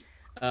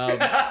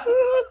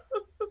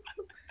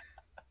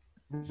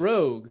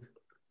 Rogue,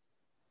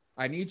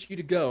 I need you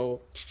to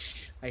go.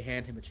 I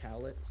hand him a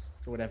chalice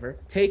or whatever.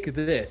 Take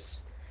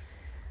this.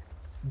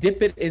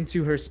 Dip it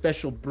into her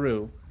special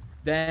brew.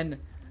 Then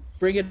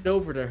bring it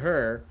over to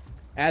her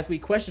as we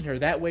question her.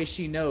 That way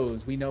she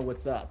knows we know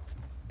what's up.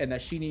 And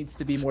that she needs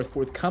to be more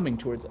forthcoming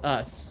towards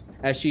us.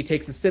 As she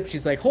takes a sip,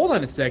 she's like, hold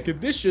on a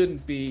second, this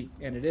shouldn't be,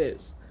 and it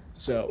is.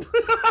 So.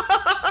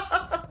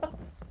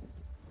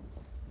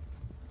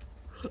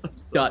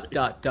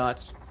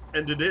 dot.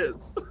 And it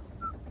is.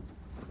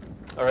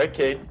 All right,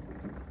 Kate.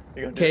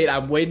 Kate,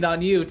 I'm waiting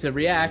on you to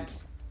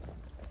react.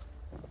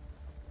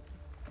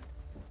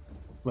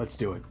 Let's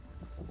do it.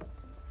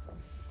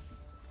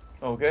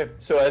 Okay,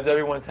 so as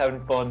everyone's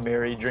having fun,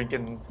 merry,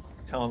 drinking,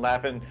 telling,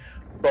 laughing,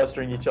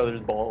 busting each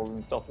other's balls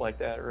and stuff like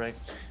that, right?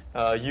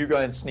 You go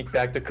and sneak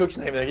back. The cook's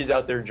not even there. He's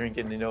out there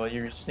drinking, you know.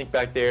 You sneak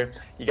back there.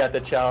 You got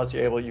the chalice.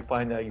 You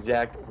find the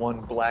exact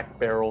one black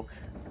barrel,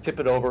 tip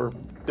it over,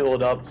 fill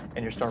it up,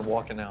 and you're starting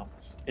walking out.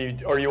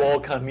 Are you all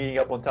kind of meeting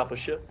up on top of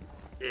ship?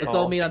 Let's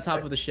all meet on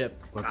top of the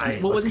ship. Let's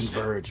What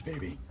converge,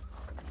 baby.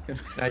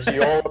 Nice.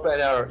 You all up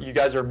and you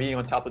guys are meeting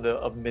on top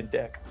of mid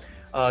deck.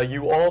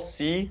 You all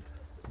see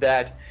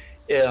that.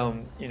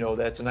 You know,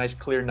 that's a nice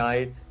clear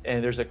night,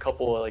 and there's a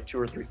couple of like 2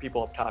 or 3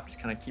 people up top just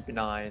kind of keep an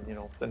eye on, you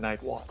know, the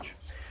night watch.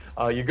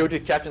 You go to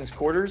the captain's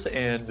quarters,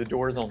 and the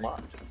door is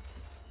unlocked.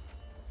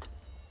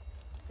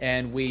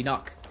 And we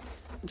knock.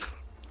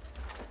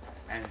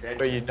 And then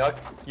So you knock.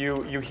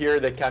 You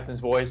hear the captain's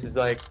voice is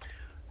like,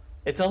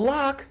 "It's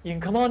unlocked. You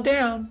can come on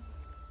down."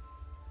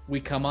 We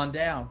come on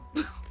down.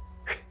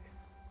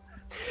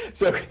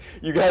 So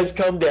you guys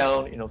come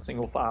down, you know,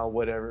 single file,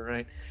 whatever,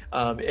 right?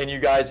 And you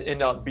guys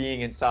end up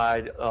being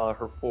inside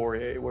her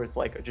foyer, where it's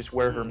like just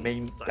where her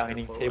main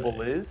dining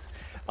table is.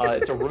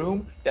 It's a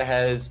room that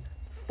has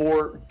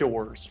 4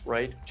 doors,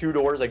 right? 2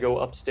 doors that go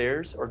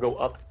upstairs or go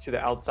up to the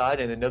outside,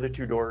 and another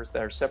 2 doors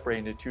that are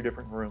separated into 2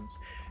 different rooms.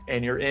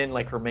 And you're in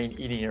like her main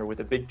eating area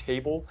with a big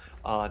table,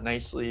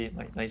 nicely,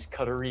 like nice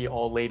cutlery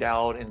all laid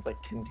out, and it's like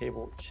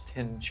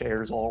 10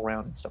 chairs all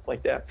around and stuff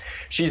like that.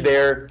 She's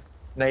there,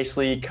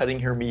 nicely cutting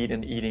her meat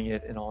and eating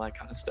it and all that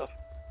kind of stuff.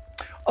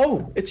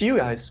 Oh, it's you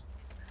guys.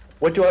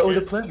 What do I owe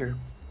the pleasure?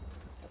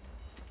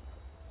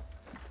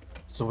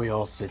 So we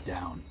all sit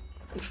down,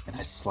 and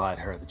I slide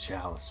her the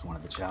chalice, one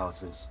of the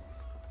chalices.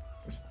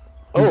 Who's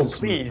Oh, the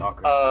smooth please,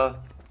 talker?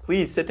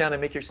 please sit down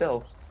and make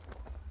yourselves.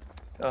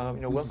 You know,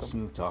 Who's the welcome.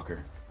 smooth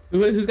talker?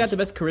 Who's got the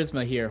best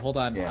charisma here? Hold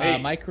on. Yeah.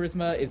 My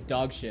charisma is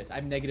dog shit.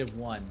 I'm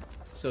 -1.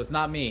 So it's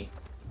not me.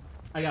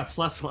 I got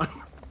 +1.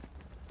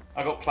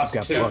 I got plus I've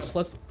got 2.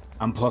 Plus,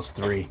 I'm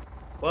 +3.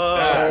 Whoa.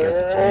 I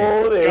guess it's me.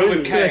 Oh, there Go it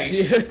with is.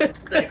 Kate.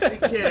 Sexy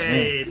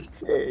Cade.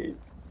 Hey.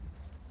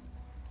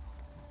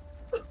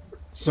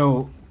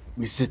 So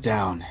we sit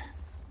down.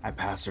 I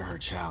pass her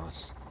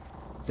chalice.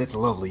 It's a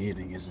lovely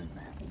evening, isn't it,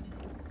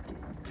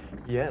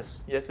 man?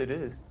 Yes, it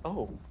is.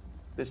 Oh,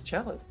 this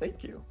chalice,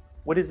 thank you.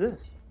 What is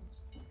this?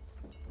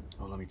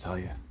 Well, let me tell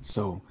you.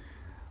 So,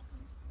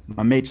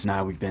 my mates and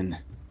I, we've been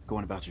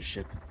going about your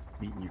ship,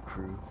 meeting your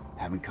crew,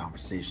 having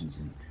conversations,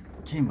 and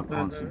we came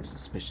upon some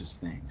suspicious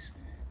things.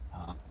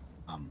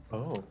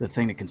 Oh. The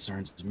thing that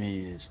concerns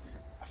me is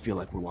I feel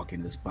like we're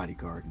walking this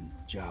bodyguarding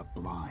job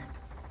blind,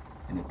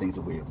 and the things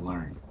that we have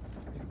learned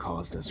have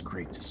caused us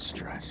great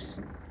distress.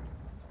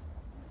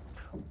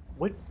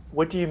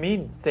 What do you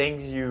mean,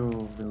 things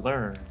you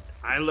learned?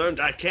 I learned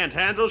I can't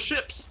handle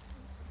ships.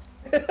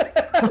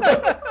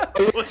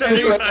 What have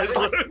you guys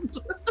learned?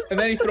 and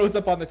then he throws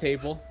up on the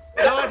table.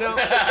 No, I don't.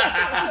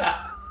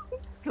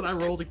 Can I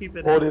roll to keep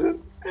it? Hold it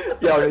in.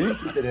 Yeah, no, you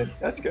keep it in.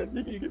 That's good.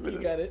 You keep it You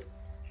in. got it.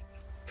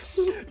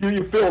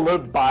 You feel a little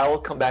bile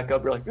come back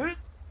up. You're like, "Eh,"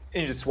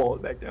 and you just swallow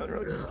it back down. You're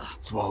like,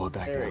 Swallow it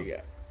back There down. we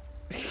go.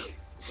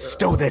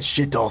 Stow that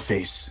shit,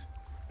 dollface.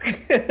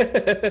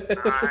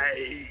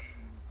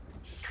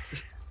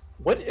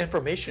 What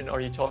information are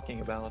you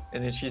talking about?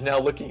 And then she's now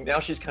looking. Now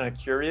she's kind of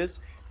curious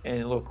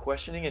and a little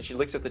questioning, and she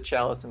looks at the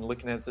chalice and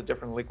looking at the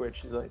different liquid.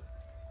 She's like,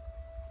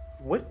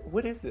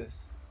 "What is this?"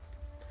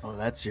 Oh,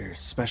 that's your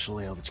special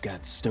ale that you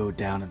got stowed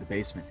down in the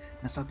basement.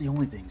 That's not the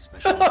only thing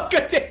special. Oh,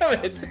 God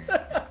damn it!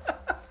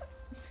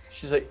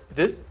 She's like,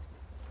 "This."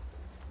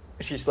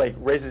 She's like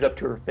raises it up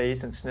to her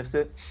face and sniffs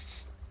it,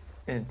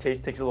 and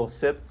takes a little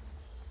sip.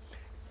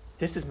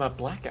 This is my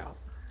blackout.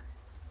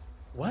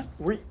 What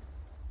were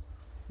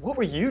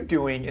you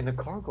doing in the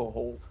cargo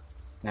hold?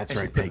 That's And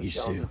she right, puts Peggy the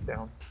Sue. chalices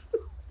down.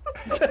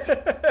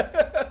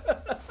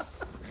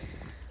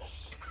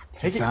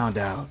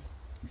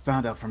 You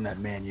found out from that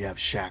man you have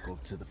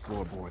shackled to the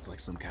floorboards like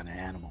some kind of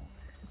animal.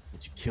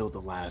 But you killed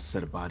the last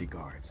set of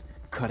bodyguards,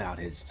 cut out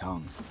his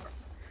tongue.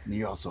 And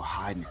you're also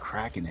hiding a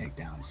Kraken egg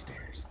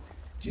downstairs.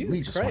 Jesus we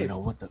just want to Christ. know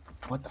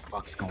what the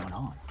fuck's going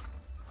on.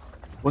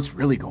 What's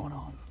really going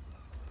on?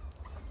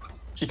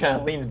 She kind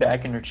of leans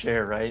back in her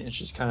chair, right? And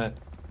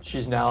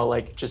she's now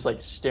like just like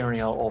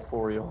staring out all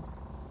four of y'all.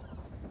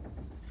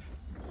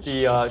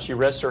 She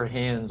rests her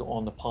hands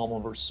on the palm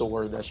of her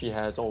sword that she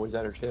has always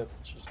at her hip.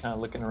 She's kind of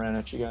looking around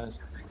at you guys.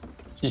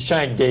 She's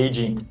trying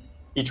gauging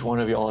each one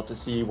of y'all to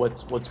see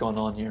what's going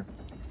on here.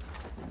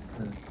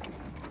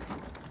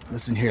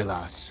 Listen here,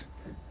 lass.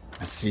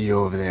 I see you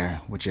over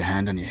there with your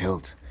hand on your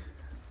hilt,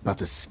 about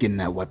to skin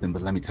that weapon,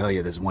 but let me tell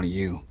you, there's one of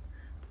you.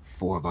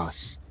 4 of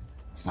us.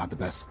 It's not the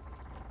best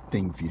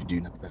thing for you to do,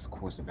 not the best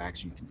course of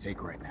action you can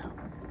take right now.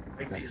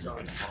 Like Best these thing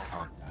odds. to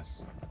talk to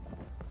us.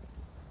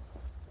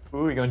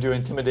 Ooh, you gonna do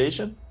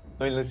intimidation?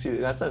 I mean, let's see.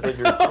 That sounds like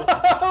you're.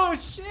 Oh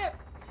shit!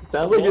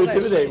 Sounds like Roll you're that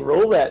intimidating. shit.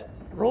 Roll that.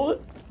 Roll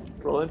it.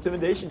 Roll an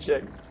intimidation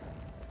check.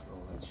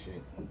 Roll that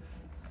shit.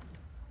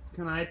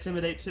 Can I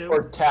intimidate too?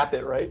 Or tap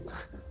it, right?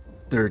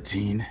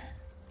 13.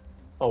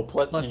 Oh,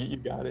 plus, Plus- you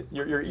got it.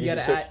 You're easy.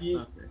 gotta So add-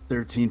 she-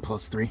 13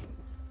 plus 3.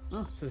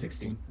 Oh, so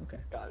 16. Okay.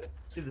 got it.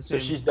 Do the So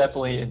same. she's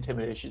definitely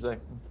intimidated. She's like,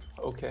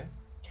 okay.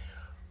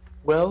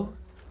 Well,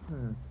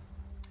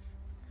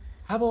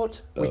 how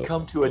about we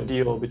come to a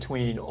deal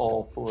between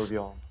all 4 of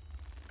y'all?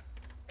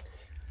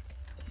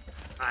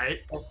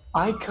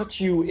 I cut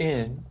you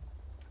in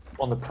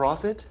on the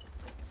profit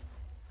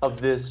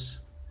of this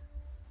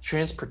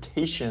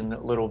transportation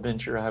little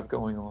venture I have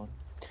going on.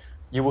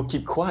 You will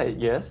keep quiet,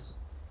 yes?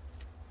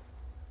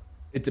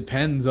 It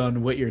depends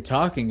on what you're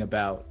talking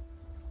about.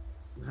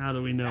 How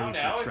do we know we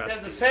Now, can if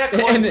trust there's a you? fair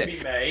coin to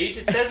be made,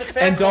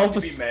 And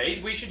Dolphus-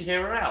 we should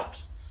hear her out.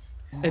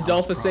 And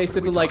Dolphus say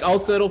something like, I'll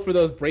settle for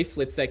those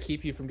bracelets that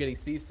keep you from getting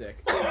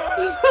seasick.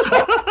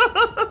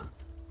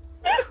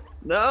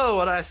 No,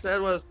 what I said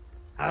was,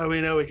 how do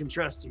we know we can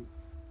trust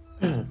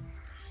you?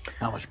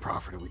 How much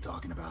profit are we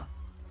talking about?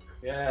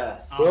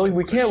 Yes. Well,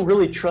 we can't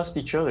really trust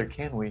each other,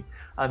 can we?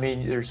 I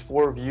mean, there's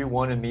 4 of you,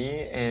 1 of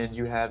me, and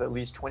you have at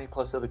least 20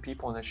 plus other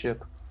people on the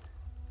ship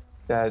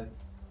that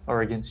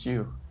are against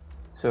you.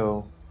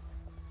 So,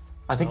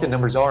 I think the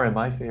numbers are in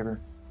my favor.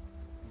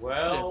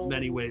 Well, There's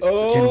many ways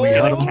Oh. to Can we get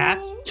a huddle?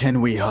 cat.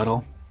 Can we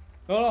huddle?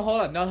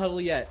 Hold on, not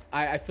huddle yet.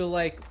 I feel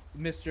like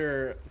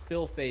Mr.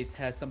 Phil Face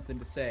has something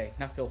to say.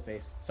 Not Phil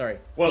Face, sorry.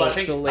 Well, I Phil-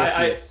 think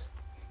Philacius.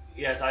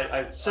 Yes,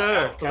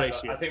 Sir, I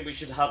Fellatio. think we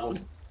should huddle.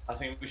 I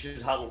think we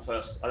should huddle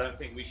first. I don't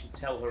think we should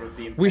tell her of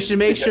the. We should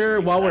make impending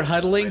sure while we're action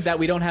huddling situation. that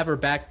we don't have her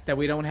back, that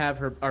we don't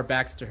have our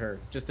backs to her.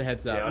 Just a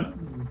heads up. Yeah,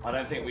 I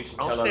don't think we should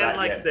I'll tell her stand that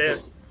like yet.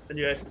 this, and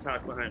you guys can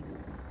talk behind me.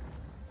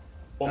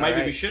 Or maybe we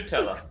Alright. should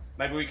tell her.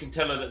 Maybe we can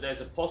tell her that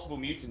there's a possible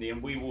mutiny,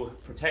 and we will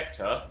protect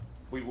her.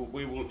 We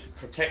will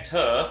protect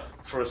her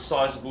for a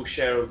sizable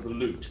share of the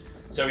loot.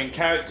 So in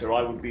character,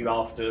 I would be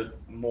after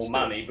more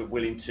money, but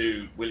willing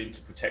to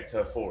protect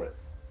her for it,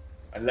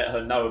 and let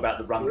her know about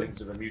the rumblings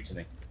of a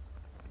mutiny.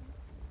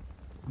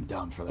 I'm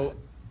down for that. Oh,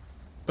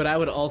 but I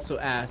would also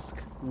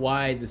ask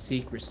why the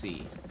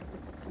secrecy?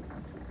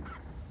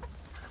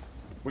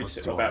 Which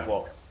Let's do about that.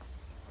 what?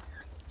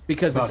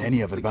 Because About this any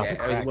is- of it, about the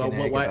yeah, Kraken well,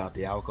 egg, why- about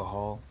the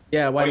alcohol.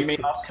 yeah, why? Oh, you mean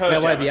ask her? Yeah,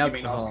 why Jared? the You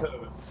mean ask alcohol?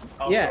 her?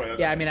 Oh, Yeah, sorry,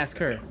 okay. yeah. I mean, ask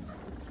her.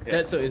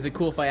 Yeah. So, is it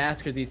cool if I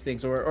ask her these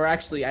things, or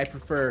actually, I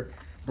prefer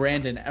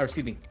Brandon, or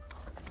excuse me,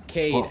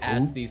 Cade Who?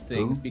 ask these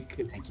things Who?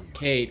 because Thank you.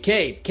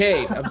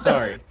 Cade. I'm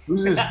sorry.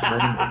 Who's this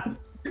Brandon?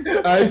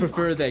 I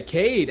prefer that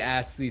Cade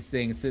asks these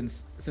things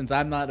since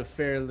I'm not a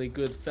fairly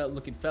good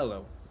looking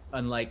fellow,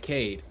 unlike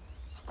Cade.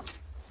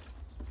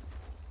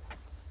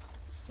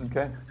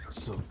 Okay.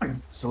 So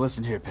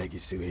listen here, Peggy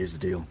Sue. Here's the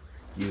deal.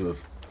 You have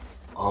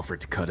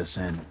offered to cut us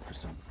in for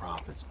some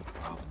profits, but the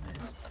problem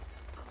is,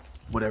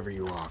 whatever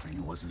you were offering,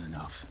 it wasn't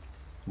enough.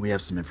 We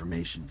have some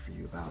information for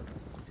you about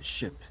the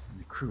ship and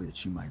the crew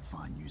that you might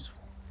find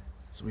useful.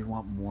 So we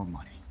want more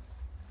money.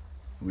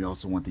 And we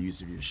also want the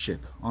use of your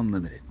ship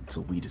unlimited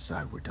until we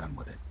decide we're done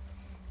with it.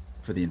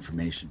 For the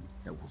information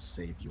that will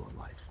save your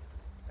life.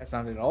 That's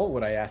not at all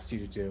what I asked you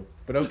to do,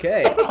 but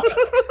okay.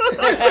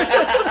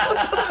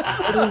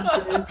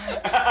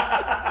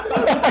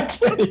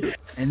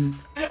 And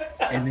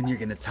then you're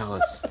gonna tell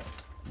us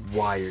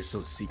why you're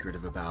so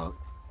secretive about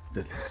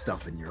the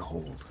stuff in your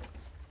hold.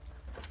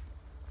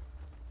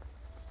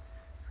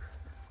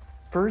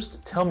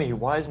 First, tell me,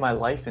 why is my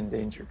life in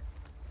danger?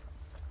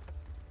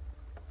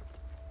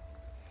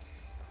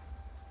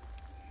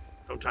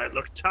 Don't I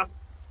look tough?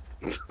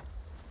 No,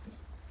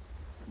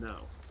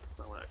 that's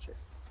not what I said.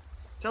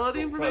 Tell her the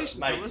Your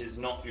information. first mate is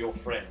not your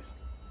friend.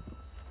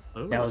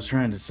 Oh. Yeah, I was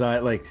trying to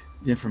decide, like,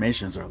 the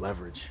information is our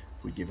leverage.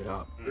 If we give it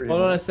up.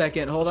 Hold on a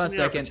second. Hold on a Shouldn't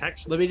we have second.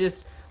 protection?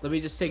 Let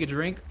me just take a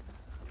drink.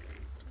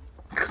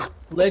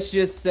 Let's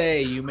just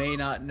say you may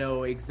not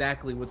know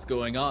exactly what's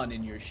going on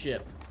in your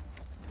ship.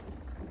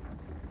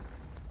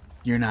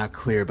 You're not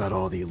clear about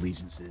all the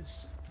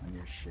allegiances on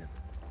your ship.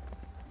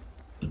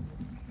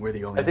 We're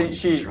the only I think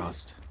ones you can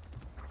trust.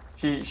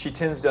 She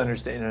tends to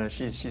understand.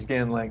 She's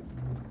getting like,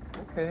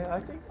 okay,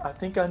 I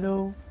think I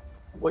know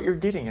what you're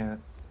getting at.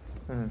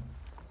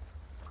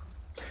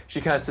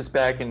 She kind of sits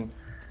back and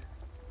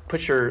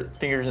puts her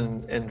fingers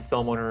and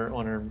thumb on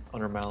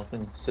her mouth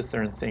and sits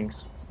there and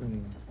thinks.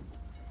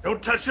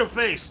 Don't touch your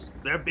face.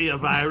 There be a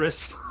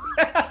virus.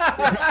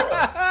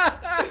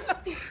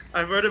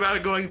 I've heard about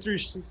it going through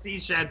sea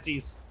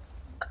shanties.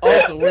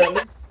 Also,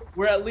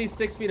 we're at least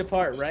 6 feet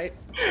apart, right?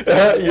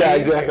 Yeah,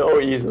 exactly. Oh,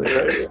 easily.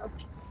 Right? Yeah.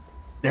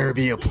 There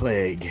be a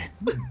plague.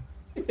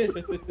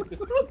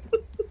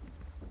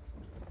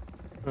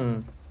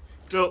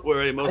 Don't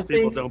worry, most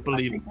people don't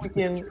believe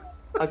it.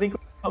 I think we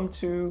come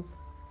to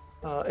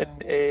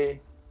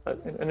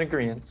an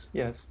agreement.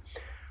 Yes.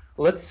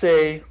 Let's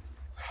say,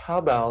 how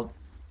about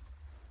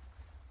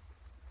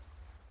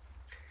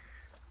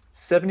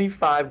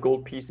 75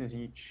 gold pieces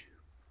each?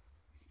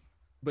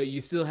 But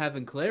you still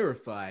haven't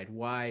clarified.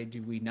 Why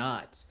do we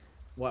not?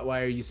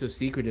 Why are you so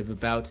secretive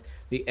about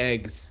the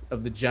eggs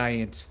of the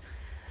giant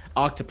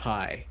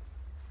octopi?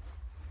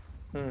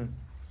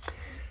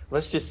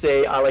 Let's just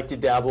say I like to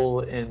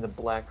dabble in the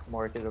black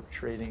market of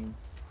trading.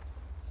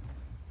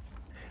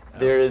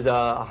 There is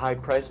a high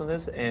price on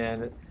this,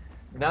 and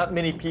not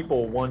many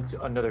people want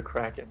another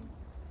Kraken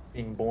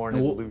being born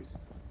and loose.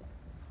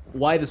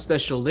 Why the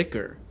special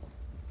liquor?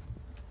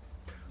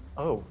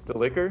 Oh, the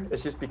liquor?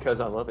 It's just because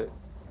I love it.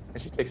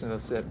 And she takes another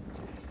sip.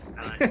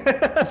 I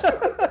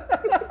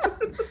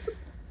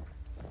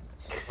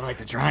like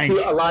to drink.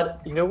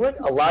 You know what?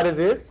 A lot of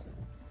this,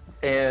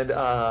 and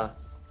how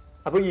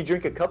about you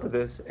drink a cup of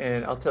this,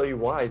 and I'll tell you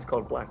why it's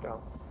called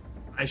blackout.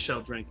 I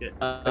shall drink it.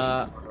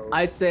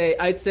 I'd say.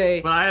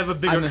 But I have a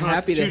bigger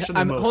constitution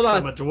than most.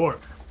 I'm a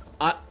dwarf.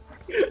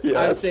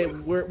 I'd say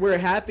we're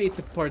happy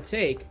to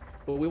partake,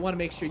 but we want to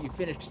make sure you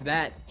finish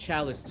that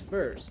chalice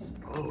first.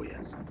 Oh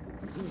yes.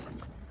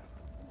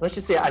 Let's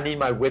just say I need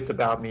my wits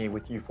about me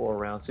with you for a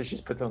round. So she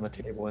just puts it on the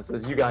table and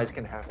says, "You guys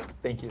can have it.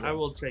 Thank you." I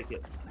will take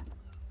it.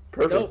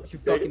 Perfect. No, you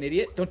fucking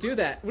idiot! Don't do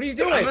that. What are you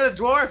doing? I'm a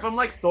dwarf. I'm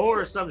like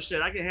Thor or some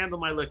shit. I can handle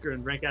my liquor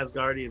and drink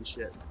Asgardian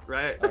shit,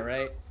 right? All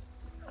right.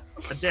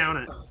 I down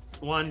it.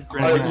 One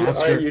drink.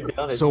 You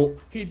down it. So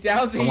He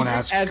downs it. I He wanna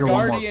drinks ask her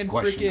one more Asgardian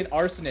question. freaking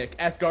arsenic.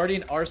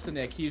 Asgardian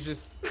arsenic. He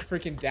just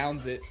freaking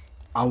downs it.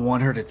 I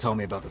want her to tell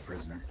me about the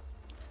prisoner.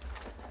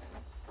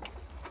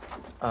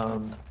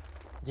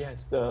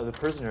 Yes, the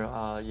prisoner.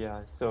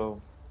 Yeah.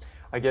 So,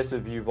 I guess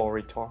if you've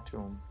already talked to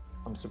him,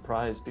 I'm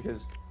surprised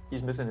because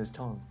he's missing his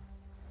tongue.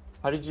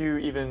 How did you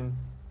even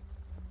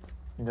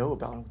know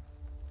about him?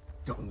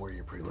 Don't worry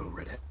your pretty little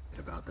redhead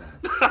about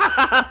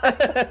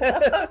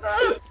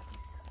that.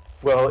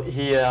 Well,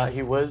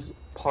 he was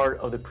part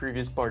of the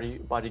previous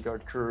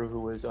bodyguard crew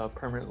who was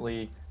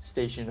permanently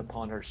stationed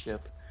upon our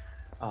ship.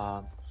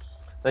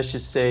 Let's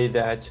just say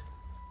that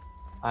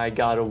I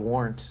got a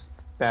warrant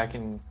back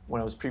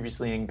when I was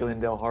previously in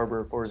Glendale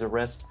Harbor for his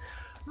arrest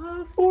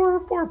for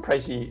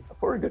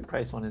a good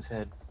price on his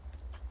head.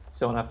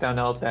 So when I found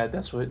out that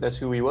that's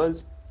who he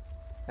was,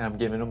 and I'm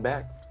giving him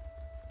back.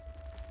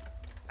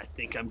 I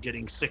think I'm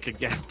getting sick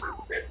again.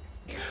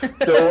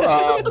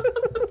 So,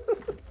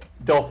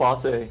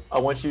 Delphase, I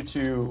want you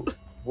to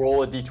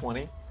roll a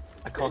d20,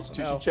 a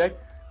Constitution check,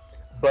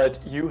 but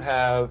you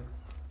have.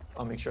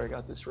 I'll make sure I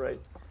got this right.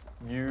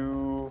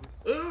 Your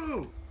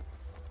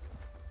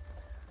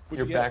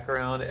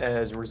background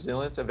as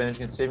resilience, advantage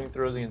against saving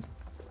throws against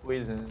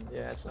poison.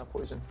 Yeah, it's not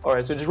poison. All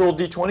right, so just roll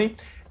d20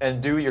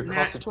 and do your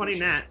Constitution.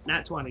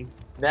 Nat 20.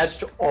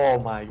 Oh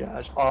my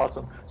gosh,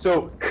 awesome.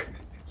 So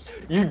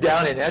you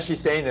down it. As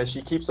she's saying this,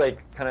 she keeps like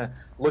kind of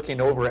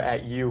looking over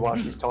at you while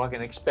she's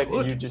talking,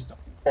 expecting you just to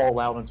fall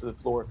out onto the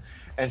floor.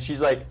 And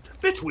she's like,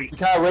 "Bitch weak." She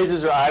kind of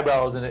raises her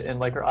eyebrows and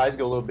like her eyes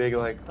go a little big,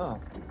 like, oh.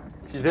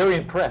 She's very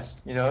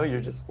impressed. You know,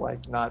 you're just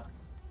like not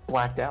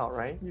blacked out,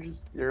 right?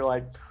 You're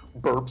like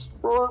burps.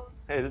 Burp.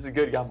 Hey, this is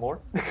good. Got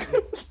more?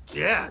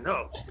 Yeah,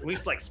 no. We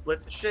just like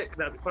split the shit.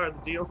 That'd be part of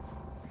the deal.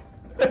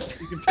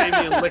 You can pay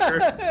me in liquor.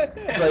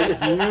 Like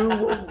if you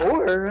want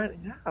more,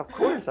 yeah, of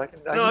course I can.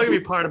 No, it can be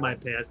part of my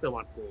pay. I still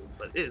want gold,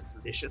 but it is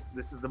delicious.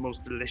 This is the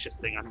most delicious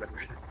thing I've ever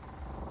had.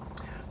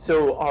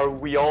 So are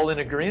we all in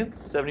agreement?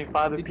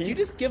 75 apiece? Did you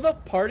just give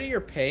up part of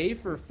your pay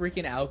for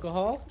freaking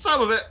alcohol?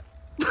 Some of it.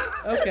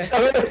 Okay. So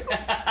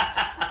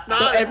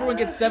everyone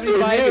gets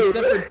 75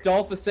 except for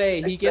Dolphus.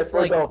 He gets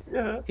like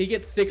he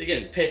gets 60. He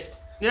gets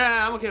pissed.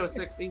 Yeah, I'm okay with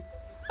 60.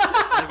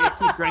 I get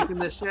keep drinking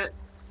this shit.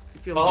 You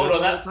feeling Well, hold good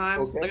on, the whole that- time?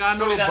 okay. I got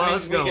no Surely that buzz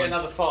means we get going.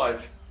 another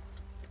 5.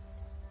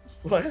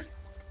 What?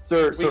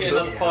 Sir, We get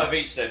another yeah. 5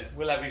 each then.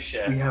 We'll have his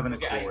share. We have an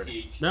We'll get accord. 80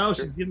 each. No,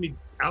 she's giving me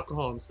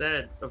alcohol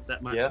instead of that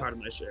Yeah. part of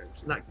my share.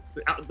 She's not.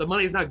 The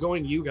money's not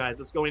going to you guys.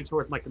 It's going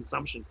towards my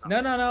consumption.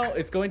 No,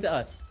 it's going to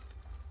us.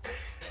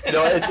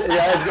 No, it's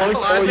going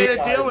Oh, I toward made you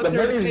a deal guys. with The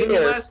her to money's pay me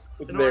there. less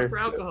It's in order there. for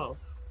alcohol.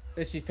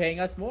 But she's paying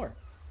us more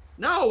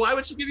No, why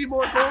would she give you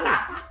more gold?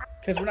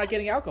 because we're not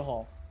getting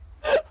alcohol.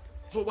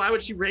 But why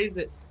would she raise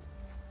it?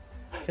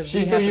 Because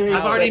She's we have giving the you-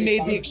 I've power. already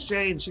made the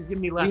exchange. She's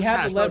giving me less We have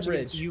cash. the Why would she give it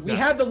leverage. to you We guys?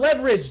 have the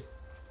leverage.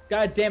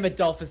 God damn it,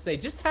 Dolphus say,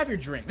 just have your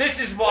drink. This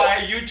is why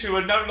you two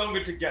are no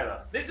longer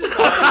together. This is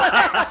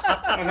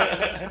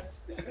why.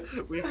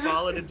 We've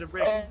fallen into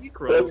breaking geek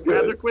That's rolls good.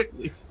 rather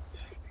quickly.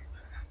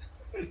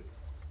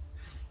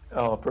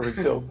 Oh, perfect.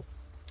 So,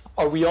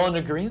 are we all in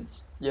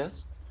agreement?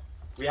 Yes.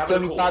 We have an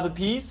 75 accord.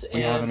 apiece,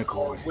 We and have an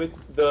accord. with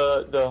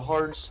the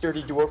hard,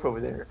 sturdy dwarf over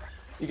there.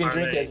 You can Are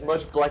drink they- as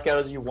much blackout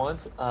as you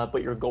want,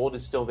 but your gold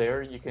is still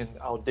there.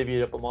 I'll divvy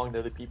it up among the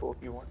other people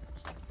if you want.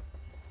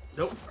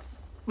 Nope.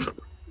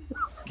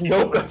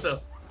 Nope.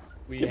 Myself.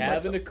 We Give have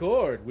myself- an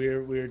accord.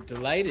 We're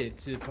delighted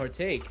to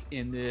partake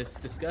in this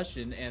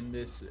discussion and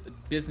this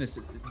business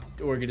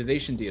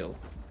organization deal.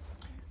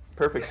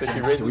 Perfect. So she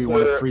raises Do we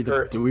want to her- free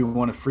her- the? Do we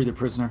want to free the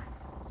prisoner?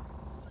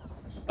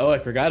 Oh, I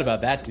forgot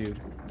about that, dude.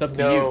 It's up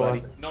to you, No,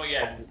 buddy. Not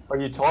yet. Are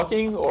you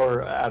talking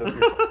or out of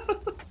your?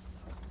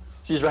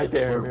 She's right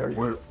there.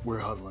 We're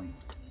huddling.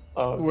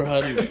 Oh, We're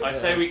huddling. I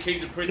say we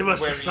keep the prisoner Give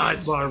us where a he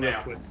is sidebar for real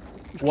now. quick.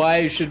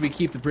 Why should we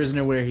keep the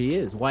prisoner where he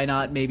is? Why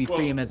not maybe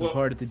free him as a well-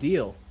 part of the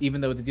deal,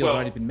 even though the deal's well-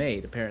 already been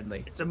made,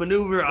 apparently? It's a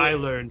maneuver I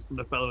learned from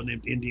a fellow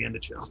named Indiana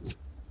Jones.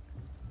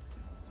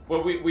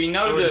 Well, we In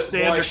know order to that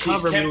stay why she's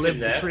undercover, we kept live him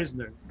the there,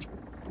 prisoner.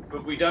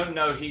 but we don't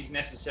know he's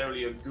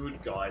necessarily a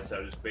good guy,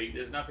 so to speak.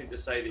 There's nothing to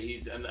say that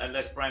he's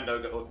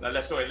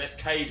unless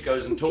Cade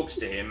goes and talks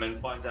to him and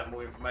finds out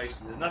more information.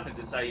 There's nothing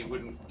to say he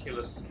wouldn't kill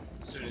us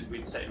as soon as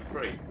we'd set him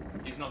free.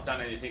 He's not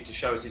done anything to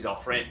show us he's our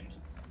friend.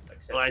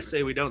 except Well, I for-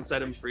 say we don't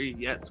set him free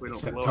yet, so we don't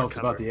Except blow tell our us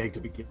about cover. the egg to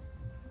begin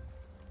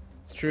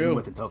It's true.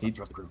 with and tell us He- not to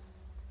trust the crew.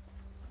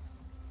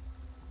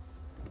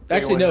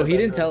 Actually, no, he Anyone-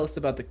 didn't tell us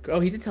about the. Oh,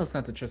 he did tell us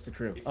not to trust the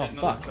crew. He Oh, said not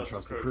to fuck. trust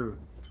Trust the the crew. crew.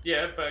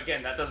 Yeah, but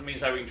again, that doesn't mean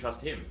so we can trust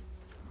him.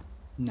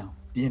 No,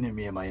 the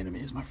enemy of my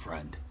enemy is my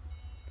friend.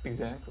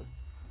 Exactly.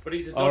 But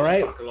he's a All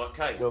dodgy right. fucker like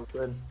Cade. Well,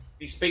 good.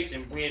 He speaks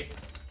in weird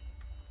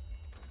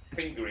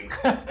fingering.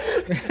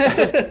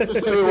 Just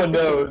so everyone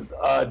knows,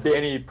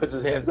 Danny puts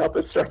his hands up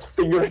and starts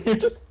fingering.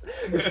 His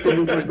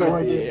fingers are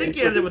going I in. think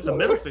he ended with the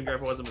middle finger,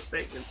 if I wasn't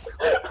mistaken.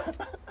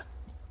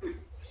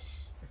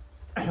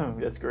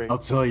 That's great. I'll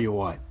tell you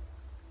what,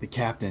 the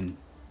captain.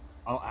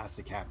 I'll ask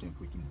the captain if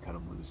we can cut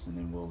him loose, and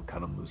then we'll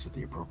cut him loose at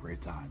the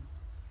appropriate time.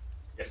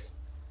 Yes,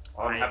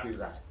 I'm happy with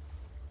that.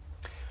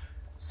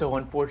 So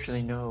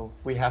unfortunately, no,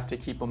 we have to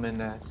keep him in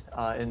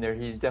there.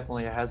 He's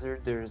definitely a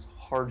hazard. There's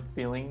hard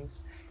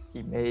feelings.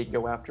 He may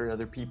go after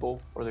other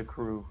people or the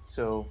crew.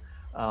 So,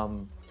 how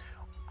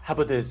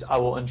about this? I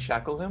will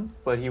unshackle him,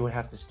 but he would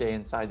have to stay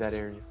inside that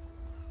area.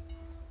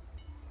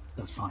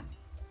 That's fine.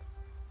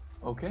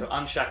 Okay, So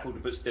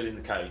unshackled but still in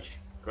the cage,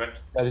 correct?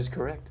 that is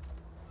correct.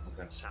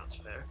 Sounds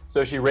fair.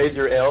 So she raised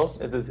her L.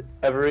 Is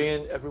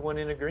everyone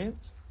in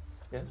agreement?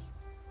 Yes.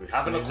 We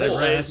have an Raise our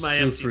accord. Raise my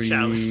glass to empty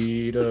chalice.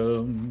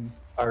 freedom.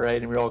 All right,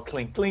 and we all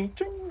clink, clink,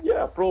 ching,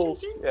 yeah,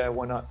 rolls. Yeah,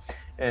 why not?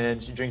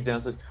 And she drinks down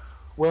and says,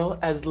 well,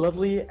 as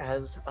lovely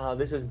as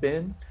this has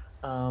been,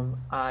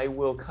 I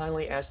will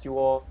kindly ask you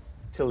all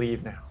to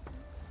leave now.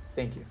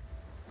 Thank you.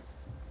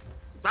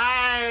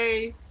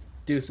 Bye!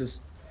 Deuces.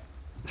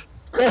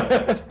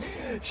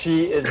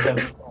 She is done.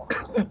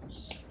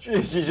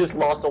 She just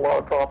lost a lot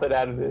of profit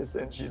out of this,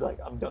 and she's like,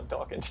 I'm done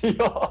talking to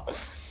y'all.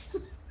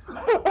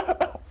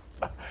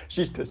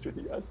 She's pissed with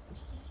you guys.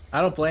 I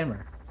don't blame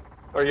her.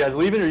 Are you guys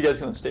leaving, or are you guys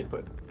going to stay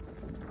put?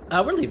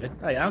 We're leaving.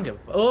 I don't give a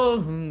fuck. Oh,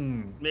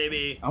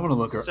 Maybe. I want to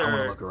look. I want Sir.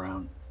 to look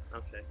around.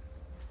 Okay.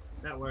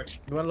 That works.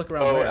 You want to look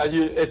around Oh, where?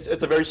 it's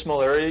a very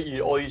small area.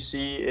 All you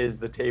see is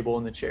the table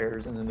and the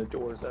chairs, and then the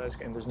doors that ice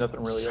cream. There's nothing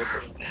really Sir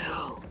open.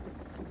 Phil,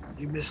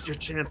 you missed your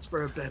chance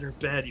for a better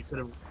bed. You could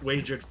have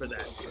wagered for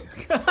that.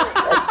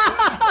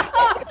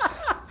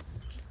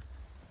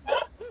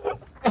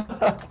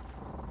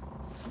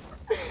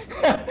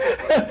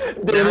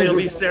 Now you'll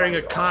be sharing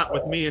a cot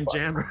with me and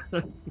Jammer.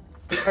 All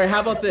right, how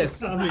about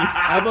this?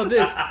 How about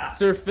this,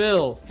 Sir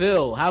Phil?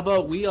 Phil, how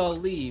about we all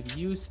leave?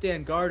 You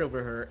stand guard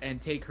over her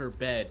and take her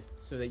bed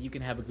so that you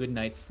can have a good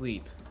night's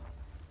sleep.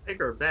 Take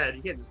her bed.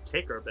 You can't just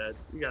take her bed.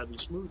 You gotta be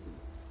schmoozing.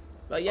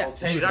 But yeah, I'll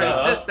since She's take you-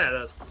 already her. pissed at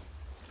us.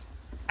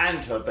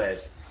 And her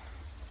bed.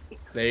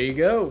 there you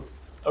go.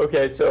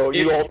 Okay, so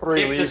you all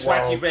three if leave. the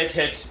swatty while-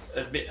 redhead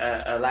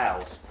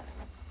allows.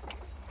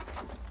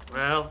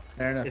 Well,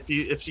 Fair enough.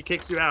 if she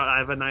kicks you out, I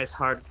have a nice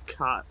hard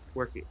cot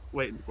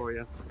waiting for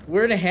you.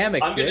 We're in a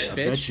hammock, I'm gonna- dick, I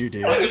bet bitch. you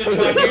do. I'm going to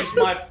try and use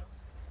my.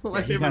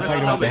 My He's favorite not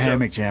talking about the joke.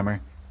 hammock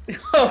jammer.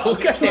 Oh, I'm going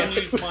to try goddamn and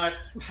use my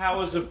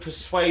powers of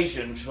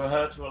persuasion for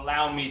her to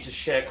allow me to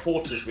share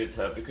quarters with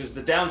her because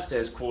the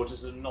downstairs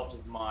quarters are not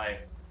of my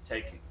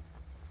taking.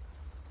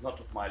 Not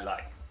of my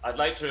like. I'd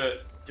like to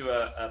do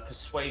a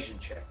persuasion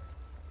check.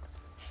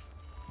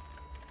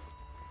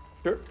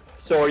 Sure.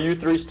 So are you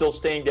three still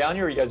staying down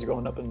here, or you guys are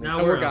going up and No,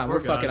 No, we're we're gone.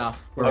 We're fucking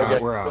off. We're Okay.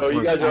 out. We're out. So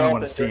you guys I are don't off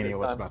want to at see any different of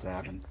what's time. about to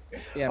happen.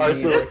 Yeah, All right,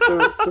 me neither.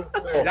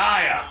 so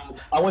Liar!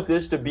 I want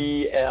this to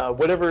be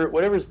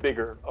whatever is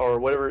bigger, or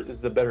whatever is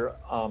the better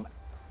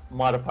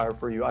modifier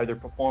for you, either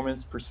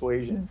performance,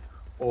 persuasion,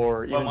 or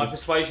Well, even my just,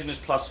 persuasion is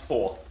 +4.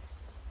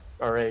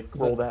 all right,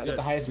 roll that.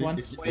 The highest one?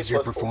 Is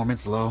your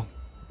performance low,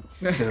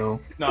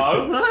 Phil?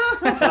 No,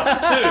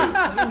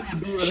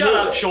 +2. Shut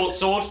up, short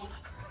sword.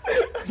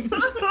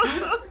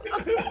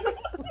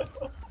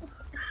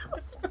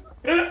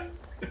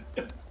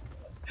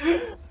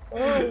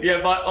 Yeah,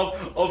 but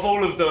of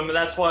all of them,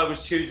 that's why I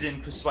was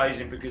choosing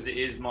persuasion, because it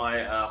is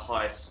my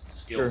highest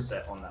skill Sure.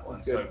 set on that one.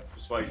 That's So good.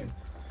 persuasion.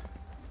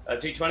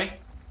 D20.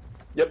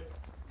 Yep,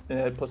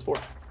 and +4.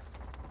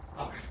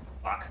 Oh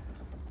fuck.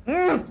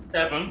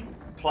 7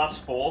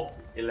 +4,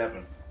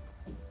 11.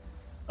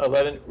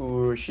 11.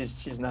 Ooh,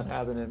 she's not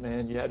having it,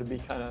 man. You had to be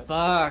kind of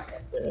Fuck.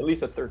 at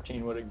least a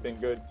 13 would have been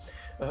good.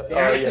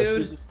 Yeah, yeah,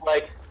 dude. she's just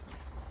like,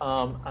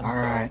 I'm All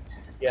sorry. right.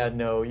 Yeah,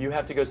 no, you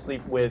have to go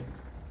sleep with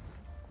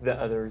the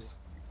others.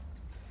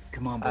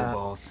 Come on, blue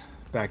balls.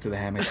 Back to the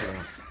hammock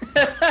girls.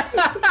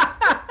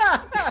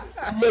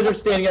 You guys are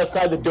standing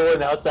outside the door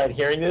and outside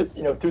hearing this,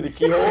 through the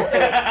keyhole.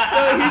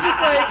 No, he's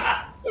just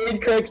like,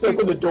 Aid cracks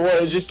open the door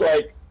and is just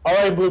like, all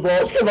right, blue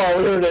balls, come on,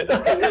 we heard it.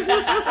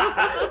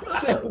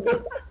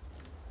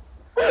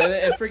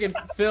 and freaking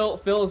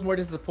Phil is more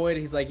disappointed.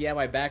 He's like, yeah,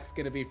 my back's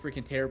gonna be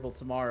freaking terrible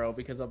tomorrow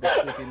because I'll be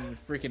sleeping in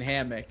a freaking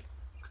hammock.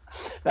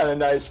 Not a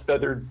nice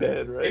feathered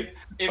bed, right?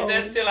 If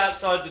they're still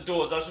outside the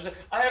doors, I should say,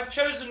 I have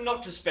chosen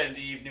not to spend the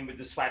evening with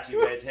the swatty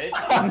redhead.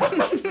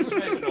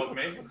 Spoken of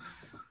me.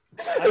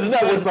 Isn't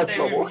that worth to my stay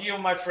trouble? with you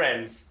and my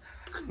friends.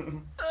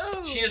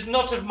 She is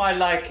not of my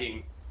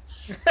liking.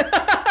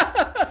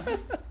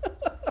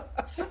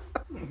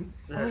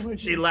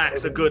 She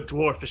lacks a good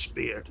dwarfish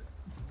beard.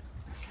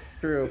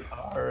 True.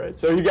 All right,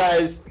 so you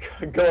guys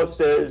go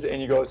upstairs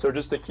and you go. So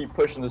just to keep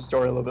pushing the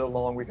story a little bit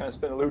along, we kind of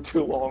spent a little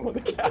too long on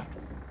the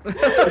captain.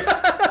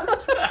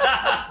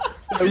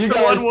 So you The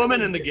guys, one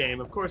woman in the game,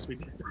 of course we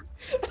did.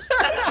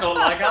 That's not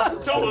like us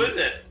at all, is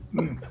it?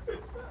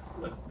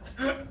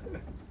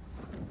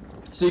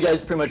 so you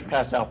guys pretty much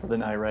pass out for the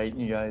night, right?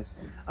 You guys,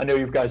 I know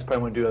you guys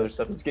probably want to do other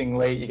stuff. It's getting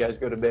late. You guys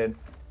go to bed.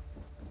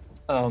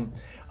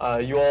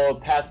 You all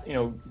pass,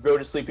 go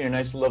to sleep in your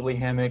nice, lovely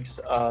hammocks.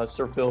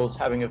 Sir Phil's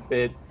having a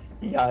fit.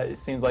 It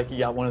seems like he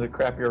got one of the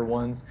crappier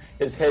ones.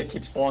 His head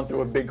keeps falling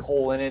through a big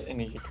hole in it, and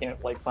he can't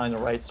find the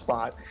right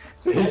spot.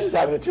 So he's just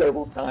having a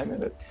terrible time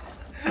in it.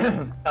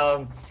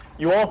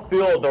 You all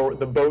feel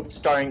the boat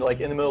starting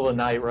in the middle of the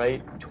night,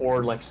 right,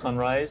 toward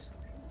sunrise.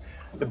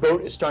 The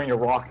boat is starting to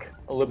rock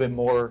a little bit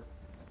more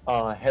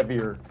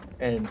heavier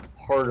and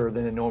harder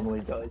than it normally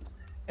does,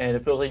 and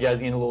it feels like you guys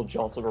are getting a little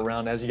jostled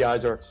around as you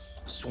guys are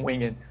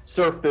swinging.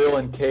 Sir Phil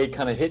and Kate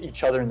kind of hit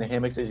each other in the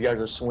hammocks as you guys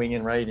are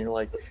swinging, right, and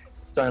you're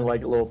starting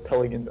a little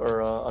pelican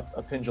or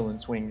a pendulum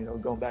swing,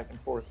 going back and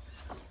forth.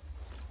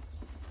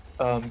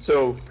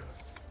 So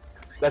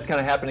that's kind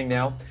of happening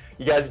now.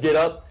 You guys get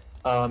up.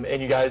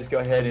 And you guys go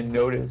ahead and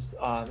notice,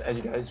 as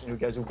you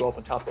guys will go up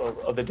on top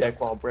of the deck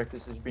while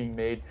breakfast is being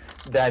made,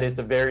 that it's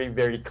a very,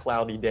 very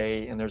cloudy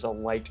day and there's a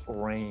light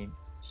rain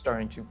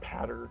starting to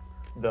patter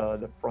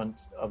the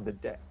front of the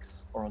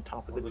decks or on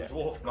top of the deck.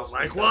 Dwarf must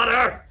Like be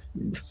water!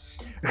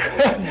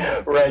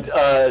 Right,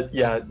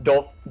 yeah,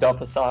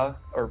 Dolphasa,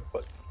 or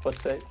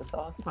Fosse,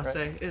 I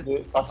say right?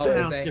 it's Fosse.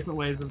 pronounced different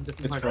ways of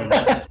different It's parts.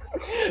 French.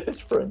 It's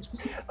French.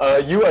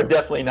 You are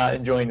definitely not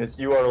enjoying this.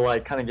 You are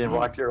kind of getting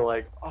rocked. You're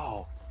like,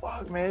 oh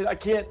fuck, man, I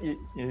can't.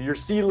 Your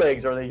sea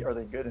legs are they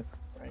good?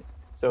 Right.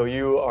 So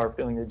you are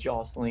feeling the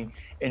jostling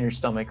in your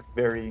stomach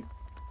very,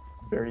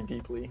 very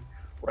deeply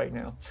right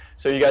now.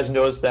 So you guys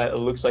notice that it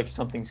looks like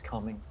something's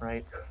coming,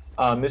 right?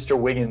 Mr.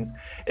 Wiggins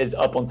is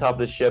up on top of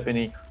the ship and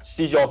he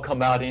sees y'all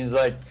come out and he's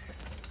like,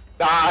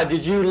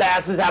 did you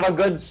lasses have a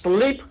good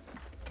sleep?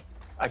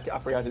 I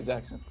forgot his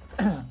accent.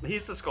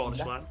 He's the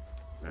Scottish one.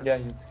 Yeah,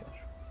 he's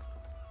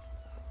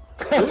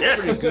Scottish.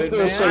 Yes, Pretty good,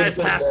 man. I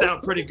passed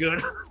out pretty good.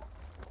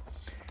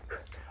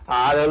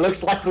 It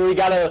looks like we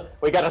got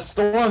a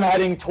storm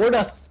heading toward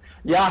us.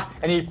 Yeah,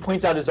 and he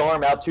points out his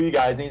arm out to you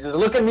guys, and he says,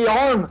 "Look at me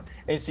arm!"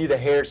 And you see the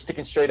hair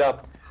sticking straight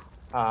up.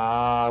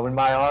 When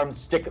my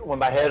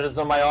hairs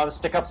on my arm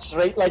stick up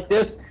straight like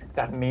this,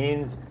 that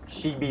means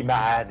she be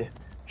mad.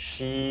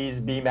 She's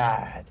be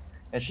mad,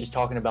 and she's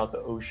talking about the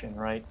ocean,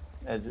 right?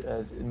 As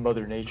in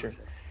Mother Nature.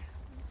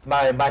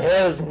 My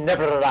hairs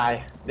never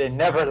lie. They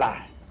never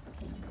lie.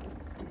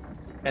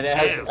 And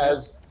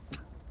as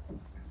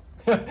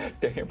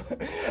damn.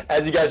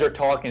 As you guys are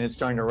talking, it's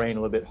starting to rain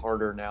a little bit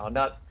harder now.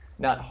 Not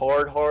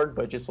hard,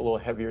 but just a little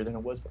heavier than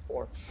it was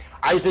before.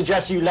 I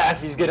suggest you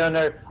lassies get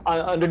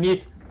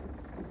underneath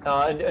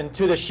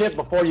into the ship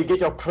before you get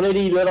your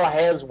pretty little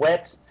hairs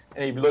wet.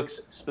 And he looks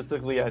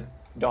specifically at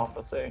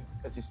Dolphase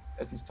as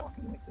he's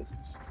talking like this.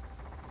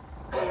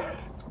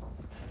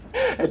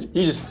 And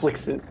he just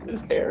flicks his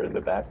hair in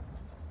the back.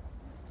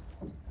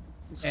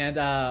 And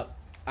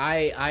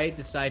I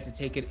decide to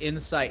take an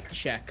insight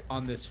check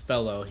on this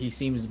fellow. He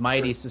seems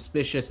mighty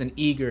suspicious and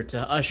eager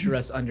to usher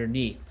us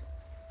underneath.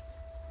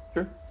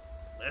 Sure.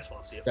 I just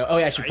want to see if. So,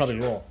 I should probably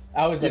roll.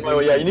 I was like, Oh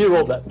yeah, you need to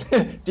roll that.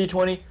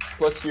 D20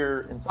 plus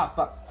your insight. Ah,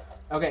 fuck.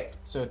 Okay,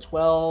 so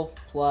 12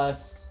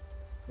 plus.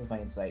 What's my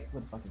insight?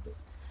 What the fuck is it?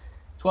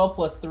 12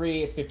 plus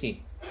 3 is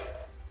 15.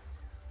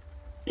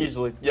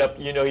 Easily. Yep,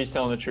 you know he's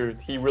telling the truth.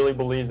 He really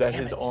believes that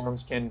Damn his it.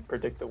 arms can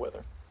predict the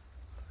weather.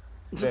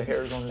 The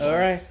hairs on his All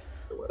arms.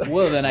 right.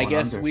 Well, then I Going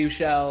guess under. we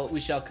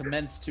shall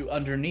commence to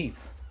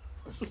underneath.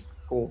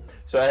 Cool.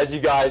 So as you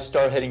guys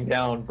start heading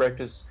down,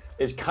 breakfast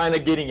is kind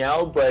of getting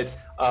out, but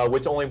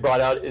what's only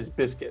brought out is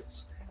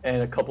biscuits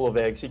and a couple of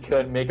eggs. He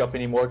couldn't make up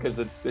any more because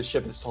the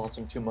ship is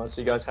tossing too much.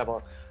 So you guys have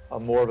a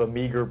more of a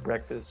meager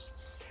breakfast.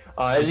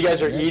 As you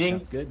guys are eating,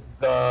 sounds good.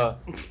 the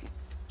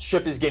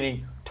ship is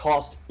getting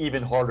tossed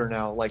even harder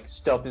now. Like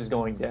stuff is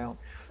going down.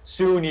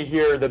 Soon you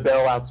hear the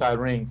bell outside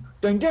ring,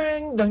 ding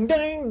ding ding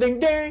ding ding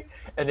ding,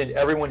 and then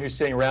everyone who's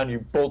sitting around you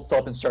bolts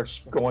up and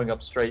starts going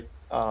up straight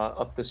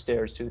up the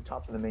stairs to the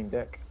top of the main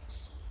deck.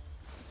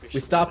 We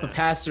stop a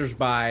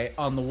passersby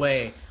on the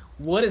way.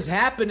 What is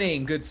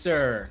happening, good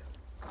sir?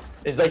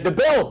 It's like the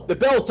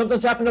bell,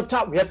 something's happened up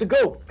top. We have to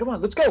go. Come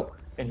on, let's go.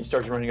 And he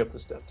starts running up the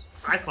steps.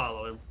 I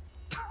follow him.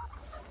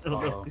 I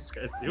don't know if these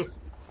guys do.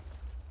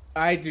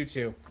 I do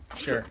too.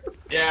 Sure.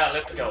 Yeah,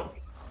 let's go.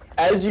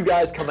 As you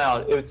guys come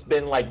out, it's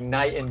been like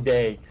night and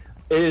day.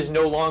 It is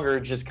no longer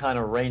just kind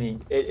of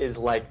raining. It is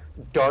like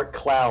dark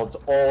clouds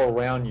all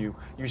around you.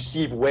 You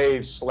see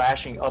waves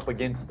slashing up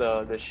against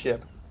the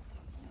ship.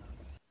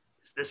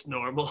 Is this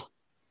normal?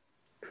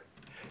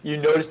 You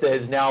notice that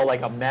it's now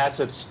like a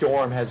massive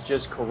storm has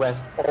just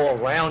caressed all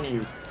around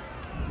you.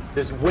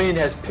 This wind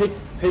has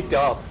picked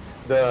up.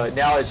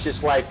 Now it's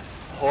just like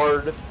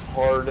hard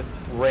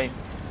rain.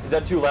 Is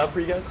that too loud for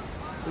you guys?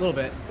 A little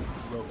bit.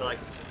 Like,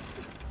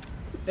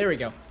 There we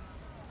go.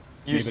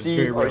 You it's see,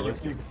 very or you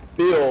realistic.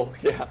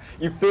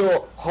 you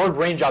feel hard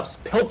raindrops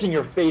pelting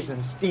your face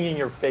and stinging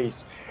your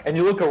face. And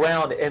you look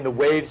around and the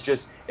waves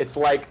it's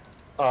like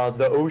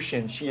the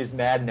ocean. She is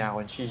mad now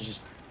and she's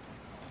just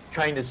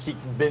trying to seek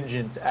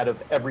vengeance out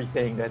of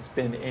everything that's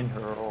been in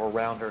her or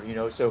around her, you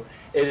know. So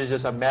it is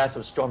just a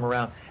massive storm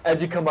around. As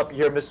you come up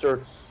here,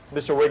 Mr.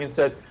 Wiggins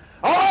says,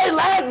 "All right,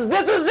 lads,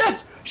 this is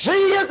it. She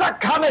is a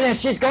coming and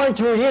she's going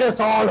to eat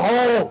us all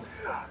whole.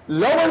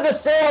 Lower the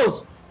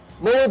sails.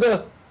 Lower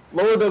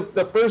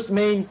the first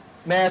main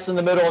mast in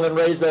the middle and then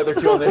raise the other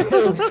two on the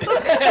ends.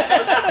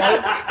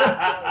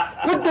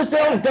 Put the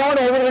sails down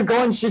over the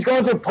gun. She's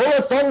going to pull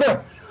us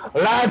under.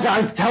 Lads,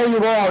 I tell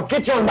you all,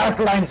 get your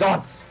lifelines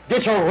on.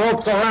 Get your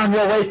ropes around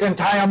your waist and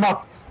tie them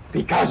up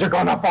because you're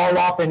going to fall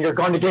off and you're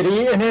going to get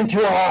eaten into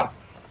her."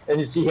 And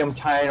you see him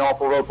tying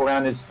off a rope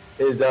around his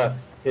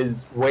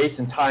waist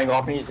and tying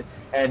off,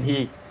 and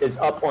he is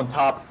up on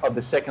top of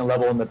the second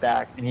level in the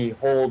back, and he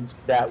holds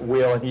that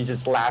wheel, and he's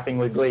just laughing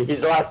with glee.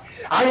 He's like,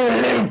 "I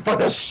live for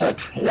this shit,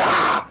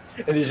 yeah!"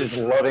 And he's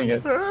just loving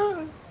it.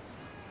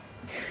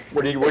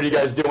 What are you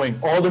guys doing?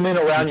 All the men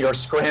around you are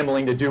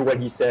scrambling to do what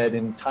he said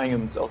and tying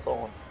themselves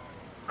on.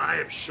 I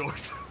am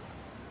short.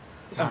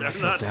 Tie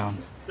myself down.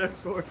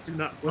 That's short. Do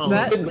not What's follow.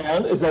 that? Sit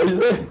down, is that what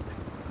you said?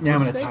 Yeah, I'm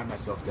gonna What'd you tie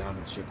myself down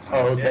and ship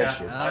Oh, ties. okay. that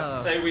shit.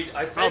 I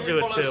say I'll we do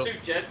it follow too.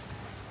 suit, Jets.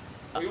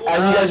 We all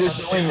As you guys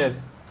follow are doing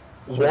this,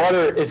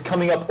 water is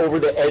coming up over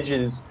the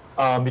edges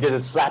because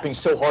it's slapping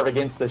so hard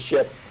against the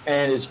ship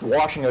and it's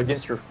washing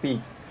against your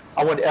feet.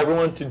 I want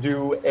everyone to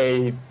do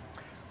a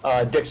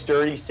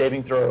dexterity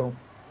saving throw.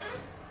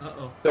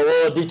 Uh-oh. So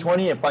roll a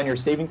d20 and find your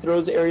saving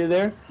throws area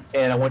there,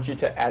 and I want you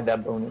to add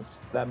that bonus,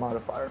 that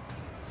modifier.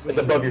 It's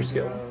above your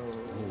skills.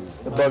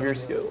 It's above your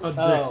skills. A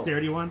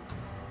dexterity one?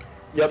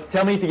 Yep,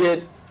 tell me if you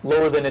get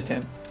lower than a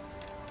 10.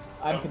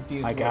 I'm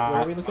confused. I Where are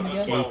got we looking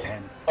again?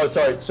 A10. Oh,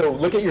 sorry, so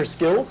look at your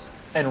skills,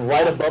 and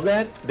right above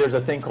that, there's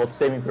a thing called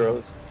saving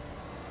throws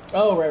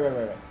Oh, right.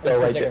 Oh,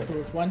 right Dex there. for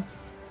which one?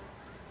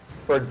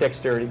 for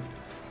dexterity.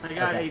 I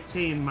got Okay.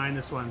 18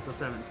 minus 1, so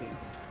 17.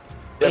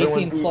 Everyone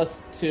 18 be-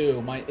 plus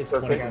 2 is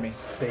 20 Perfect. for I me. got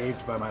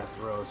saved by my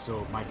throw,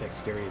 so my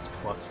dexterity is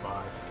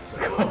 +5. So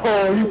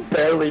Oh, you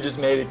barely just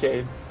made it,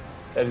 Cade.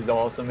 That is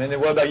awesome. And then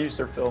what about you,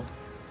 Sir Phil?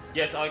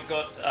 Yes, I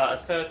got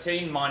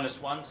 13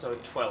 minus 1, so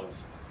 12.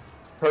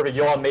 Perfect,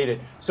 you all made it.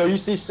 So you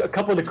see a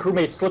couple of the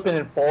crewmates slipping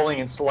and falling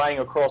and sliding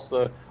across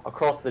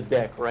the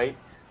deck, right?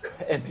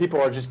 And people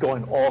are just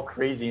going all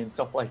crazy and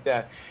stuff like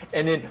that.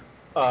 And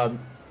then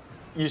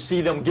you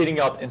see them getting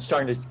up and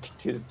starting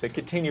to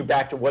continue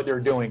back to what they're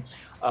doing.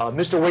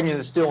 Mr. Wiggins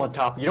is still on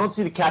top. You don't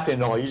see the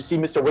captain at all. You just see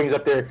Mr. Wiggins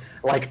up there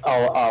like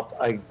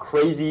a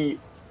crazy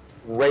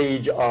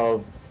rage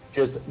of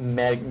just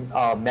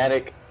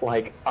manic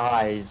like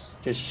eyes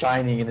just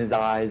shining in his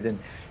eyes, and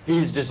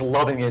he's just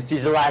loving this.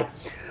 He's like,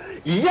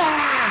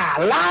 "Yeah,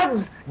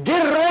 lads,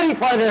 get ready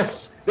for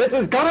this. This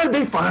is gonna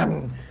be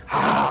fun.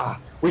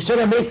 We should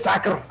have made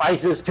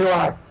sacrifices to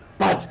her,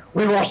 but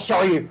we will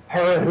show you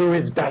her who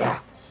is better."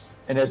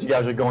 And as you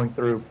guys are going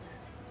through,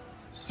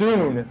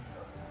 soon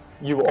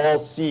you all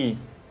see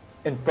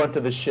in front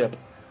of the ship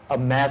a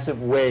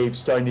massive wave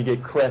starting to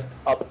get crest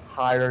up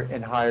higher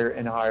and higher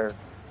and higher.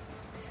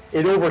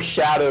 It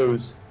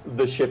overshadows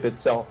the ship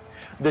itself.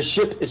 The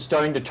ship is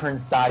starting to turn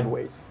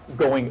sideways,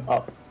 going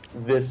up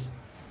this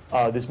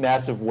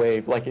massive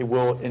wave, like it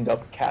will end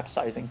up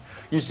capsizing.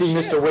 You see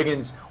Mr.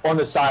 Wiggins on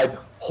the side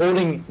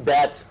holding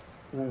that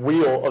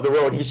wheel of the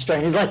road. He's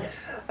trying. He's like,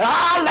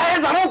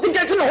 lads, I don't think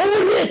I can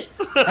hold it.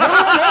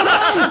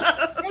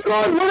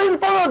 I'm running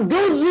for a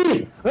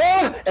doozy.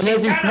 And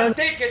as he's can't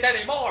take it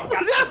anymore.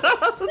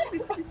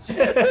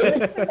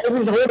 as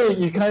he's holding it,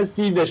 you kind of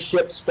see the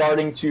ship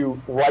starting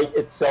to right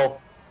itself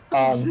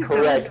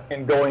correct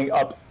and going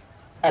up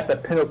at the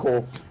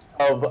pinnacle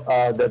of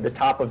the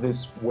top of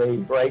this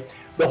wave, right?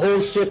 The whole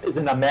ship is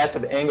in a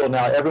massive angle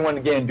now. Everyone,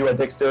 again, do a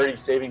dexterity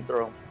saving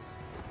throw.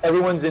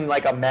 Everyone's in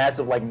like a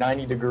massive, like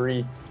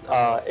 90-degree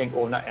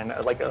angle,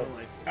 like a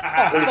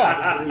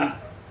 45-degree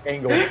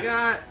angle. I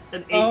got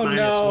an 8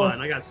 minus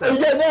 1. I got 7.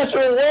 You got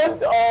natural 1?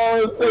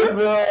 Oh, so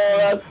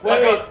that's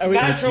I got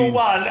natural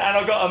 1, and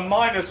I got a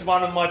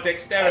 -1 on my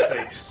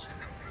dexterity.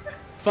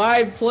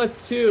 5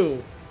 plus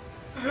 2.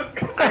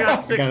 I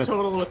got 6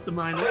 total with the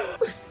minus.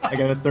 I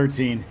got a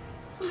 13.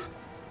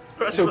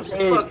 So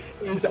Cade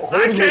is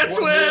I can't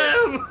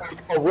swim!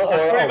 I pretty much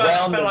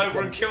around fell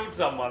over and killed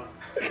someone.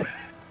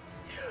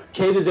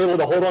 Cade is able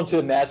to hold on to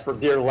the mast for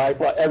dear life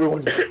while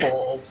everyone just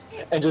falls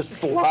and just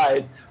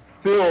slides.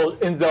 Phil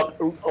ends up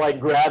like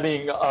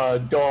grabbing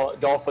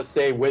Dolphus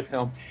with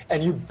him,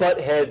 and you butt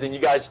heads, and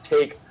you guys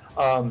take.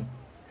 I'm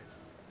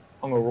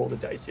gonna roll the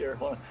dice here.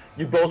 Hold on.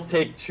 You both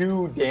take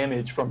 2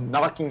 damage from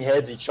knocking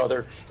heads each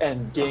other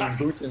and getting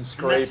boots and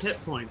scrapes. And that's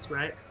hit points,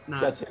 right?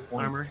 Not that's hit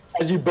points. Armor.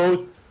 As you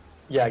both.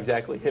 Yeah,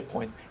 exactly. Hit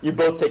points. You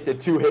both take the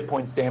 2 hit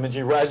points damage.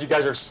 And as you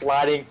guys are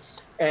sliding,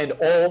 and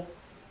all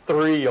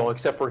 3 of y'all,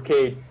 except for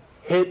Cade,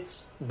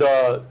 hits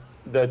the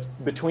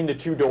between the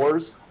 2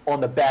 doors on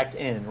the back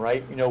end,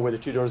 right? You know where the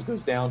 2 doors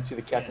goes down to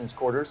the captain's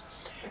quarters.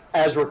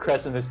 As we're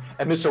cresting this,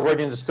 and Mr.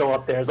 Wiggins is still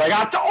up there. He's like,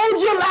 I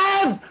told you,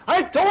 lads!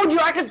 I told you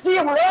I could see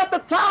him right at the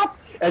top!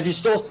 As he's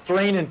still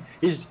straining,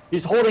 he's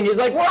holding. He's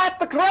like, we're at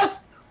the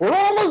crest! We're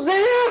almost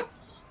there!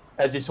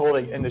 As he's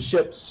holding, and the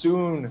ship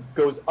soon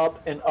goes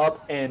up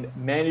and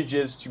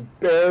manages to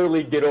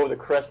barely get over the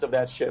crest of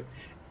that ship.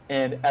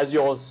 And as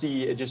you all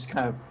see, it just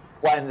kind of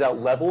flattens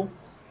out level,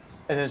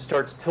 and then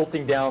starts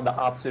tilting down the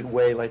opposite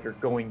way, like you're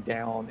going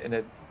down in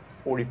a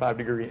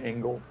 45-degree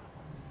angle,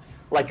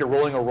 like you're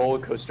rolling a roller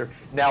coaster.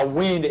 Now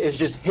wind is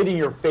just hitting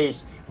your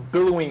face,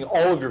 billowing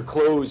all of your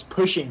clothes,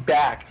 pushing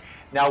back.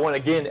 Now I want,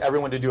 again,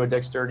 everyone to do a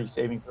dexterity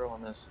saving throw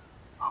on this.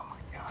 Oh my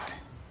god.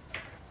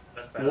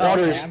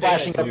 Water is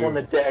splashing up on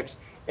the decks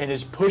and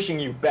is pushing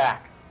you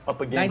back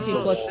up against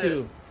 19 plus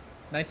 2.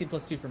 19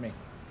 plus 2 for me.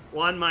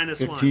 1 minus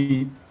 1.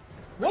 15.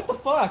 What the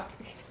fuck?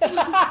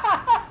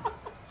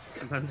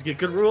 Sometimes you get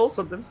good rules,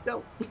 sometimes you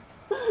don't.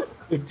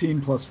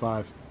 15 plus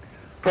 5.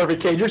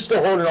 Perfect, Kate. You're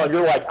still holding on.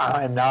 You're like,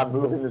 I am not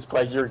moving this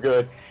place. You're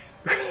good.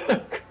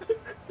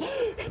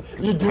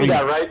 You do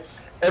that, right?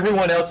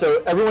 Everyone else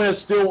is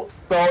still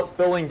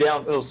filling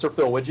down. Oh, Sir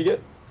Phil, what'd you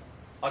get?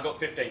 I got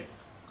 15.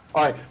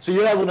 All right, so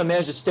you're able to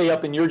manage to stay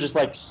up, and you're just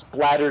like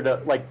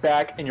splattered like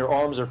back, and your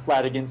arms are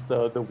flat against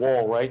the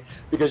wall, right?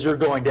 Because you're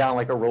going down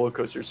like a roller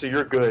coaster, so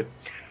you're good.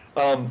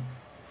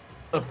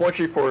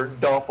 Unfortunately for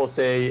Dolphus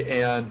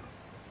and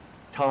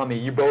Tommy,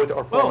 you both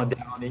are falling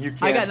down, and you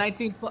can't. I got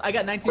 19. I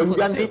got 19 Oh, you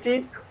plus got 2.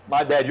 18?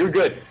 My bad. You're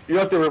good.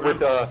 You're up there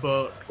with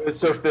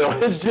Sir Phil.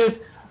 It's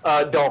just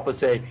Dolphus.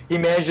 He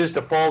manages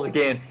to fall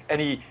again, and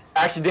he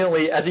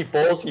accidentally, as he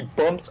falls, he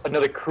bumps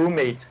another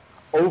crewmate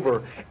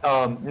over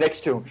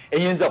next to him,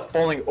 and he ends up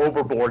falling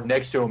overboard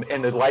next to him,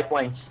 and the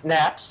lifeline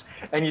snaps,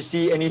 and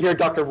you hear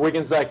Dr.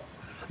 Wiggins like,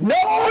 no,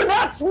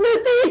 not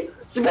Smithy!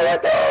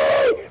 Smithy!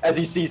 As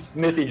he sees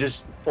Smithy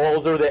just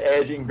falls over the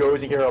edge and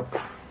goes and hear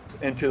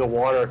into the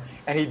water,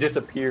 and he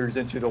disappears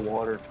into the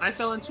water. I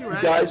fell into,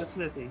 right? Guys, Or just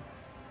Smithy?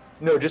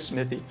 No, just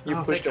Smithy. You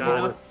pushed him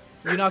over.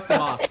 You knocked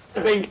him off.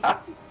 Thank God.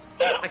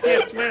 I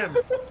can't swim.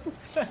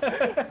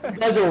 You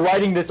guys are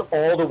riding this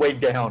all the way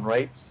down,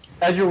 right?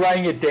 As you're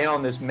riding it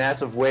down, this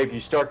massive wave, you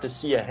start to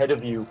see ahead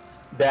of you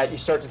that you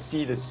start to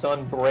see the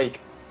sun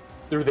break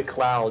through the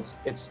clouds.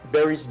 It's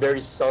very,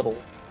 very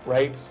subtle,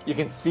 right? You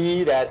can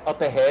see that up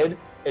ahead,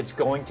 it's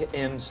going to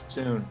end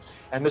soon.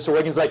 And Mr.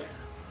 Wiggins like,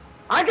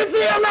 I can see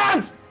it,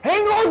 lads!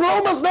 Hang on, we're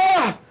almost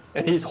there!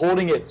 And he's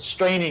holding it,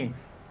 straining,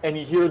 and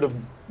you hear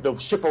the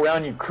ship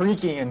around you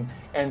creaking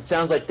and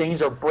sounds like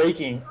things are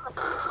breaking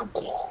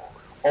all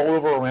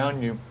over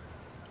around you.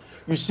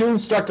 You soon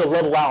start to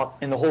level out,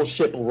 and the whole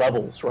ship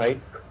levels, right?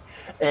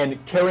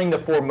 And carrying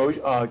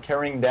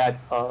that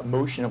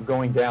motion of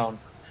going down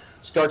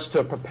starts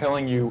to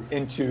propelling you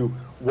into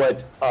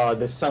what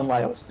the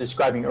sunlight I was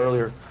describing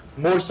earlier.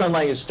 More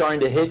sunlight is starting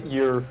to hit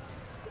your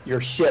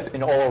ship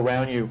and all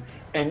around you,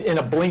 and in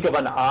a blink of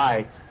an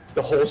eye,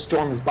 the whole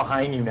storm is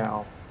behind you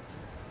now.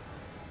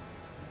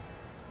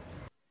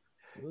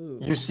 Ooh.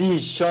 You see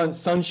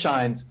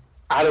sunshines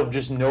out of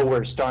just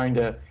nowhere starting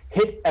to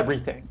hit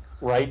everything,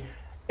 right?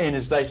 and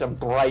it's nice a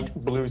bright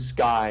blue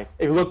sky.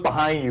 If you look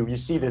behind you, you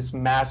see this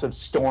massive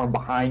storm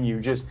behind you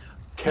just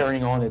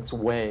carrying on its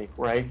way,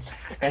 right?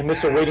 And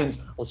Mr. Wiggins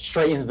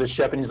straightens the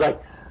ship, and he's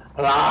like,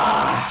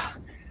 yeah,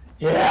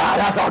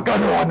 that's a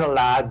good one,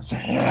 lads.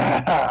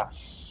 Yeah.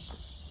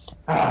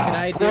 Can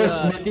I do Poor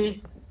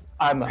Smithy.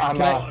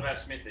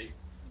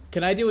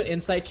 Can I do an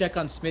insight check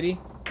on Smitty?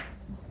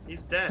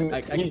 He's dead.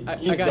 I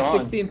got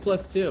gone. 16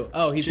 plus 2.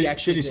 Oh, he's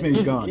actually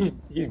Smitty's gone.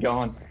 He's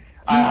gone.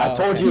 I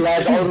told you,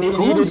 lads. He's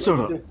gone,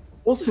 sir.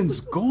 Olsen's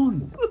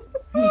gone.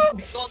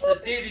 He's got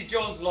the Davy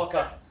Jones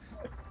locker.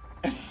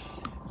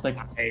 It's like,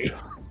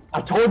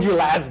 I told you,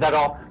 lads, that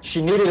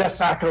she needed a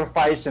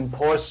sacrifice, and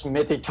poor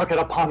Smithy took it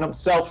upon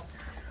himself.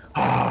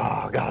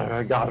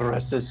 God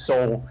rest his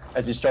soul,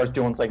 as he starts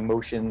doing like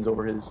motions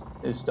over his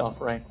stuff,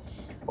 right,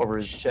 over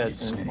his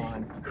chest and his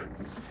mind.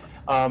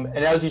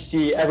 And as you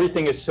see,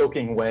 everything is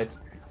soaking wet.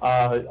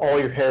 All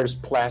your hair is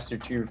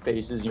plastered to your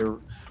faces.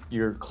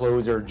 Your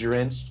clothes are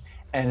drenched,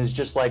 and it's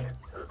just like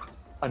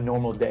a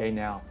normal day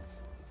now.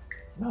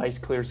 Nice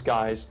clear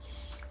skies,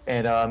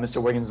 and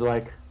Mr. Wiggins is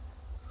like,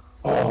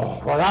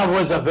 oh, well, that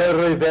was a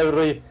very,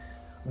 very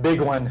big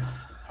one.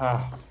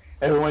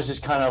 Everyone's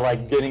just kind of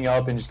like getting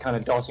up and just kind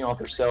of dusting off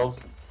themselves.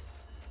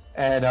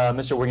 And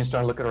Mr. Wiggins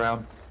started looking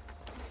around.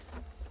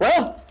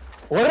 Well,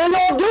 what are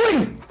y'all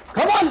doing?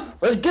 Come on,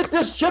 let's get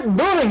this ship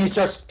moving. He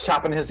starts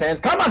chopping his hands.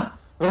 Come on,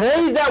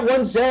 raise that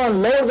one sail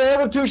and lower the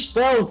other 2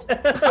 sails.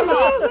 Come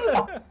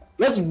on,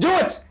 let's do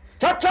it.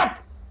 Chop, chop.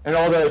 And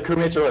all the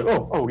crewmates are like,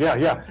 oh,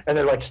 yeah. And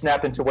they're like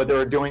snapped into what they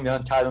were doing to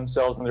untie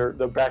themselves, and they're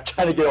back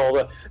trying to get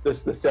all the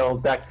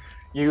sails back.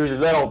 You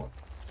little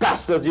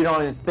bastards, you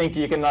don't even think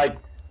you can like,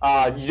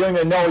 you don't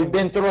even know you've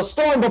been through a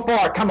storm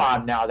before. Come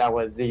on now, that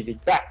was easy.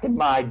 Back in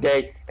my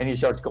day. And he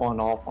starts going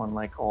off on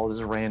like all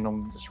this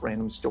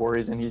random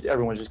stories, and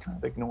everyone's just kind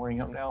of ignoring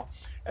him now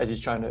as he's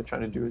trying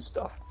to do his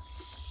stuff.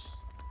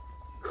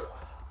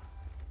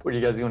 What are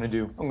you guys going to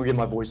do? I'm going to give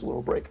my voice a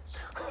little break.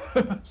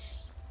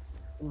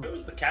 Who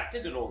was the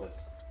captain in all this?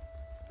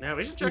 Yeah,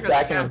 we should check out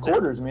back the in captain. the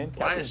quarters, man.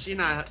 Why is she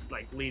not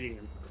like leading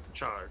in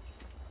charge?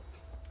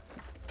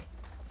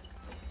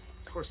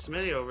 Of course,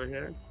 Smitty over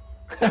here.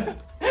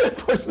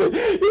 Poor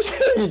Smitty.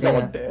 He's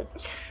all dead.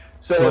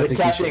 So I the think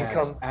captain we should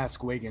comes.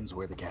 ask Wiggins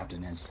where the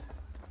captain is.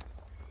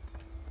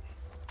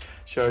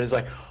 Sure, he's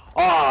like,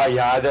 oh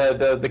yeah,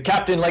 the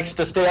captain likes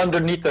to stay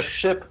underneath the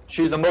ship.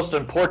 She's the most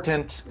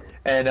important.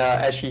 And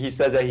as he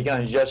says that, he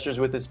kind of gestures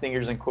with his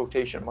fingers in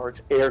quotation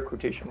marks, air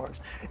quotation marks.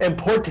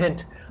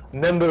 Important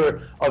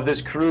member of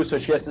this crew, so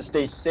she has to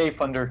stay safe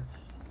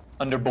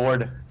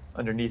underboard,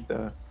 underneath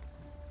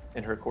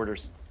in her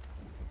quarters.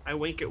 I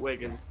wink at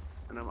Wiggins,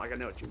 and I'm like, I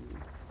know what you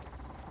mean.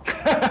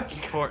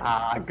 Important.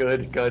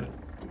 Good.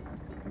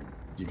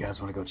 Do you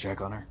guys want to go check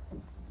on her?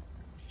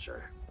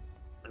 Sure.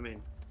 I mean,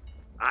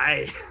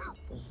 I'm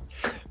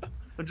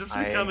just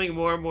becoming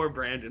more and more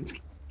Brandon's.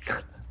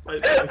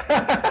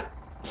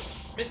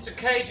 Mr.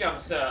 K-Jump,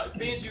 sir,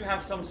 being as you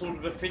have some sort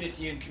of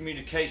affinity and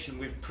communication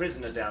with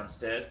prisoner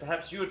downstairs,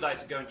 perhaps you would like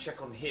to go and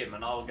check on him,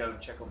 and I'll go and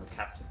check on the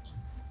captain.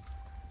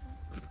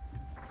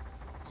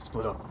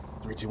 Split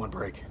up. 3, 2, 1,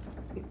 break.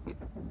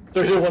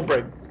 3, 2, 1,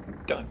 break.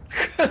 Done.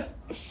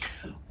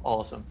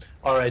 Awesome.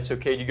 All right, so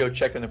Kate, you go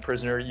check on the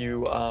prisoner.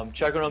 You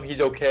check on him.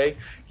 He's okay.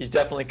 He's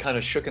definitely kind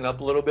of shooken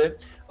up a little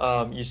bit.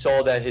 You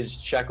saw that his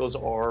shackles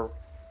are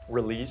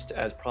released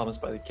as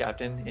promised by the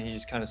captain, and he's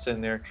just kind of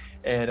sitting there,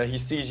 and he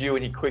sees you,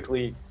 and he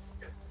quickly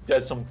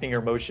does some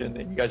finger motion,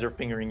 and you guys are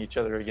fingering each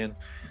other again,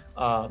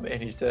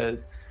 and he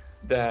says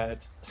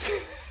that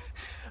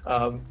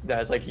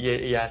that's like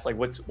he asked like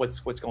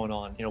what's going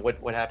on, you know,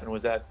 what happened,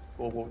 was that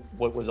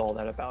what was all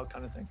that about,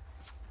 kind of thing.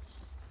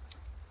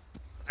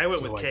 I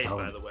went with Kate,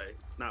 by the way,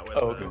 not with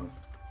okay.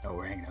 Oh,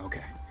 we're hanging out.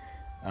 Okay.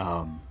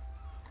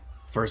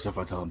 First off,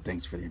 I tell him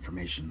thanks for the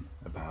information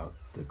about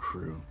the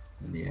crew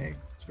and the egg.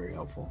 It's very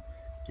helpful.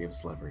 Gave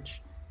us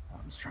leverage. I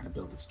was trying to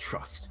build this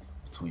trust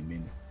between me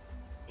and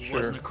It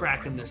wasn't a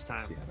Kraken this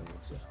time. See how that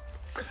works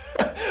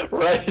out.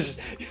 Right.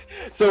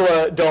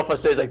 So Dolpha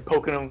says, like,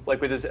 poking him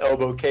like with his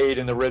elbow, Cade,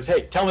 in the ribs.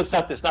 Hey, tell him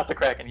it's not the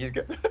Kraken. He's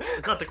good.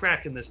 It's not the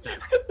Kraken this time.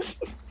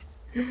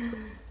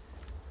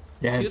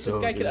 Yeah, Dude, this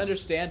guy can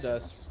understand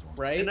us,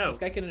 right? I know. This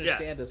guy can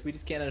understand us. We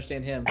just can't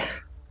understand him.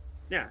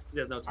 Yeah, he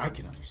has no time. I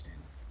can understand.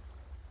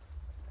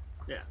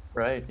 Yeah.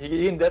 Right.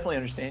 He can definitely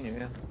understand you,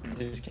 yeah.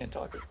 You just can't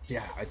talk it.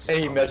 Yeah, I just. And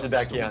he don't messages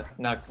back, understand.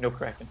 yeah, no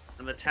Kraken.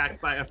 I'm attacked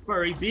by a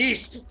furry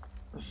beast.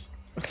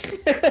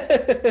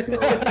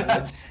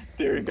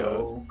 There you go.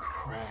 Go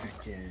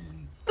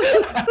Kraken.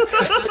 You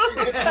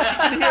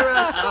can hear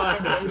us. Oh,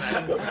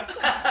 that's his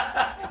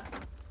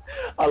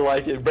I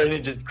like it.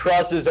 Brandon just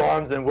crossed his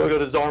arms and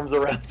wiggled his arms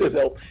around to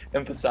help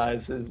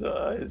emphasize his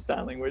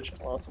sign language.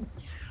 Awesome.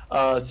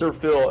 Sir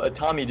Phil,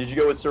 Tommy, did you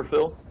go with Sir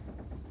Phil?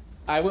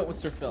 I went with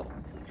Sir Phil.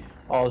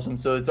 Awesome.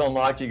 So it's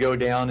unlocked. You go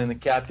down, and the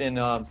captain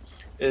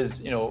is,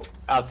 you know,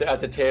 out there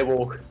at the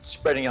table,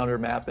 spreading out her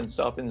map and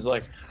stuff, and is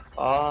like,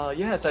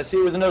 "Yes, I see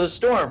it was another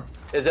storm.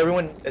 Is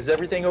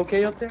everything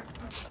okay up there?"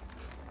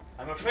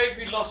 I'm afraid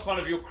we lost one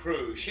of your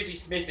crew. Shitty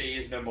Smithy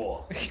is no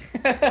more.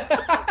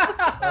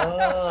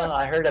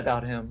 I heard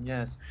about him.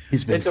 Yes.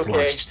 He's been It's okay.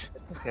 flushed.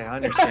 Okay, I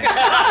understand.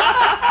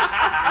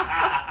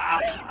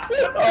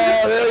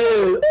 Oh, there he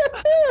is.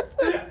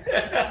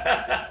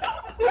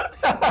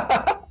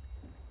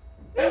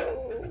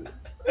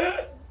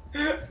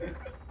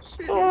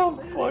 Oh,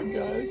 fuck,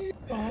 guys.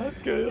 Oh, that's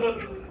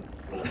good.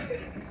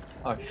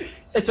 All right.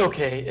 It's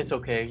okay. It's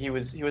okay. He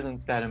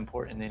wasn't that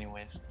important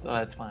anyways, so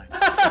that's fine.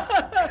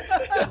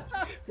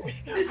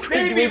 This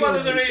may be one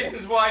of the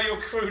reasons why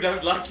your crew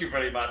don't like you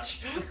very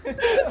much.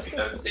 You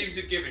don't seem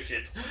to give a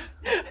shit.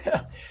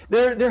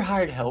 They're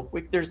hired help.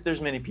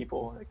 There's many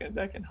people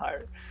that can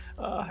hire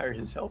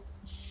his help.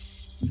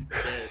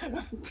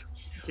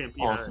 Can't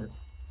be Awesome. hired.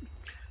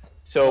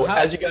 So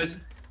as you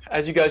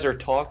guys are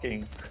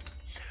talking,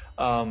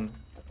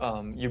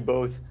 you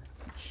both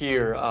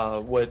hear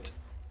what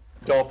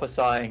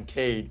Dolphasai and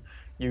Cade.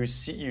 You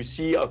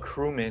see a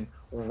crewman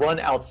run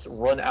out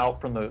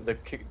from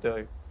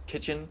the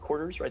kitchen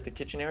quarters, right, the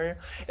kitchen area,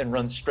 and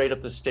run straight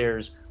up the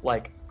stairs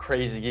like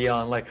crazy,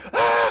 yelling like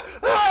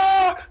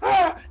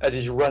as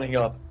he's running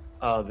up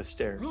the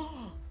stairs.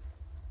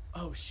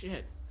 Oh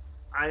shit!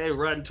 I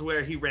run to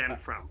where he ran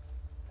from.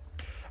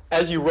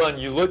 As you run,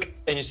 you look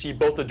and you see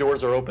both the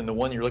doors are open. The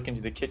one you're looking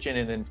to the kitchen,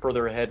 and then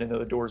further ahead,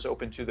 another door is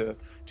open to the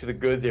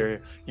goods area.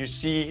 You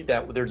see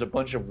that there's a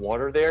bunch of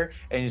water there,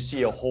 and you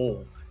see a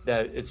hole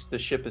that the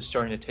ship is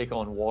starting to take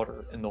on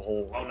water in the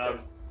hole. Oh no!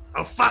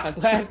 Oh fuck!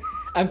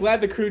 I'm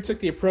glad the crew took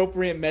the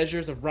appropriate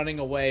measures of running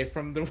away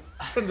from the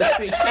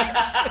scene.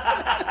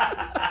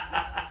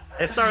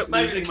 I start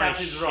losing my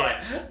shit. Right.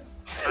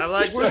 I'm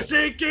like, we're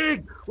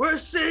sinking! We're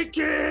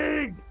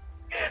sinking!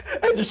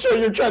 As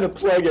you're trying to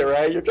plug it,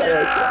 right? You're trying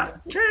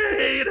to.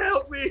 Cade,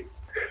 help me!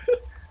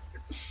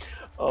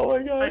 Oh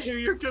my gosh! I hear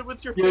you're good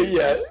with your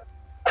fingers.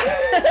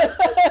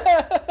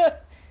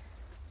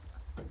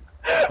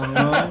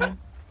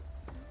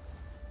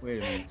 Wait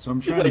a minute. So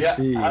I'm trying to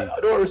see. I don't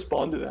want to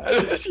respond to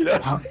that. You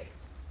know?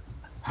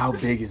 How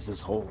big is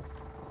this hole?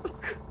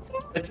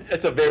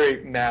 It's a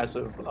very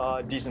massive,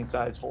 decent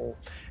sized hole,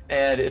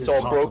 and Is it's it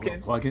all possible broken.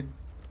 to plug it?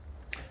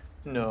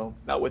 No,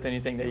 not with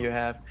anything that you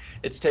have.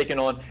 It's taken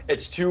on.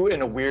 It's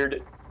in a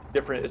weird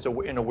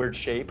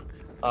shape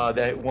that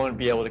it won't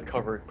be able to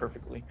cover it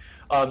perfectly.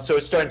 So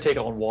it's starting to take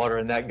on water,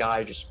 and that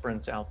guy just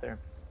sprints out there.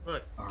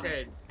 Look, All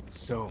okay. right.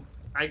 So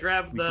I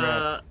grab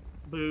the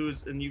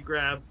booze, and you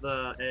grab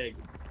the egg.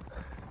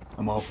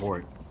 I'm all for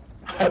it.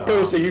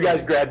 So you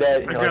guys grab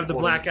that. I grab the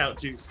blackout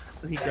juice.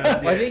 And he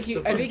grabs the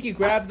egg. I think you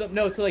grabbed them.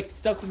 No, to like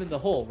stuff them in the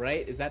hole,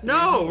 right? Is that the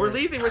No, reason, we're or-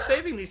 leaving. We're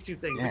saving these two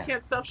things. Yeah. We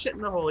can't stuff shit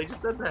in the hole. He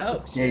just said that.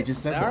 Oh, Yeah, he shit.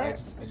 just said All that. right.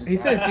 I just He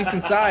says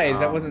decent size.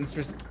 That Um, wasn't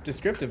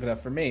descriptive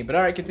enough for me. But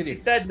all right, continue. He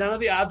said none of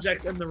the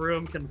objects in the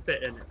room can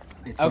fit in it.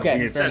 It's Okay, a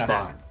weird fair enough.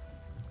 spot.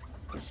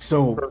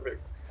 So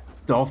Perfect.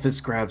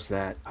 Dolphus grabs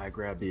that. I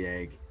grab the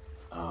egg,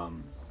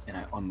 and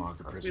I unlock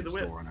the Must be the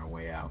prison's whip. door on our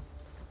way out.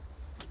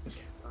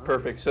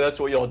 Perfect. So that's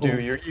what y'all do. Oh.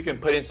 You can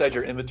put inside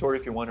your inventory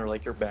if you want, or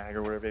like your bag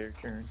or whatever you're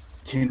carrying.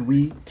 Can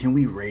we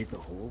raid the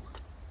hold?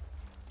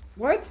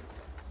 What?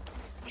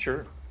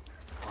 Sure.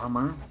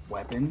 Armor,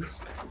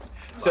 weapons.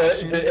 So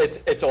rations?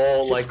 it's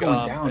all Shit's like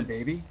going down,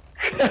 baby.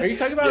 Are you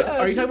talking about?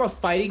 Are you talking about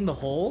fighting the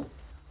hole?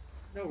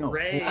 No,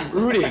 Raid.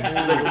 looting,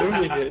 like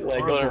looting it, like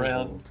going Armor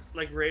around. hold.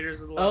 Like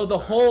Raiders of the Oh, Lost the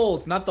Ark.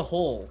 hold, not the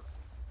hole.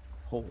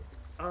 Hold.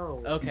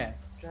 Oh. Okay.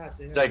 God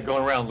damn. Like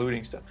going around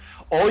looting stuff.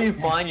 All you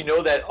find, you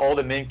know that all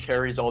the men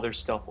carries all their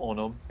stuff on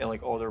them and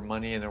like all their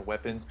money and their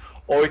weapons.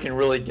 All you can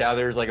really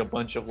gather is like a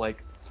bunch of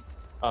like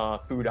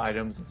food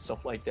items and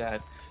stuff like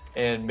that,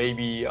 and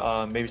maybe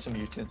some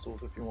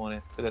utensils if you want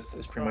it. But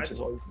that's pretty much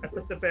all you I can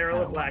put the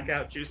barrel of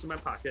blackout juice in my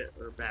pocket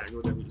or bag,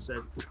 whatever you said.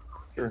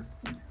 Sure.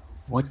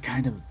 What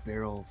kind of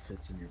barrel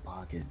fits in your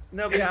pocket?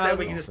 Nobody said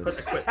we can just put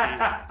the quick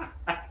piece.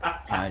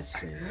 I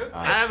see.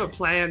 I have a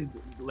plan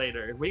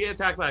later. If we get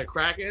attacked by a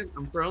kraken,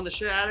 I'm throwing the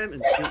shit at him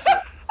and shooting.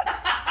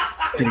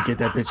 Gonna get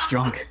that bitch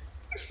drunk.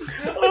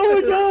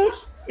 Oh my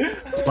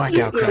gosh.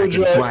 Blackout,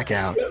 Kraken.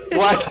 Blackout.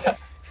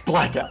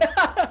 Blackout.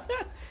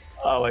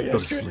 Oh my gosh. Go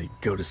to sleep.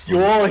 Go to You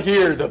sleep. all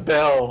hear the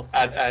bell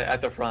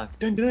at the front.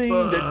 Ding, ding,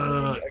 ding,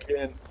 ding,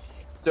 again.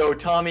 So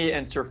Tommy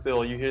and Sir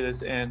Phil, you hear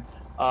this, and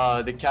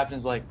the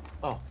captain's like,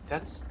 "Oh,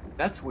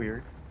 that's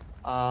weird.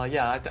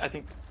 Yeah, I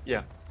think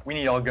we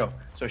need to all go."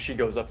 So she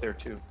goes up there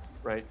too,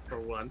 right? For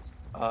once.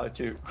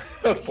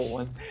 For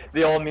one.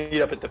 They all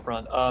meet up at the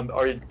front.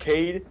 Are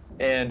Cade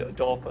and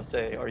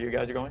Dolphasai, are you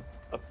guys going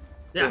up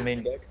to the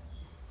main deck?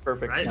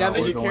 Perfect. Right. Now No,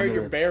 that we're you going carry to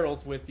your the-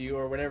 barrels with you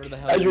or whatever the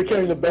hell. As you're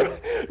carrying the barrel,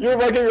 you're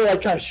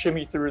like trying to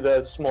shimmy through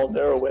the small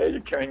narrow way.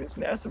 You're carrying this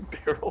massive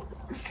barrel.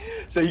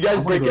 So you I guys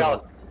wanna break go to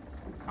out.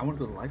 I want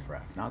to go to the life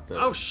raft, not the. Oh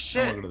I want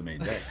shit! to go to the main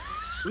deck.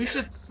 We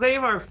should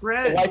save our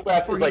friend The life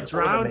raft before is he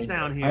like one of the drowns main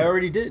down here. I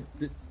already did.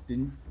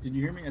 Didn't you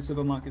hear me? I said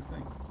unlock his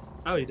thing.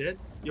 Oh, you did?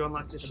 You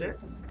unlocked his shit?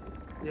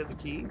 You have the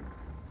key?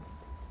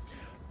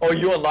 Oh,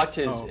 you unlocked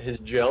Oh. his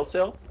jail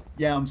cell?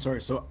 Yeah, I'm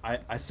sorry. So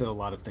I said a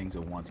lot of things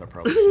at once. I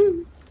probably.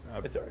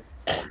 It's alright.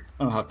 I don't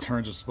know how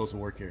turns are supposed to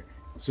work here.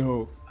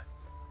 So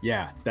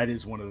Yeah, that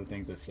is one of the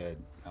things I said.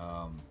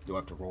 Do I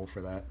have to roll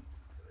for that?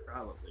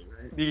 Probably,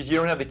 right? Because you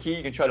don't have the key,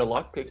 you can try to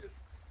lockpick it.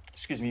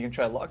 Excuse me, you can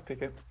try to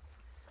lockpick it.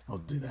 I'll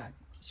do that.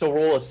 So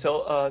roll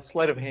a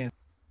sleight of hand.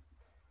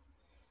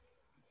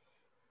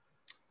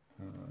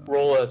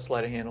 Roll a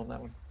sleight of hand on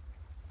that one.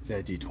 Is that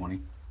a D20?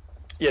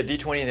 Yeah,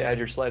 D20 and add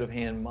your sleight of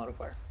hand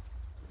modifier.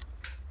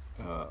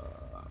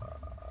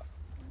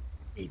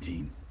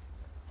 18.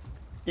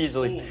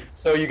 Easily. Ooh.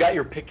 So you got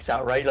your picks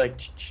out, right? Like,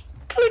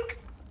 click,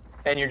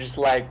 and you're just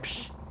like,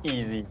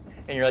 easy.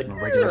 And you're like, I'm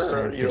a regular you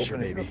sandfisher,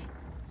 open it baby. up.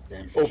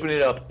 Open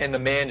it up, and the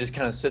man just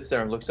kind of sits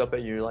there and looks up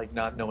at you, like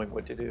not knowing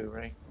what to do,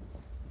 right?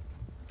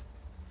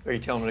 Are you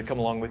telling him to come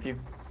along with you?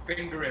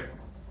 Finger him.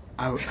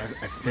 I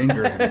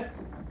finger him,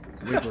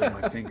 wiggling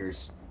my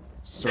fingers,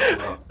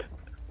 circle up.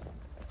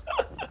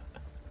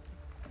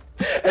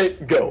 Hey,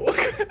 go.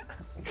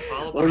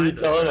 Follow What are you behind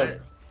us, telling right?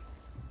 him?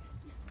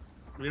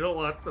 We don't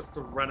want us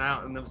to run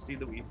out and then see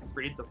that we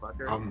freed the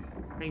fucker.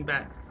 Hang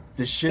back.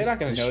 The ship, They're not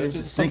gonna the notice, ship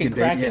it's is sinking,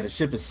 fucking baby. Yeah, Kraken. the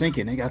ship is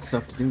sinking. They got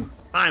stuff to do.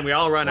 Fine, we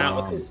all run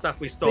out with the stuff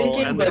we stole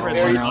Thinking, and the but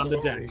prisoners very on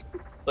the slowly. deck.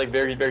 Like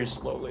very, very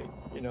slowly.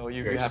 You know,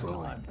 you Very have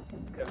slowly. time.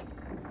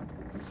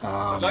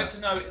 I'd like to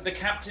know, the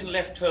captain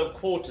left her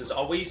quarters.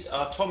 Are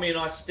Tommy and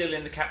I still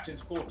in the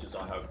captain's quarters,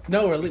 I hope?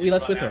 No, we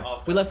left Ran with her. out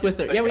after. We left with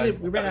her. Yeah, we did.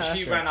 We ran But out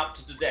she after ran her. up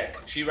to the deck.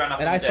 She ran up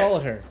And on I the deck.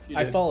 followed her.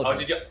 I followed Oh, her.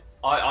 did you?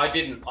 I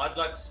didn't. I'd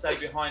like to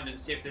stay behind and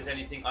see if there's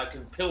anything I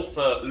can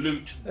pilfer,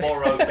 loot,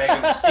 borrow, beg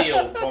and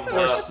steal from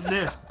her. Or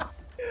sniff.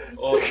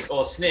 Or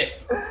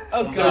sniff.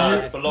 Oh from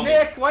god, her belongings.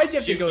 Nick, why'd you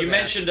have to go You there?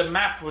 mentioned a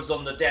map was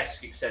on the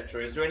desk,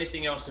 etc. Is there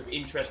anything else of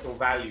interest or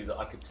value that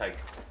I could take?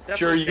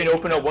 Sure, you can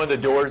open up one of the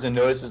doors and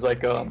notice it's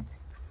like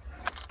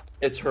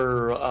it's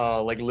her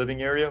like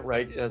living area,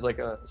 right? It has like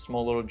a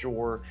small little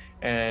drawer,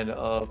 and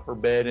her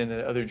bed, and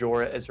the other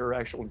drawer is her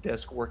actual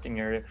desk working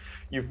area.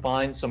 You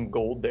find some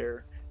gold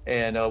there,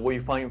 and what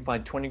you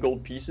find 20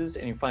 gold pieces,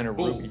 and you find a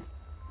ruby,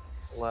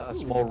 a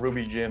small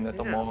ruby gem that's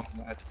among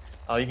that.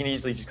 You can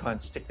easily just kind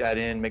of stick that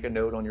in, make a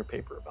note on your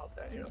paper about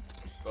that, you know.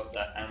 Got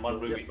that, and one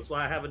ruby. Yep, that's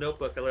why I have a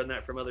notebook. I learned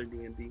that from other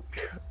D&D.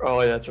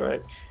 Oh, that's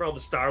right. For all the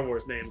Star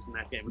Wars names in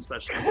that game,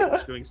 especially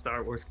since doing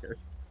Star Wars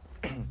characters.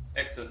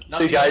 Excellent. So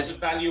Nothing you guys- else of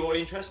value or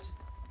interest?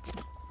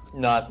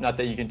 Not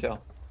that you can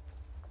tell.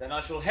 Then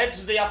I shall head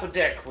to the upper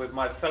deck with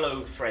my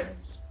fellow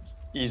friends.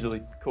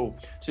 Easily, cool.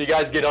 So you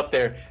guys get up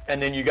there,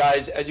 and then you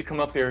guys, as you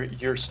come up here,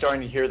 you're starting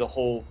to hear the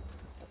whole,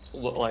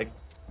 like,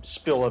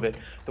 spill of it.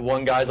 The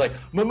one guy's like,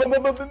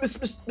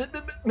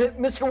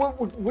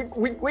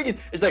 Mr. Wiggin.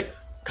 It's like,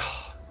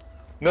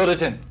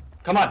 Middleton,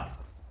 come on.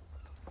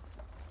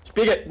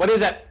 Speak it. What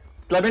is it?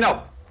 Let me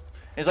know.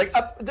 And he's like,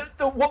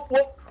 what?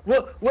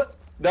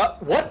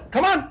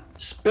 Come on,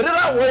 spit it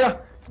out, will ya?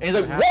 And he's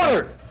like,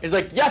 water. He's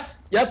like, yes,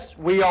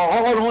 we are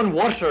all on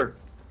water.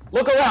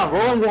 Look around,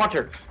 we're on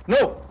water.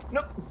 No,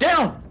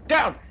 down.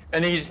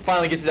 And then he just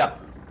finally gets it out.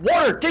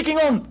 Water,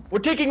 we're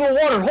taking a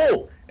water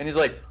hole. And he's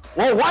like,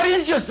 well, why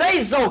didn't you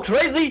say so,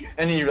 crazy?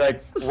 And he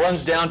like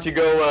runs down to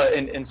go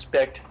and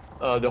inspect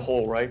the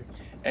hole, right?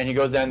 And he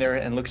goes down there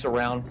and looks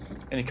around,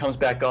 and he comes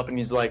back up and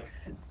he's like,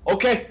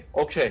 okay,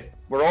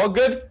 we're all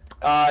good.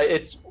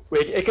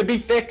 It could be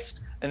fixed.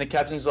 And the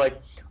captain's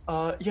like,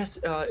 yes,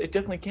 it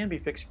definitely can be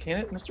fixed, can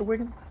it, Mr.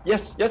 Wiggin?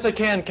 Yes, it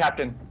can,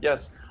 Captain.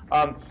 Yes.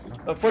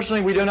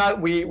 Unfortunately,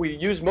 we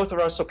used most of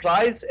our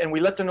supplies, and we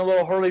left in a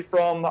little hurry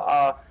from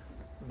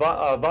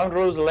Van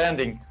Rose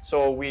Landing.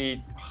 So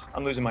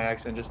I'm losing my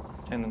accent. Just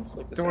pretend it's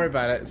like this. Don't worry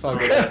about it. It's all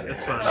good.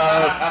 It's fine.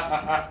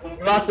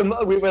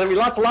 we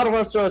lost a lot of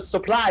our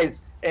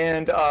supplies,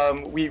 and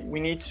we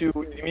need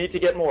to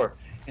get more.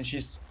 And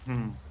she's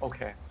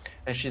okay.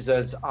 And she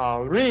says,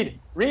 Reed.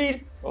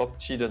 Oh,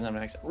 she doesn't have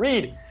an accent.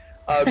 Reed,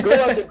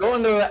 go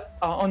on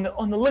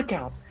the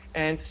lookout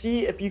and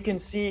see if you can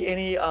see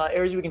any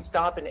areas we can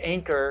stop and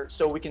anchor,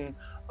 so we can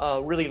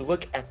really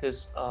look at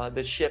this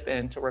ship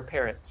and to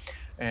repair it.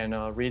 And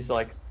Reed's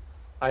like,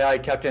 aye,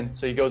 Captain.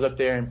 So he goes up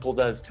there and pulls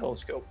out his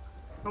telescope.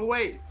 Oh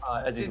wait,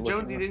 As he's looking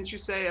Jonesy, around. didn't you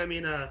say?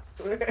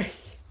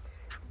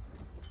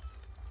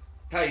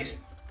 Cade.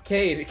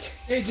 Cade.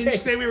 Hey, didn't you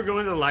say we were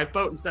going to the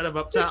lifeboat instead of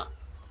up top?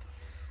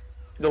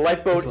 The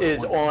lifeboat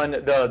is on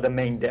the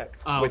main deck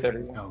with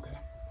everyone. Okay.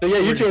 So yeah,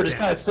 you We're two are just just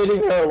kind of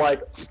sitting there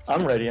like,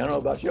 I'm ready. I don't know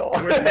about y'all.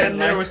 So we're standing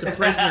there with the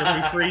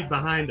prisoner we freed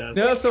behind us.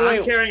 No, so I'm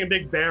wait. carrying a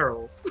big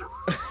barrel.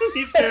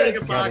 He's carrying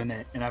a box.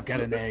 And I've got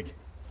an egg.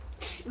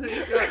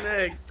 He's got an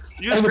egg.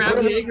 You just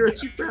grabbed the egg, or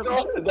did you grab the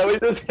Is that what he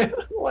does?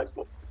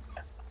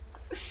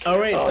 All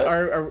right,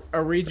 so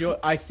are we?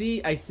 I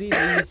see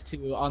these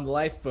two on the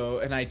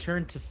lifeboat, and I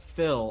turn to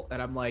Phil,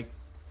 and I'm like,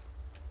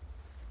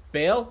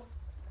 Bale.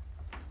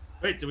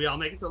 Wait, do we all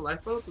make it to the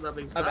lifeboat? Does that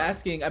make sense?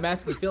 I'm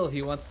asking Phil if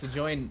he wants to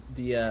join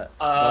the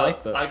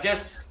lifeboat. I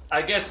guess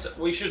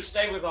we should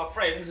stay with our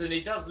friends, and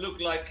Cade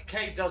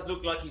does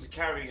look like he's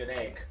carrying an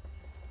egg.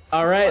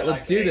 All right, I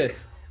let's like do egg.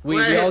 this. We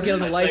all get on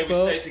the I say we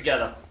lifeboat. stay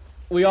together.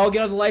 We all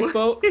get on the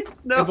lifeboat.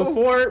 No. And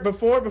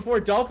before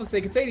Dolphus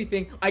can say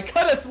anything, I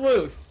cut us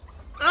loose.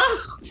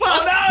 Oh,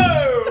 Oh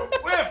no!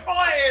 We're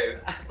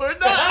fire! We're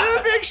not in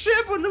a big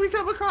ship when we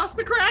come across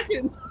the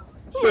Kraken.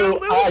 So We're a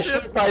little I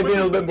ship should probably be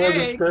a with little bit more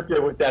eggs.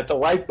 descriptive with that. The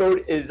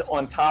lifeboat is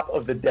on top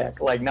of the deck,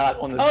 like not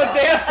on the Oh side.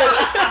 damn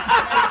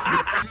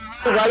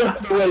it! Right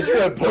into the way, it's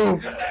gonna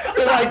boom.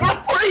 You're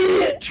like,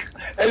 freeze!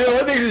 And then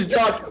one thing just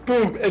drops,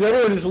 boom, and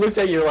everyone just looks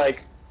at you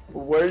like,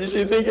 where did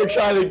you think you're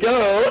trying to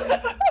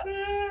go?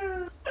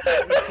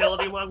 Did we kill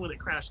anyone when it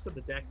crashed to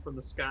the deck from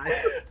the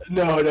sky?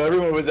 No,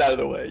 everyone was out of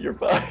the way. You're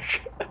fine.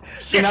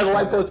 So now the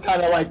lifeboat's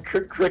kind of like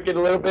crooked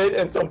a little bit,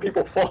 and some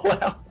people fall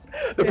out.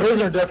 The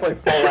prisoner definitely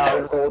fall out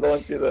and rolled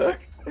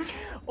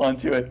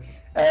onto it.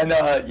 And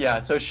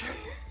yeah, so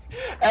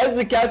as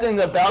the captain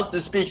is about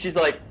to speak, she's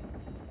like,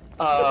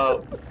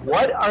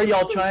 what are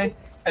y'all trying?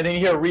 And then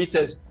you hear Reed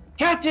says,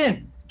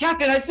 Captain,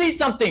 I see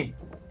something.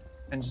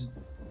 And she's,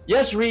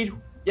 yes, Reed,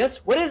 yes,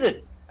 what is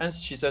it? And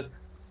she says,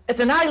 it's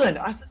an island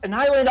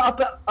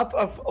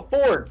up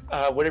forward,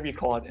 whatever you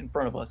call it, in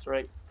front of us,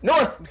 right?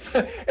 North,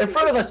 in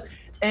front of us.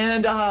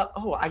 And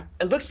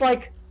it looks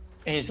like,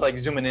 and he's like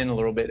zooming in a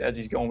little bit as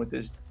he's going with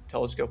his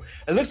telescope.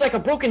 It looks like a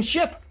broken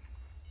ship.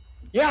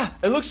 Yeah,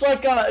 it looks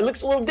like it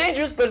looks a little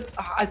dangerous, but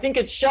I think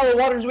it's shallow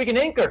waters we can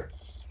anchor.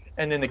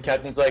 And then the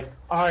captain's like,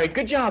 all right,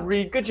 good job,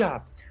 Reed, good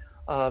job.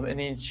 And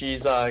then she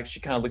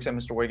kind of looks at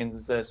Mr. Wiggins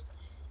and says,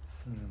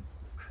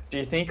 do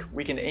you think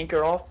we can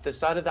anchor off the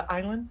side of the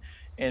island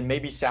and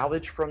maybe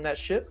salvage from that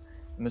ship?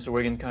 And Mr.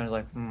 Wiggins kind of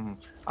like,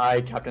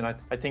 aye, Captain,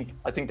 I think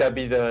that'd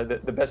be the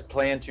best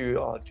plan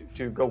to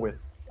go with.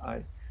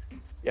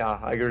 Yeah,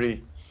 I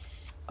agree.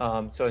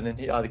 So and then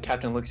the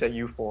captain looks at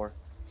you four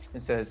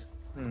and says,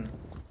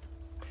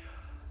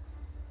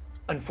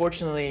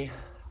 unfortunately,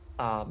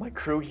 my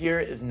crew here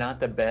is not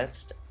the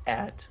best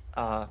at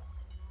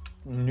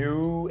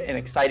new and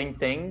exciting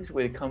things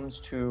when it comes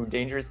to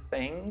dangerous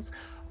things.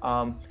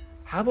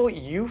 How about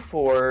you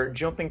for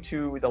jumping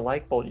to the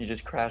lifeboat you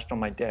just crashed on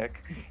my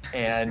deck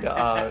and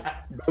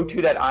go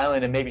to that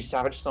island and maybe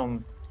salvage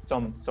some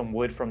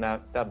wood from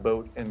that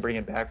boat and bring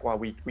it back while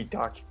we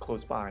dock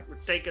close by. We're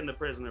taking the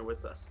prisoner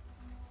with us.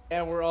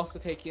 And we're also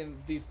taking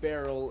these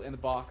barrel in the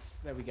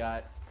box that we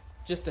got.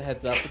 Just a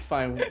heads up, it's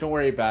fine. Don't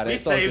worry about it. We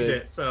It's all saved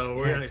good. it, so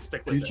we're gonna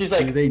stick with it. She's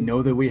like, Do they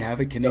know that we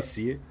have it? Can they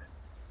see it?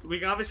 We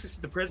can obviously see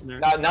the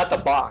prisoner. not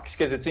the box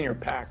because it's in your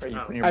pack, right? You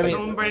Oh, put in your I bag.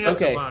 mean, don't bring up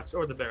okay. the box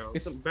or the barrel.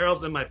 It's- Some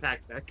barrel's in my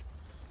backpack.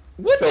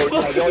 What the So,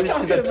 fuck yeah, are you just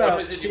talking the-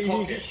 about? Is it your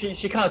pocket?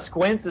 She kind of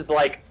squints, is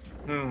like,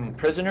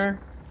 prisoner?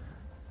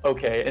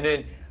 Okay, and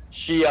then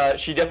she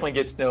definitely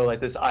gets to know like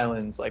this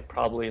island's like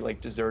probably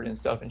like deserted and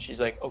stuff, and she's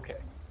like, okay,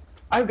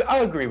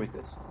 I'll agree with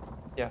this.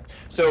 Yeah.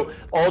 So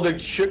all the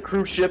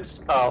crew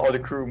ships, or the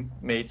crew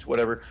mates,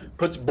 whatever,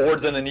 puts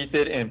boards underneath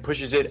it and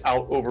pushes it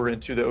out over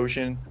into the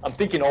ocean. I'm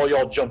thinking all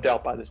y'all jumped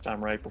out by this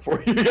time, right?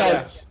 Before you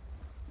guys.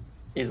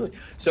 Easily.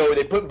 So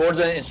they put boards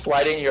on it and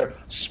slide it, and you're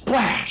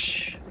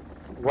splash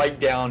right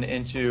down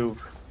into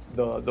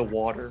the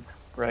water,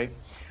 right?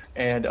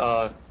 And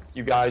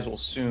you guys will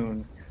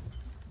soon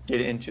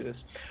get into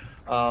this.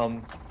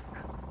 So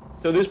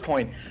at this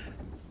point,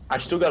 I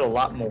still got a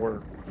lot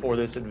more for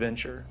this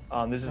adventure.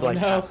 This is like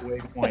halfway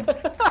point.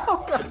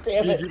 Oh, God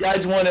damn Do it. you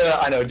guys want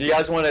to? I know. Do you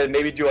guys want to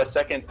maybe do a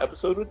second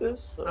episode with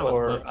this, I would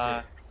or love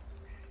to.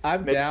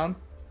 I'm Maybe- down.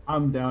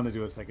 I'm down to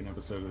do a second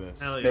episode of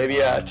this. Hell yeah. maybe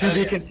to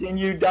be yes.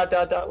 continued? ...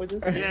 with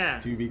this. Yeah.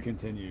 To be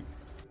continued.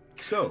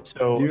 So,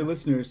 So- dear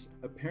listeners,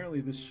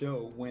 apparently this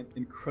show went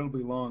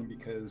incredibly long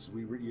because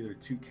we were either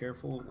too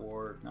careful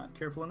or not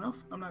careful enough.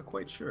 I'm not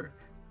quite sure.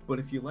 But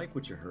if you like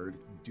what you heard,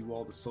 do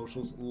all the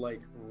socials,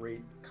 like,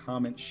 rate,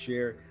 comment,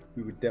 share.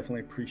 We would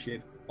definitely appreciate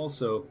it.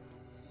 Also,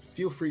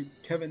 feel free,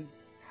 Kevin,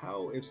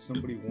 how if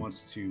somebody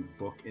wants to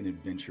book an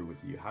adventure with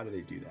you, how do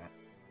they do that?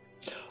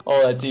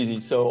 Oh, that's easy.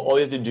 So all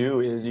you have to do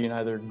is you can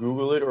either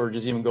Google it or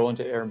just even go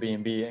into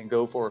Airbnb and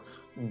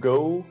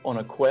go on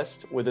a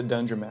quest with a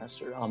dungeon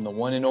master. I'm the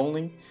one and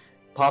only.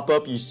 Pop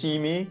up, you see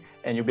me,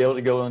 and you'll be able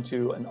to go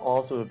into an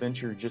awesome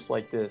adventure just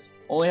like this.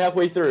 Only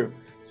halfway through.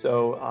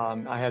 So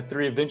I have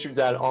 3 adventures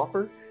that I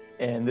offer,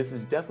 and this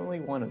is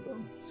definitely one of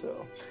them.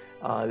 So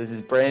this is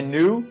brand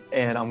new,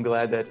 and I'm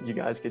glad that you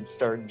guys could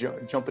start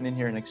jumping in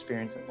here and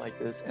experiencing it like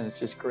this, and it's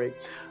just great.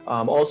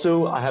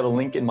 Also, I have a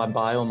link in my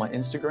bio on my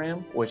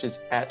Instagram, which is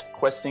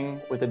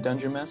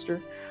 @questingwithadungeonmaster.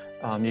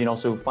 You can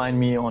also find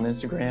me on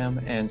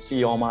Instagram and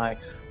see all my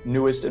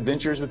newest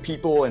adventures with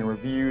people and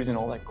reviews and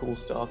all that cool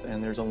stuff,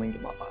 and there's a link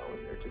in my bio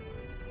in there too.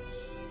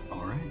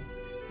 All right.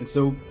 And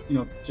so,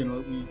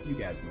 generally, you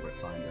guys know where to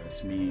find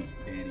us. Me,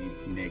 Danny,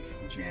 Nick,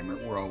 Jammer.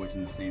 We're always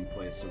in the same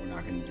place, so we're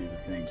not going to do the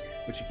thing.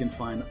 But you can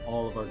find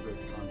all of our great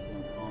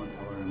content on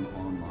LRM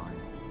Online.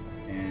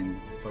 And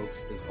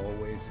folks, as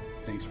always,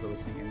 thanks for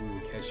listening, and we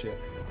will catch you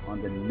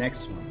on the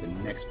next one, the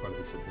next part of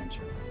this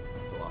adventure.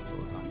 So, hasta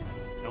la lasagna.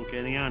 Don't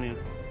get any on you.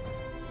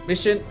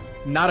 Mission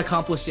not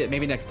accomplished yet.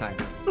 Maybe next time.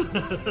 That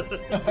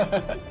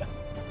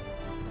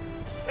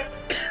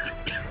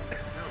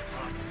was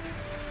awesome.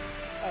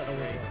 That's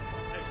great.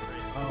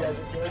 You guys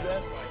enjoyed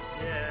that?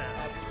 Yeah.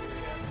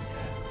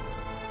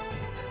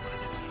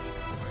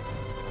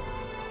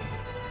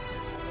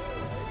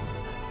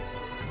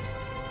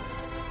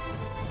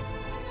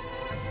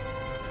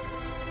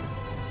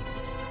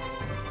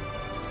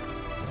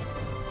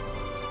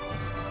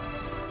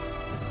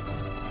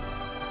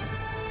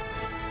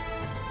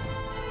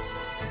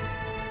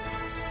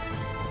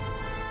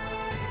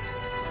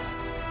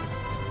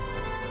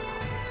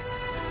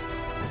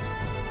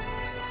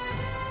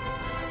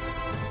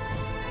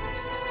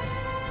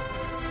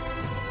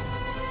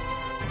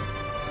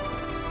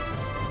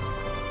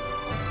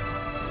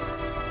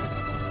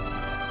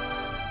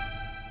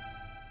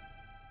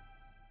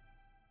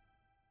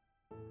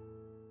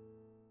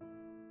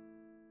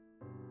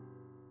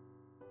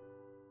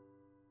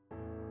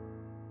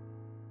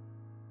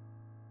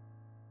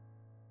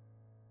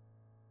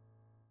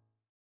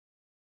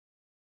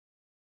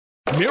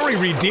 Mary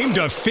redeemed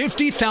a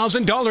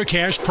 $50,000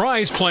 cash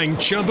prize playing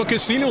Chumba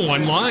Casino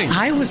online.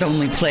 I was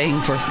only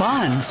playing for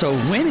fun, so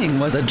winning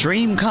was a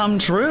dream come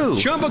true.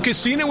 Chumba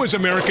Casino is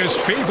America's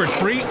favorite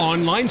free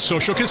online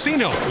social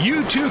casino.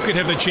 You too could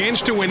have the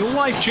chance to win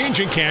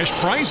life-changing cash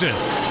prizes.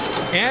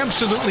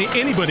 Absolutely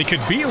anybody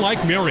could be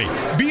like Mary.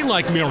 Be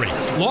like Mary.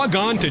 Log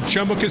on to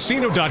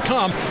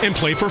ChumbaCasino.com and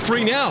play for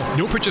free now.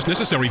 No purchase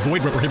necessary.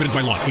 Void where prohibited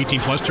by law. 18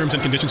 plus terms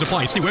and conditions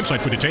apply. See website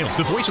for details.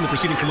 The voice in the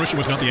preceding commercial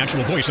was not the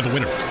actual voice of the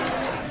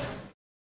winner.